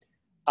happening.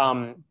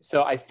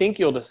 So I think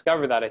you'll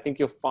discover that. I think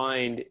you'll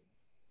find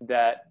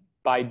that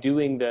by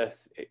doing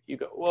this, you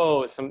go,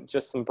 whoa,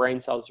 some brain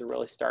cells are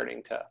really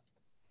starting to,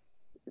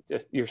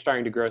 you're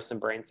starting to grow some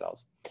brain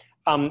cells,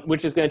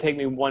 which is going to take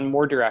me one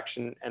more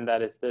direction. And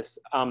that is this,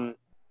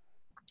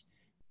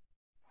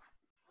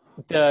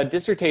 the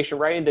dissertation,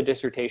 writing the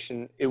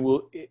dissertation,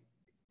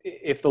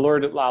 if the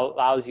Lord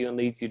allows you and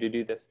leads you to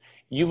do this,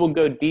 you will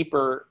go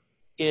deeper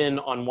in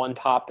on one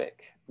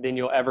topic than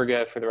you'll ever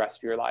go for the rest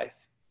of your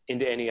life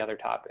into any other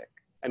topic.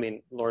 I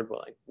mean, Lord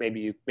willing,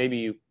 maybe you,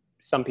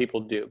 some people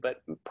do,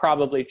 but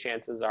probably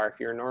chances are, if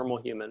you're a normal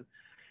human,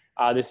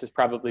 this is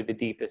probably the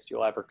deepest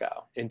you'll ever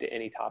go into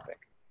any topic.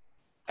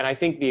 And I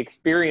think the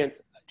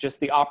experience, just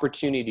the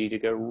opportunity to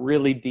go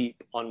really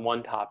deep on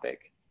one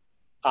topic,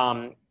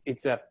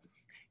 it's a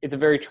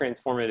very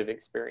transformative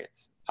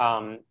experience.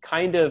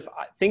 Kind of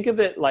think of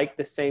it like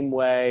the same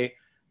way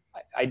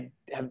I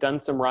have done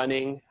some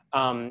running.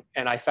 And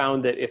I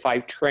found that if I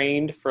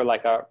trained for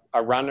like a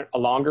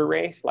longer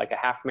race, like a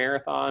half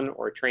marathon,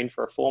 or trained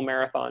for a full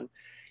marathon,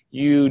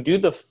 you do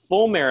the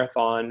full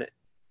marathon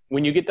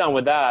when you get done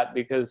with that,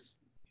 because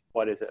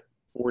what is it?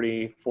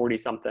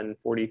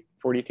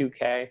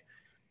 42K.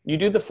 You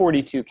do the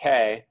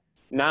 42K.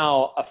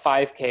 Now a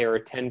 5K or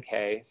a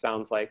 10K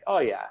sounds like, oh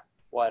yeah,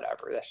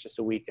 whatever. That's just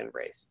a weekend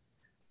race.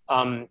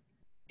 And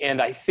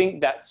I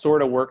think that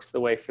sort of works the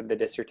way for the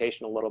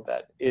dissertation a little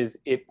bit, is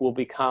it will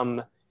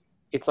become,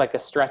 it's like a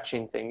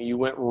stretching thing. You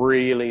went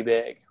really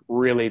big,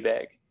 really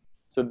big.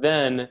 So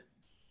then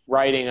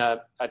writing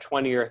a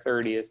 20 or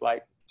 30 is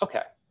like,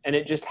 okay. And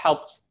it just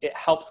helps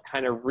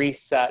kind of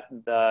reset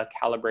the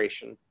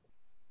calibration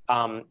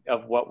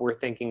of what we're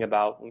thinking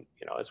about,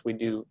 as we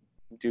do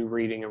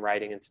reading and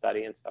writing and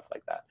study and stuff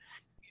like that.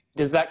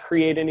 Does that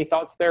create any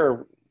thoughts there,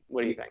 or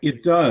what do you think?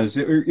 It does.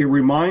 It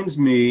reminds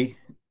me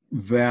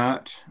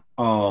that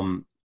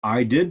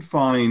I did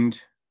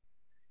find,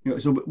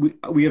 so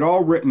we had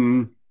all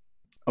written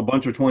a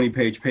bunch of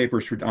 20-page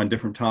papers on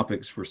different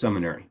topics for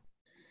seminary.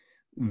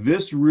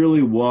 This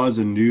really was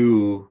a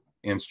new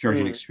and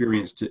starting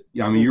experience.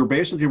 You're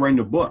basically writing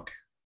a book,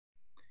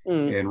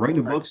 and writing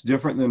a book's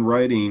different than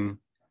writing,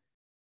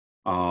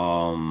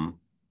 a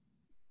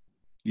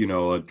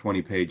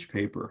 20-page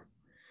paper.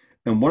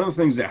 And one of the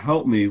things that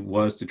helped me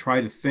was to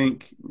try to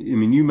think,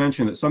 you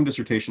mentioned that some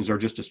dissertations are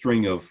just a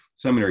string of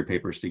seminary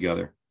papers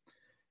together.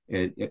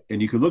 And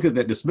you could look at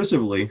that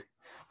dismissively,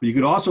 but you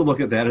could also look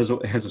at that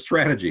as a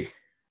strategy.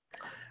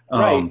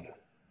 Right.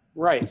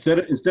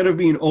 Instead of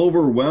being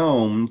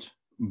overwhelmed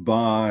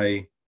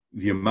by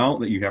the amount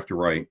that you have to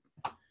write,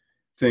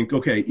 think,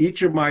 okay,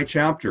 each of my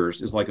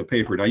chapters is like a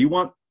paper.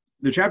 Now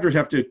the chapters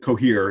have to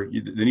cohere.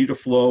 They need to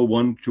flow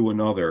one to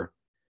another.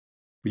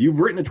 But you've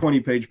written a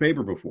 20-page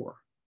paper before.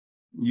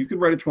 You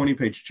could write a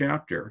 20-page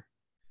chapter,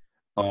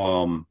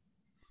 and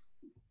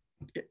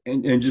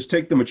just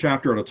take them a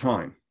chapter at a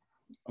time.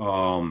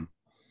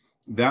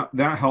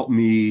 That helped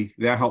me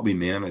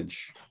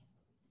manage.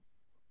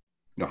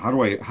 How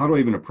do I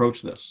even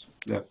approach this?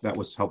 That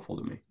was helpful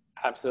to me.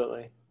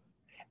 Absolutely.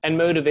 And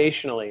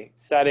motivationally,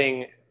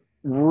 setting,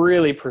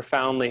 really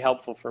profoundly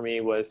helpful for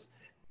me was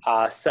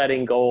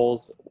setting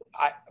goals.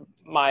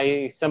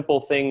 My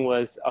simple thing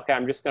was, okay,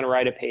 I'm just going to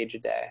write a page a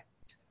day.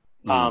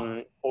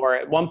 Or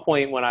at one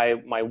point when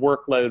my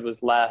workload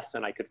was less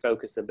and I could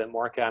focus a bit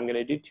more, okay, I'm going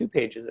to do 2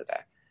 pages a day.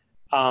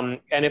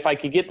 And if I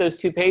could get those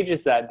 2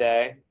 pages that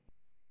day,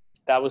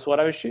 that was what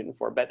I was shooting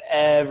for. But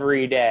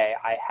every day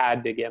I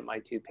had to get my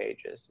 2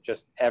 pages,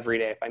 just every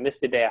day. If I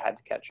missed a day, I had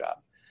to catch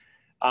up.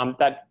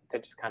 That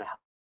just kind of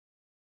helped.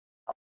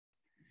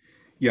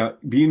 Yeah,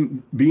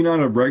 being on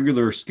a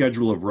regular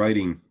schedule of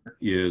writing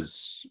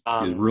is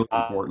really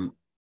important.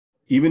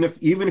 Even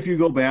if you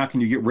go back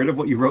and you get rid of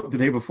what you wrote the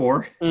day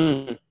before,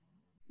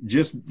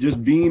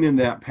 just being in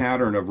that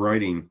pattern of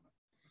writing.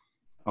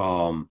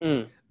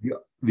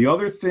 The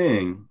other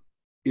thing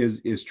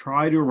is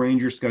try to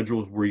arrange your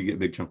schedules where you get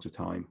big chunks of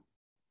time.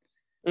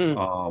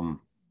 I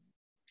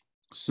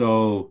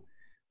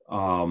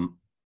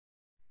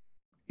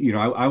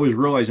was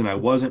realizing I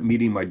wasn't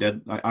meeting my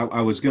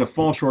I was going to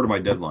fall short of my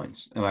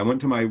deadlines, and I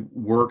went to my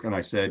work and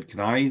I said, can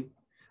I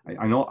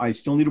know I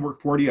still need to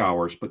work 40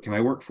 hours, but can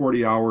I work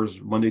 40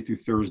 hours Monday through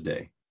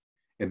Thursday?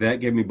 And that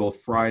gave me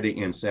both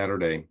Friday and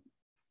Saturday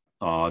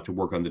to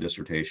work on the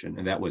dissertation.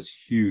 And that was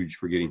huge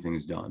for getting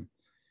things done.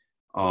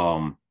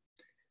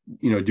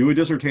 Do a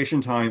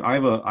dissertation time.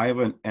 I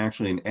have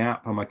actually an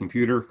app on my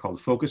computer called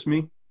Focus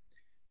Me,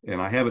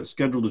 and I have it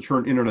scheduled to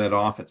turn internet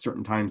off at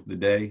certain times of the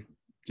day,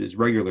 just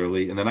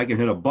regularly. And then I can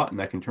hit a button.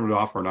 I can turn it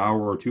off for an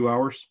hour or 2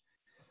 hours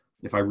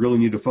if I really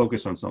need to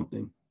focus on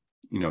something.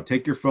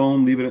 Take your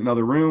phone, leave it in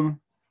another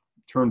room,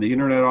 turn the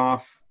internet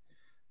off.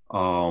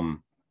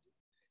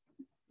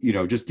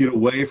 Just get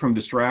away from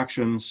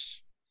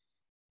distractions.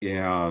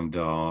 And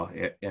I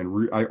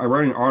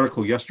wrote an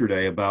article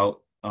yesterday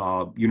about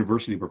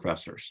university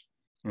professors,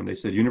 and they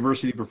said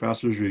university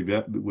professors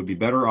would be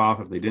better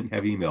off if they didn't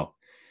have email,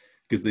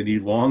 because they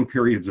need long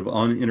periods of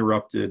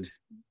uninterrupted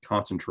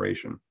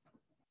concentration.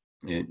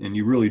 And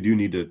you really do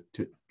need to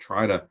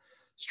try to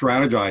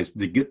strategize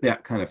to get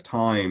that kind of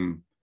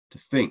time to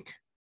think.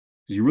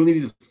 Because you really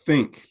need to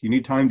think. You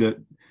need time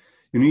to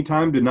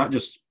not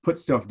just put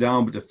stuff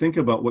down, but to think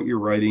about what you're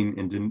writing,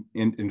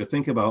 and to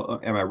think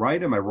about, am I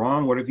right? Am I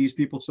wrong? What are these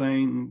people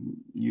saying?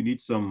 You need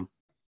some.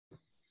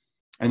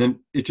 And then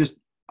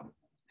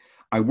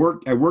I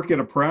work at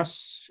a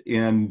press,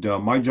 and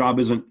my job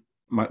isn't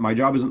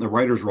the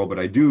writer's role, but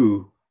I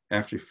do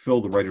actually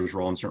fill the writer's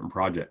role in certain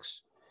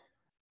projects.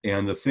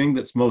 And the thing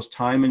that's most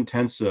time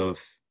intensive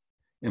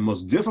and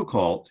most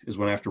difficult is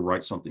when I have to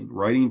write something.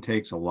 Writing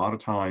takes a lot of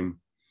time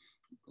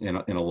and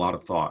a lot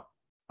of thought.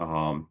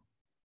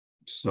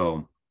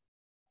 So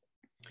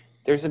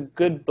there's a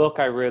good book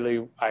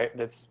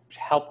that's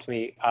helped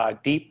me,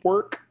 Deep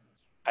Work.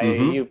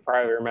 You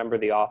probably remember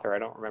the author. I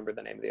don't remember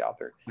the name of the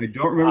author. I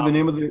don't remember the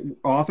name of the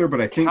author, but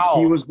I think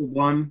he was the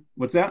one.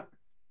 What's that?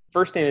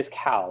 First name is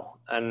Cal,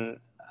 and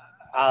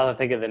I'll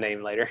think of the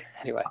name later.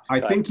 Anyway,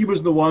 I think he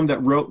was the one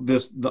that wrote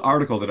the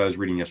article that I was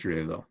reading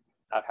yesterday, though.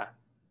 Okay.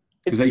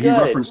 Because he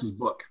referenced his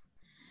book.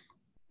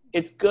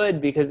 It's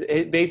good because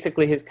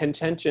basically his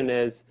contention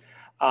is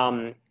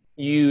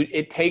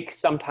it takes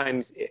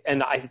sometimes,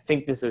 and I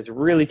think this is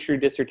really true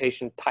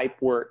dissertation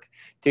type work,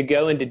 to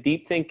go into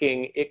deep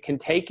thinking. It can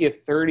take you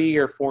 30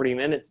 or 40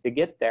 minutes to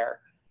get there.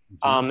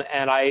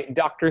 And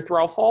Dr.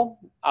 Threlfall,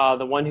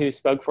 the one who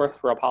spoke for us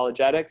for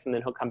apologetics, and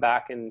then he'll come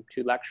back in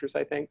 2 lectures,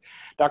 I think.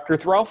 Dr.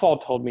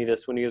 Threlfall told me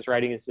this when he was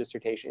writing his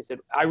dissertation. He said,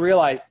 I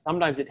realize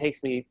sometimes it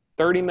takes me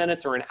 30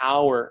 minutes or an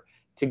hour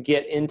to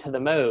get into the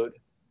mode.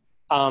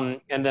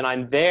 And then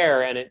I'm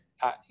there, and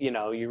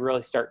you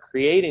really start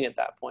creating at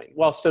that point.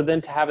 Well, so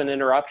then to have an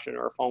interruption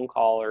or a phone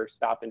call or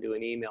stop and do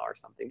an email or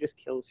something just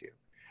kills you,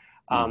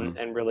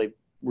 and really,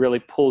 really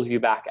pulls you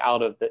back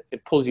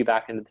pulls you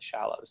back into the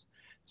shallows.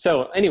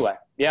 So anyway,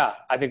 yeah,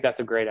 I think that's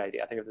a great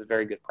idea. I think it's a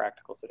very good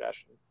practical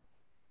suggestion.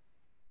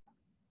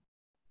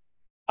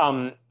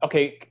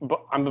 Okay,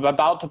 but I'm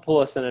about to pull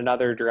us in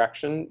another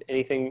direction.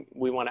 Anything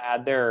we want to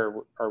add there,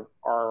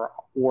 or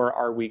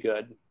are we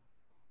good?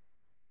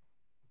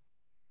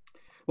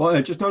 Well,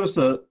 I just noticed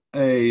a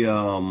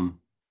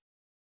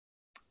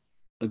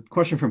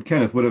question from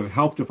Kenneth. Would have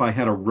helped if I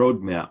had a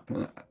roadmap,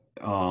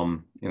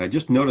 and I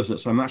just noticed it,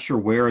 so I'm not sure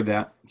where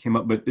that came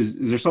up. But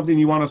is there something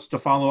you want us to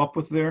follow up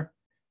with there,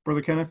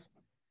 Brother Kenneth?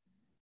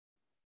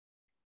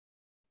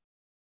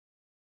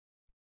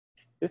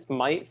 This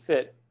might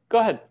fit. Go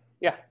ahead.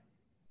 Yeah.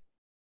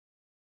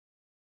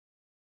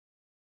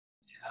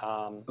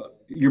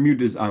 Your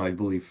mute is on, I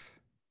believe.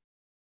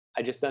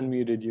 I just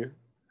unmuted you.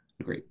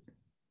 Great.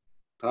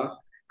 Huh?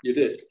 You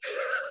did.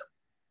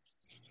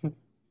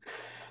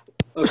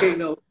 Okay,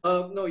 no,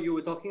 you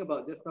were talking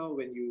about just now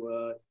when you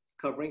were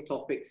covering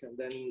topics, and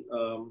then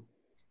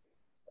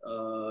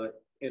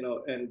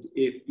and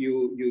if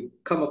you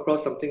come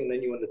across something and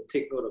then you want to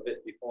take note of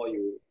it before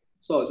you.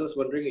 So I was just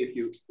wondering if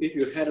you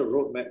had a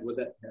roadmap, would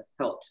that have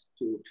helped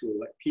to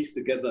like piece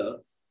together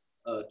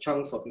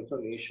chunks of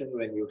information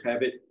when you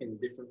have it in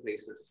different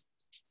places?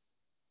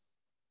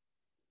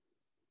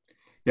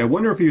 Yeah, I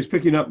wonder if he was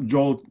picking up,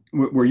 Joel,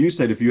 where you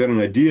said if you had an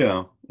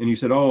idea and you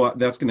said, oh,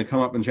 that's going to come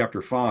up in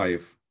chapter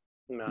 5,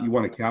 no. You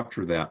want to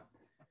capture that.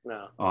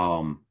 No.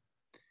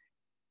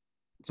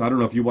 So I don't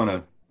know if you want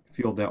to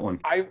field that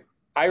one.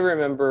 I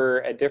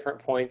remember at different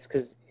points,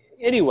 because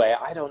anyway,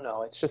 I don't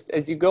know. It's just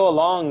as you go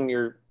along,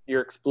 you're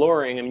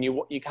exploring. I mean,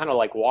 you kind of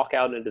like walk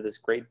out into this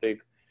great big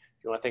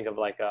you want to think of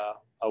like a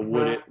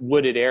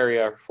wooded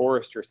area or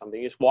forest or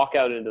something, you just walk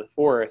out into the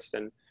forest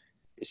and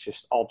it's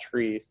just all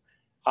trees.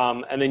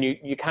 And then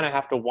you kind of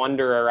have to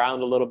wander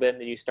around a little bit,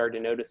 and then you start to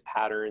notice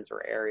patterns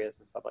or areas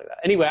and stuff like that.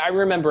 Anyway, I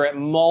remember at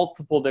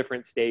multiple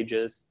different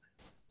stages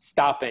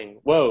stopping,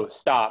 whoa,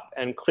 stop,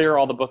 and clear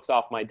all the books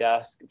off my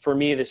desk. For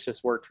me, this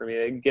just worked for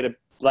me. I get a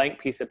blank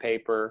piece of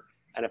paper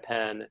and a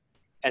pen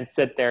and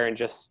sit there and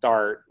just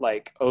start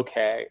like,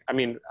 okay, I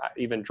mean,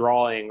 even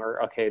drawing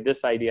or, okay,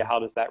 this idea, how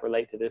does that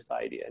relate to this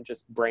idea? And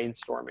just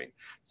brainstorming.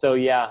 So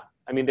yeah,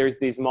 I mean, there's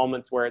these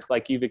moments where it's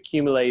like you've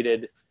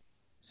accumulated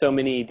so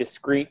many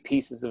discrete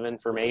pieces of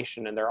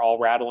information and they're all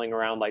rattling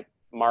around like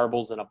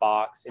marbles in a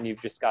box, and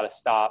you've just got to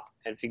stop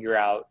and figure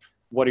out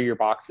what are your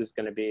boxes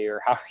going to be,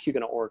 or how are you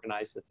going to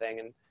organize the thing.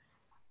 And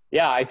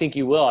yeah, I think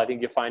you will. I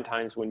think you'll find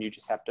times when you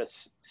just have to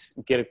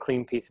get a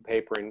clean piece of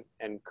paper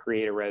and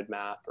create a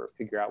roadmap or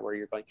figure out where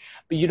you're going.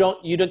 But you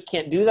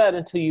can't do that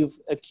until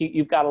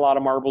you've got a lot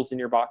of marbles in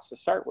your box to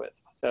start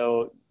with.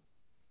 So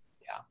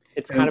yeah,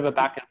 it's kind of a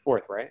back and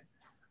forth, right?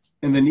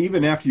 And then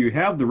even after you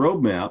have the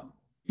roadmap,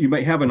 you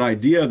might have an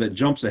idea that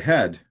jumps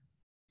ahead,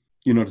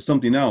 to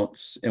something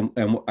else. And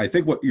I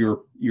think what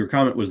your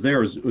comment was there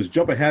was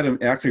jump ahead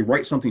and actually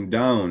write something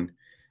down,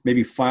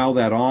 maybe file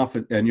that off,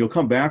 and you'll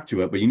come back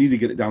to it, but you need to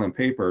get it down on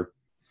paper,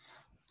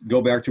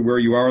 go back to where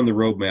you are on the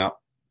roadmap.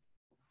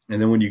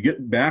 And then when you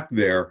get back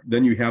there,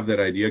 then you have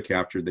that idea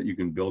captured that you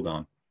can build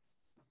on.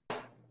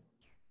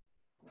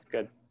 That's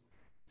good.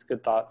 It's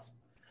good thoughts.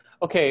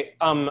 Okay.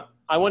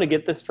 I want to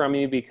get this from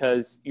you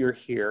because you're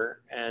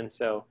here. And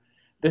so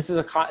this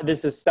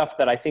is stuff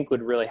that I think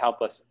would really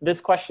help us.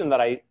 This question that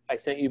I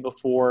sent you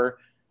before,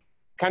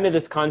 kind of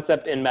this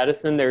concept in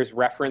medicine, there's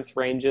reference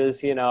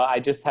ranges. I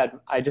just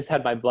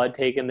had my blood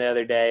taken the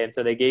other day, and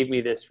so they gave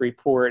me this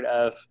report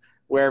of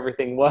where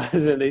everything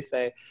was, and they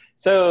say,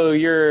 so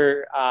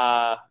your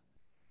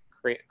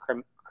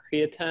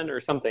creatine or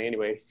something,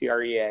 anyway,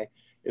 CREA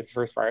is the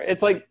first part.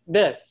 It's like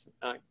this.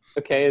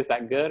 Okay, is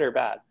that good or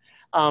bad?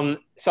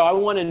 So I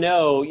want to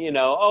know,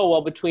 oh,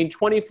 well, between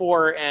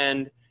 24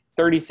 and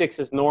 36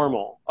 is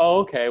normal. Oh,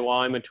 okay, well,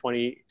 I'm a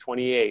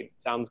 28.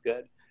 Sounds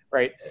good,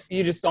 right?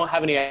 You just don't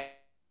have any.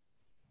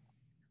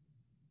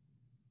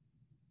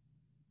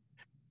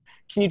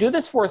 Can you do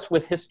this for us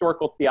with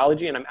historical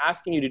theology? And I'm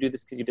asking you to do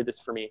this because you did this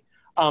for me.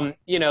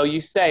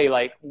 You say,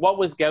 like, what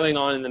was going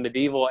on in the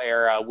medieval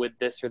era with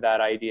this or that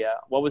idea?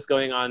 What was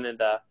going on in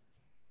the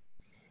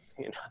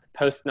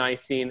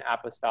post-Nicene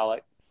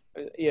apostolic?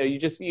 You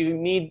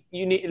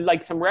need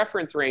like some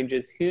reference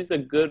ranges. Who's a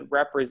good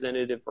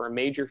representative or a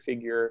major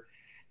figure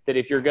that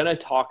if you're going to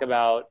talk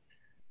about,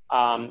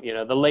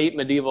 the late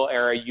medieval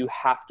era, you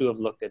have to have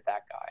looked at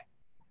that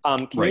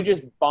guy. Can you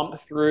just bump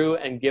through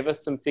and give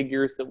us some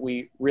figures that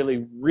we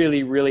really,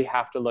 really, really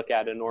have to look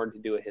at in order to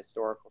do a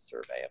historical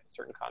survey of a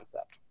certain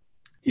concept?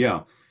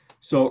 Yeah.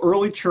 So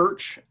early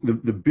church, the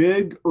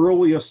big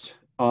earliest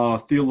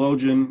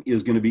theologian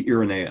is going to be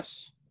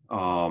Irenaeus.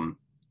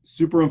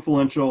 Super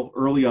influential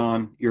early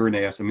on,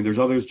 Irenaeus. I mean, there's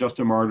others,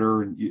 Justin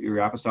Martyr, your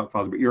apostolic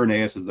father, but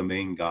Irenaeus is the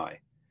main guy.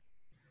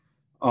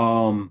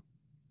 And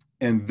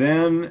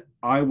then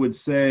I would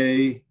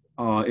say,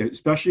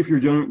 especially if you're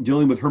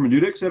dealing with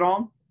hermeneutics at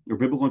all, or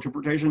biblical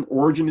interpretation,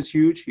 Origen is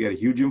huge. He had a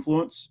huge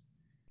influence.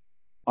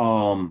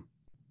 When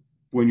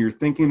you're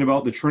thinking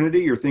about the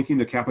Trinity, you're thinking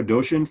the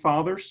Cappadocian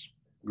fathers,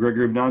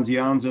 Gregory of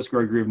Nazianzus,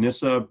 Gregory of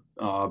Nyssa,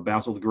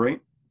 Basil the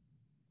Great.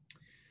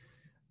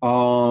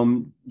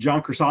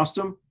 John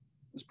Chrysostom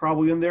is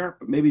probably in there,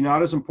 but maybe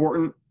not as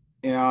important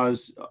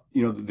as,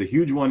 the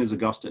huge one is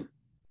Augustine.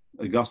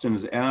 Augustine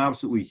is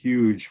absolutely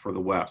huge for the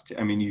West.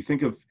 I mean, you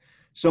think of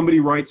somebody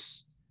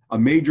writes a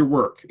major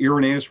work.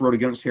 Irenaeus wrote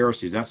Against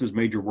Heresies. That's his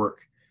major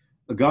work.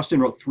 Augustine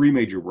wrote 3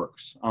 major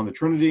works on the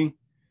Trinity,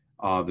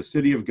 the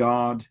City of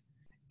God,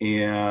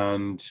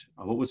 and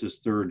what was his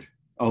third?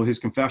 Oh, his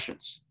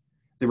Confessions.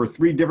 There were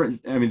 3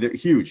 different, they're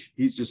huge.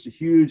 He's just a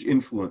huge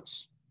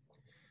influence.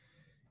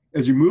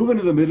 As you move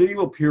into the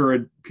medieval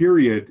period,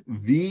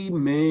 the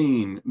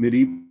main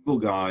medieval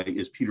guy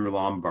is Peter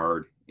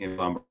Lombard in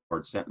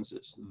Lombard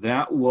Sentences.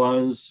 That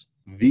was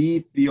the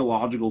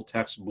theological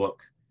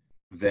textbook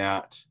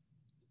that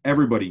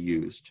everybody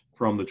used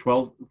from the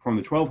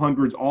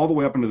 1200s all the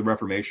way up into the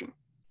Reformation.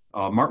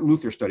 Martin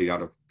Luther studied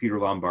out of Peter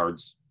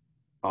Lombard's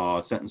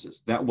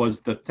Sentences. That was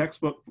the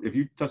textbook. If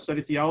you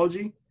study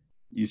theology,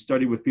 you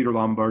study with Peter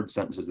Lombard's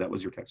Sentences. That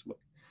was your textbook.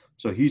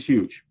 So he's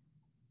huge.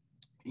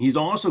 He's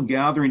also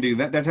gathering,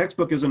 that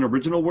textbook is an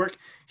original work.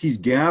 He's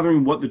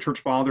gathering what the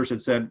church fathers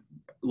had said,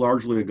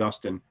 largely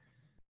Augustine.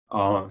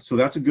 So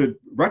that's a good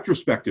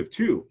retrospective,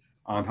 too,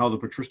 on how the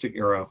patristic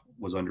era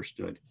was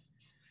understood.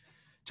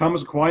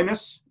 Thomas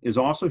Aquinas is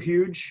also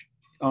huge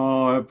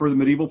for the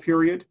medieval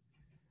period.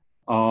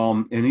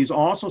 And he's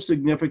also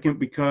significant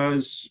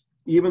because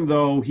even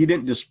though he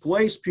didn't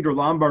displace Peter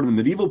Lombard in the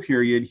medieval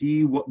period,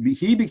 he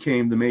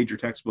became the major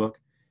textbook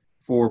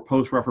for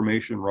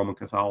post-Reformation Roman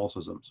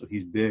Catholicism. So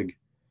he's big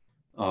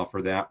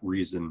for that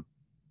reason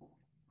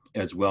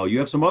as well. You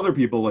have some other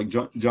people like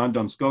John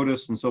Duns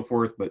Scotus and so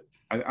forth, but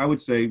I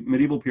would say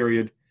medieval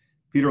period,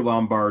 Peter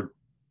Lombard,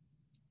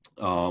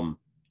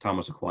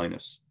 Thomas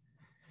Aquinas.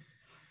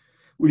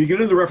 When you get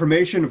into the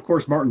Reformation, of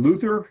course, Martin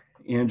Luther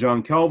and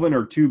John Calvin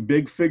are two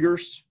big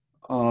figures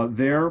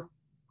there.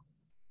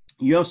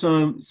 You have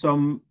some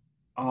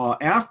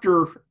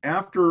after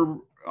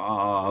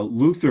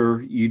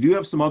Luther, you do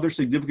have some other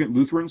significant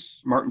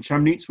Lutherans. Martin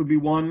Chemnitz would be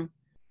one.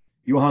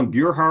 Johann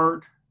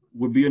Gerhard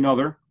would be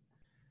another.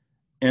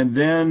 And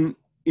then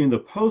in the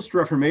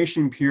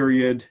post-Reformation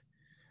period,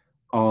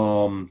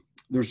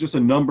 there's just a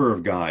number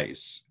of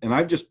guys. And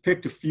I've just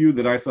picked a few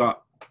that I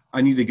thought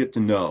I need to get to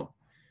know.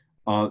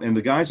 And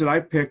the guys that I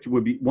picked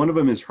would be, one of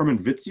them is Herman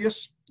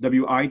Witsius,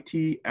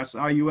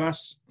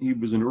 W-I-T-S-I-U-S. He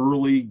was an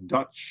early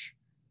Dutch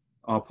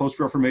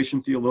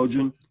post-Reformation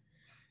theologian.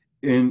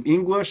 In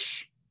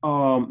English,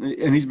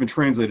 and he's been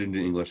translated into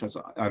English.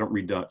 I don't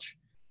read Dutch.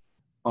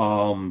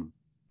 In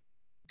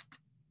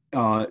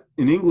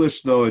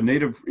English, though, a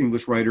native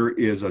English writer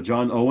is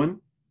John Owen,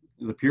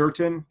 the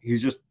Puritan.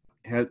 Is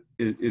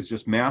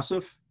just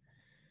massive.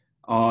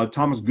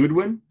 Thomas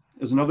Goodwin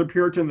is another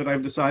Puritan that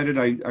I've decided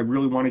I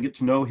really want to get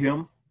to know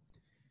him.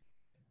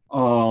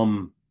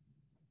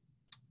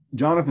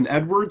 Jonathan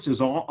Edwards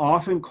is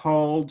often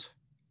called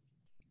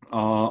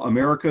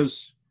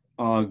America's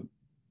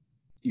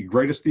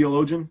greatest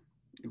theologian,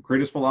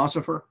 greatest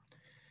philosopher.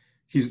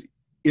 He's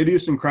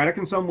idiosyncratic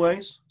in some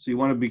ways, so you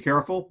want to be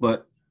careful,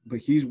 but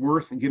he's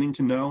worth getting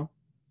to know.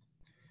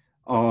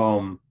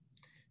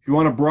 If you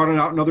want to broaden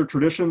out in other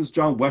traditions,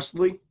 John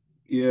Wesley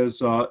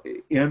is,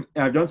 and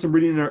I've done some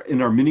reading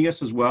in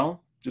Arminius as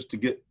well, just to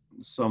get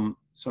some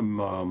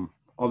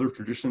other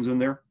traditions in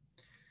there.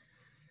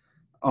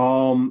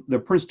 The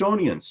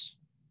Princetonians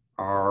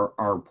are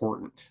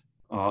important,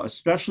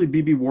 especially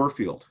B.B.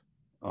 Warfield.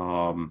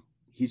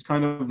 He's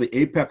kind of the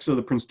apex of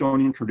the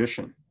Princetonian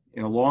tradition.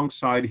 And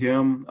alongside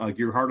him,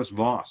 Gerhardus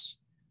Voss.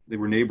 They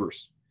were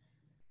neighbors.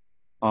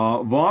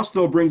 Voss,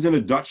 though, brings in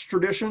a Dutch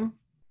tradition.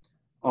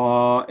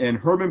 And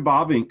Herman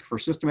Bavinck, for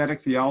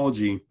systematic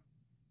theology,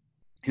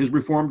 his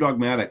Reformed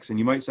dogmatics. And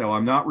you might say, well,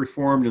 I'm not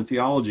Reformed in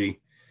theology,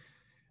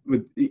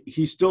 but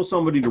he's still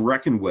somebody to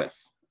reckon with.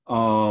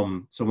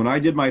 So when I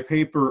did my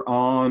paper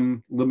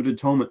on limited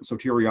atonement and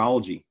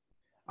soteriology,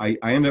 I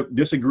ended up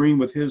disagreeing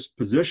with his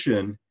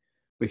position,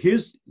 but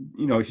his,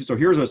 so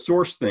here's a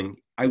source thing.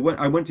 I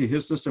went to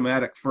his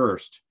systematic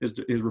first, his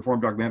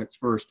Reformed dogmatics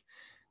first.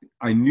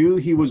 I knew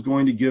he was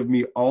going to give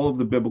me all of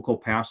the biblical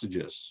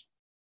passages.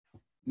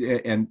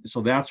 And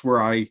so that's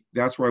where I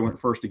went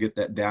first to get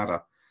that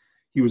data.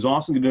 He was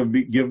also going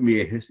to give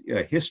me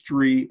a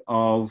history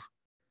of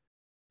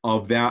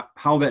that,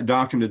 how that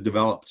doctrine had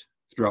developed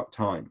throughout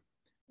time.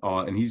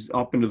 And he's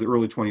up into the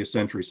early 20th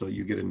century, so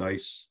you get a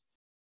nice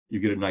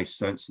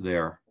sense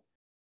there.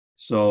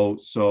 So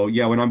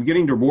yeah, when I'm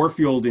getting to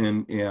Warfield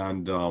and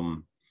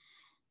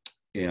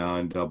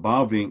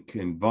Bavinck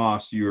and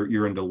Voss,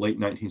 you're into late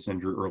 19th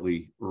century,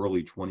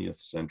 early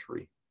 20th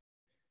century.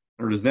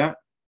 Or is that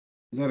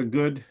a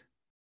good,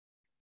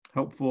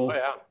 helpful?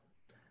 Oh,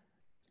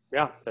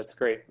 yeah, that's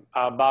great.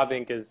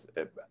 Bavinck is,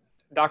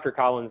 Dr.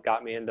 Collins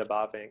got me into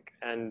Bavinck,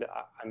 and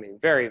I mean,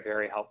 very,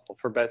 very helpful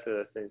for both of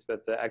those things,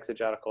 but the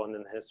exegetical and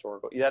then the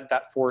historical. Yeah,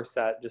 that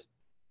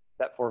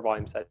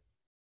 4-volume set,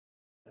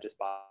 just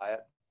buy it.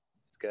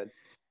 It's good.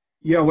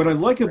 Yeah, what I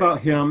like about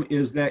him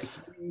is that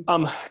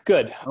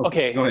good.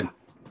 Okay. Go ahead.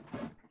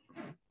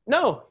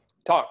 No,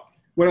 talk.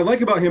 What I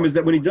like about him is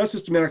that when he does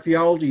systematic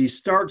theology, he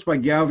starts by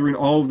gathering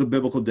all of the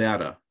biblical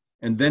data,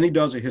 and then he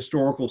does a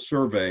historical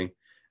survey,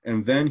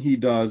 and then he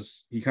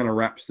kind of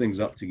wraps things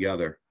up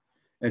together.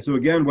 And so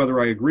again, whether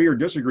I agree or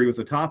disagree with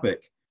the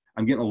topic,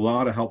 I'm getting a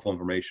lot of helpful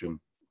information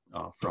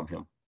from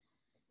him.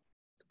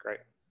 That's great.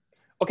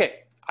 Okay,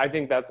 I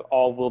think that's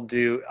all we'll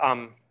do.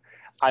 I'm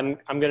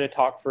going to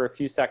talk for a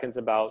few seconds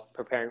about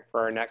preparing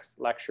for our next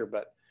lecture,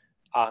 but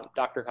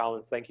Dr.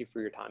 Collins, thank you for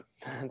your time.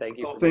 Thank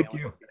you. Thank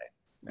you.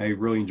 I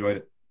really enjoyed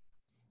it.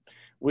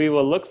 We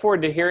will look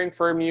forward to hearing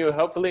from you,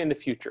 hopefully in the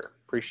future.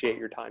 Appreciate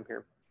your time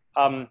here.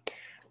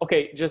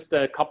 Okay, just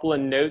a couple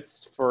of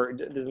notes for,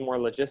 this is more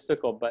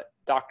logistical, but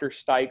Dr.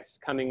 Stykes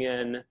coming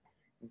in.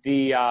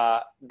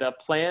 The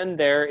plan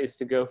there is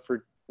to go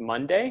for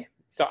Monday.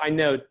 So I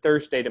know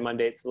Thursday to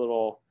Monday, it's a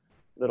little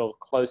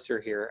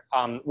closer here.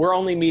 We're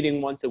only meeting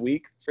once a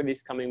week for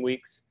these coming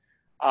weeks.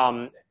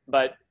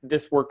 But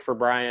this worked for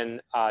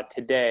Brian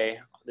today,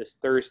 this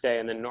Thursday,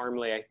 and then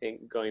normally I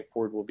think going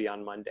forward will be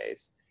on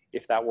Mondays,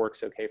 if that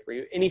works okay for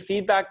you. Any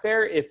feedback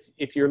there?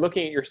 If you're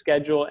looking at your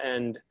schedule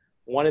and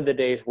one of the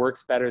days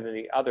works better than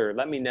the other,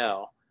 let me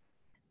know.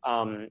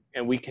 And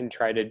we can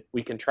try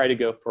to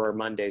go for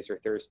Mondays or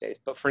Thursdays.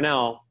 But for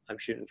now, I'm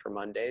shooting for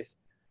Mondays.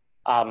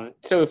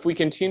 So if we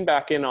can tune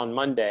back in on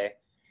Monday,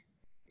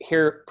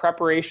 here,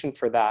 preparation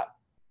for that.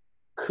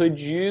 Could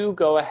you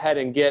go ahead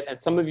and and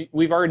some of you,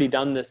 we've already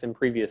done this in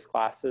previous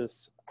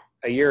classes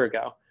a year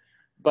ago,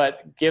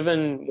 but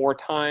given more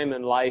time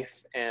and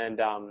life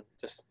and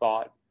just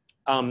thought,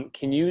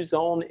 can you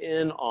zone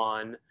in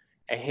on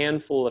a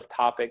handful of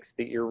topics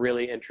that you're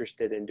really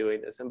interested in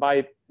doing this, and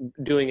by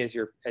doing as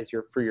your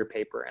for your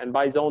paper. And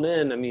by zone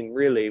in, I mean,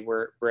 really,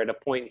 we're at a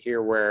point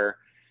here where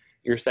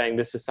you're saying,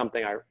 this is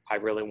something I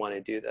really want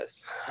to do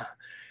this.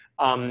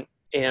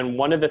 And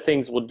one of the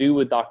things we'll do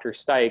with Dr.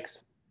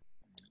 Stykes,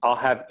 I'll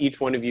have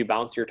each one of you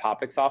bounce your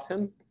topics off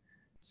him.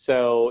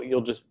 So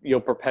you'll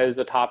propose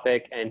a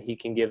topic and he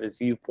can give his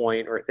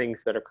viewpoint or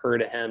things that occur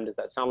to him. Does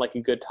that sound like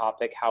a good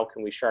topic? How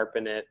can we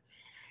sharpen it?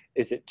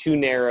 Is it too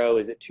narrow?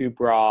 Is it too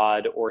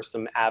broad? Or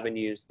some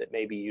avenues that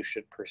maybe you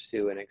should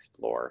pursue and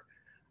explore?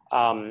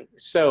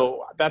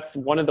 So that's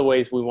one of the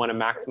ways we want to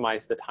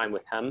maximize the time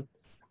with him.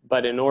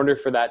 But in order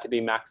for that to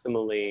be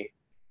maximally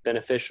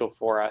beneficial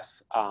for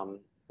us,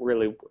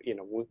 really,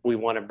 we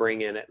want to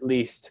bring in at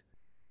least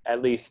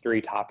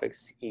 3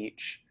 topics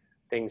each,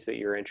 things that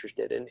you're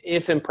interested in.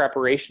 If in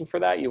preparation for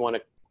that, you want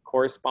to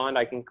correspond,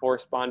 I can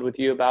correspond with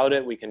you about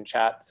it. We can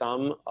chat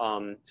some.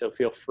 So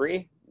feel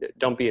free.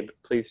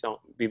 Please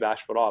don't be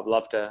bashful at all. I'd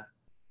love to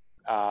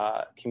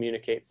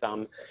communicate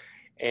some,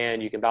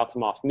 and you can bounce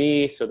them off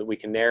me so that we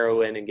can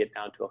narrow in and get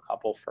down to a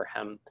couple for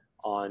him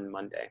on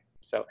Monday.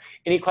 So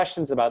any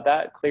questions about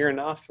that? Clear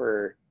enough?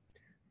 Or,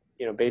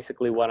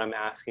 basically what I'm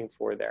asking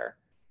for there,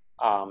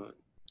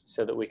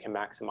 so that we can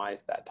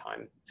maximize that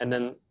time. And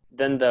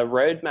then the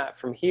roadmap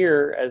from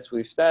here, as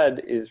we've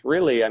said, is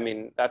really, I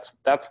mean,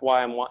 that's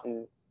why I'm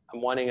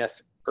wanting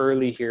us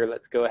early here.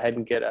 Let's go ahead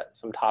and get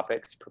some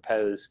topics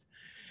proposed,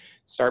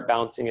 start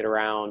bouncing it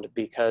around,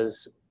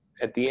 because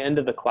at the end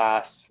of the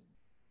class,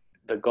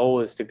 the goal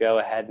is to go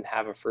ahead and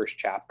have a first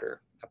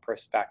chapter, a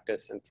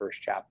prospectus and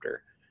first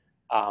chapter,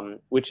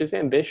 which is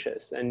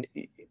ambitious, and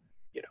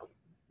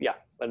yeah,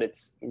 but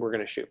we're going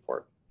to shoot for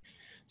it.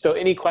 So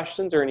any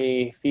questions or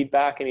any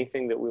feedback,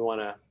 anything that we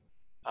want to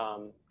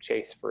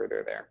chase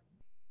further there?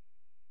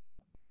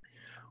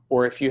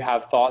 Or if you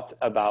have thoughts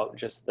about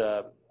just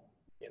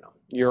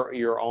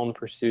your own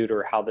pursuit,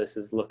 or how this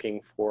is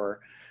looking for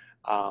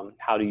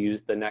how to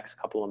use the next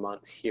couple of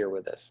months here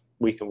with this,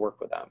 we can work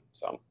with them.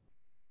 So,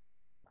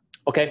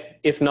 okay,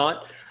 if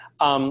not,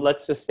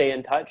 let's just stay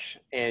in touch.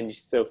 And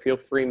so feel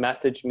free,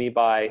 message me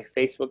by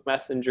Facebook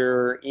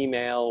Messenger,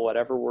 email,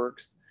 whatever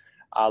works.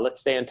 Let's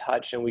stay in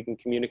touch and we can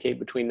communicate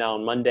between now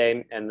and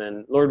Monday. And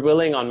then, Lord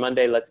willing, on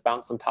Monday, let's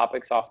bounce some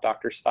topics off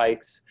Dr.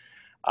 Stykes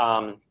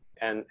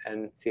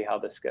and see how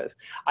this goes.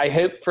 I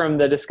hope from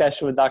the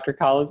discussion with Dr.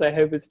 Collins, I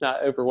hope it's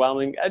not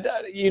overwhelming.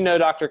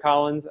 Dr.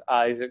 Collins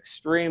is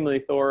extremely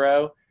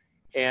thorough.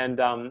 And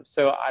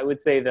so I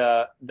would say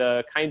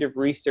the kind of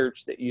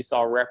research that you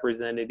saw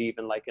represented,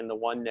 even like in the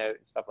OneNote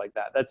and stuff like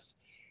that, that's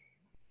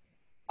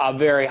a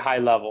very high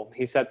level.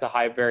 He sets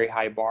a very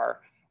high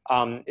bar.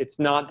 It's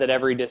not that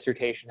every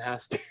dissertation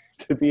has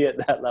to be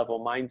at that level.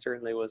 Mine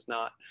certainly was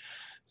not.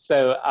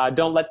 So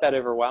don't let that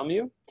overwhelm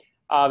you.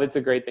 It's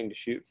a great thing to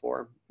shoot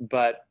for,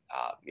 but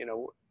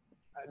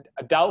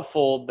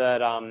doubtful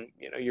that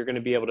you're going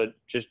to be able to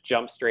just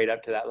jump straight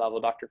up to that level.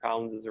 Dr.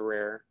 Collins is a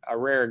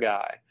rare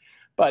guy.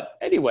 But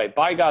anyway,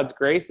 by God's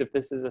grace, if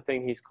this is a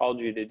thing he's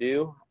called you to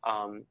do,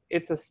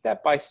 it's a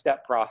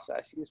step-by-step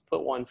process. You just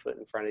put one foot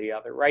in front of the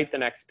other. Write the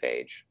next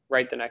page.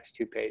 Write the next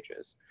 2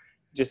 pages.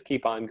 Just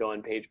keep on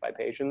going page by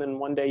page. And then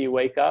one day you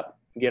wake up,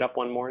 get up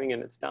one morning,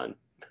 and it's done.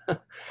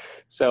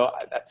 So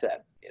that's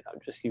it.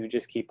 You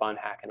just keep on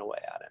hacking away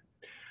at it.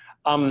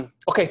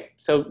 Okay,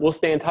 so we'll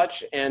stay in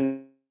touch.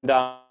 And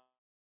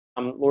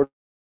Lord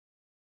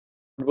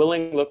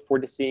willing, look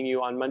forward to seeing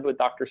you on Monday with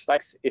Dr.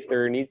 Stykes. If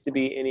there needs to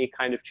be any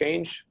kind of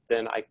change,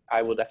 then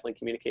I will definitely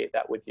communicate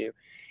that with you,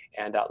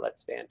 and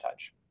let's stay in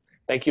touch.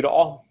 Thank you to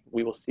all.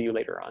 We will see you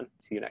later on.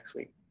 See you next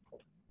week.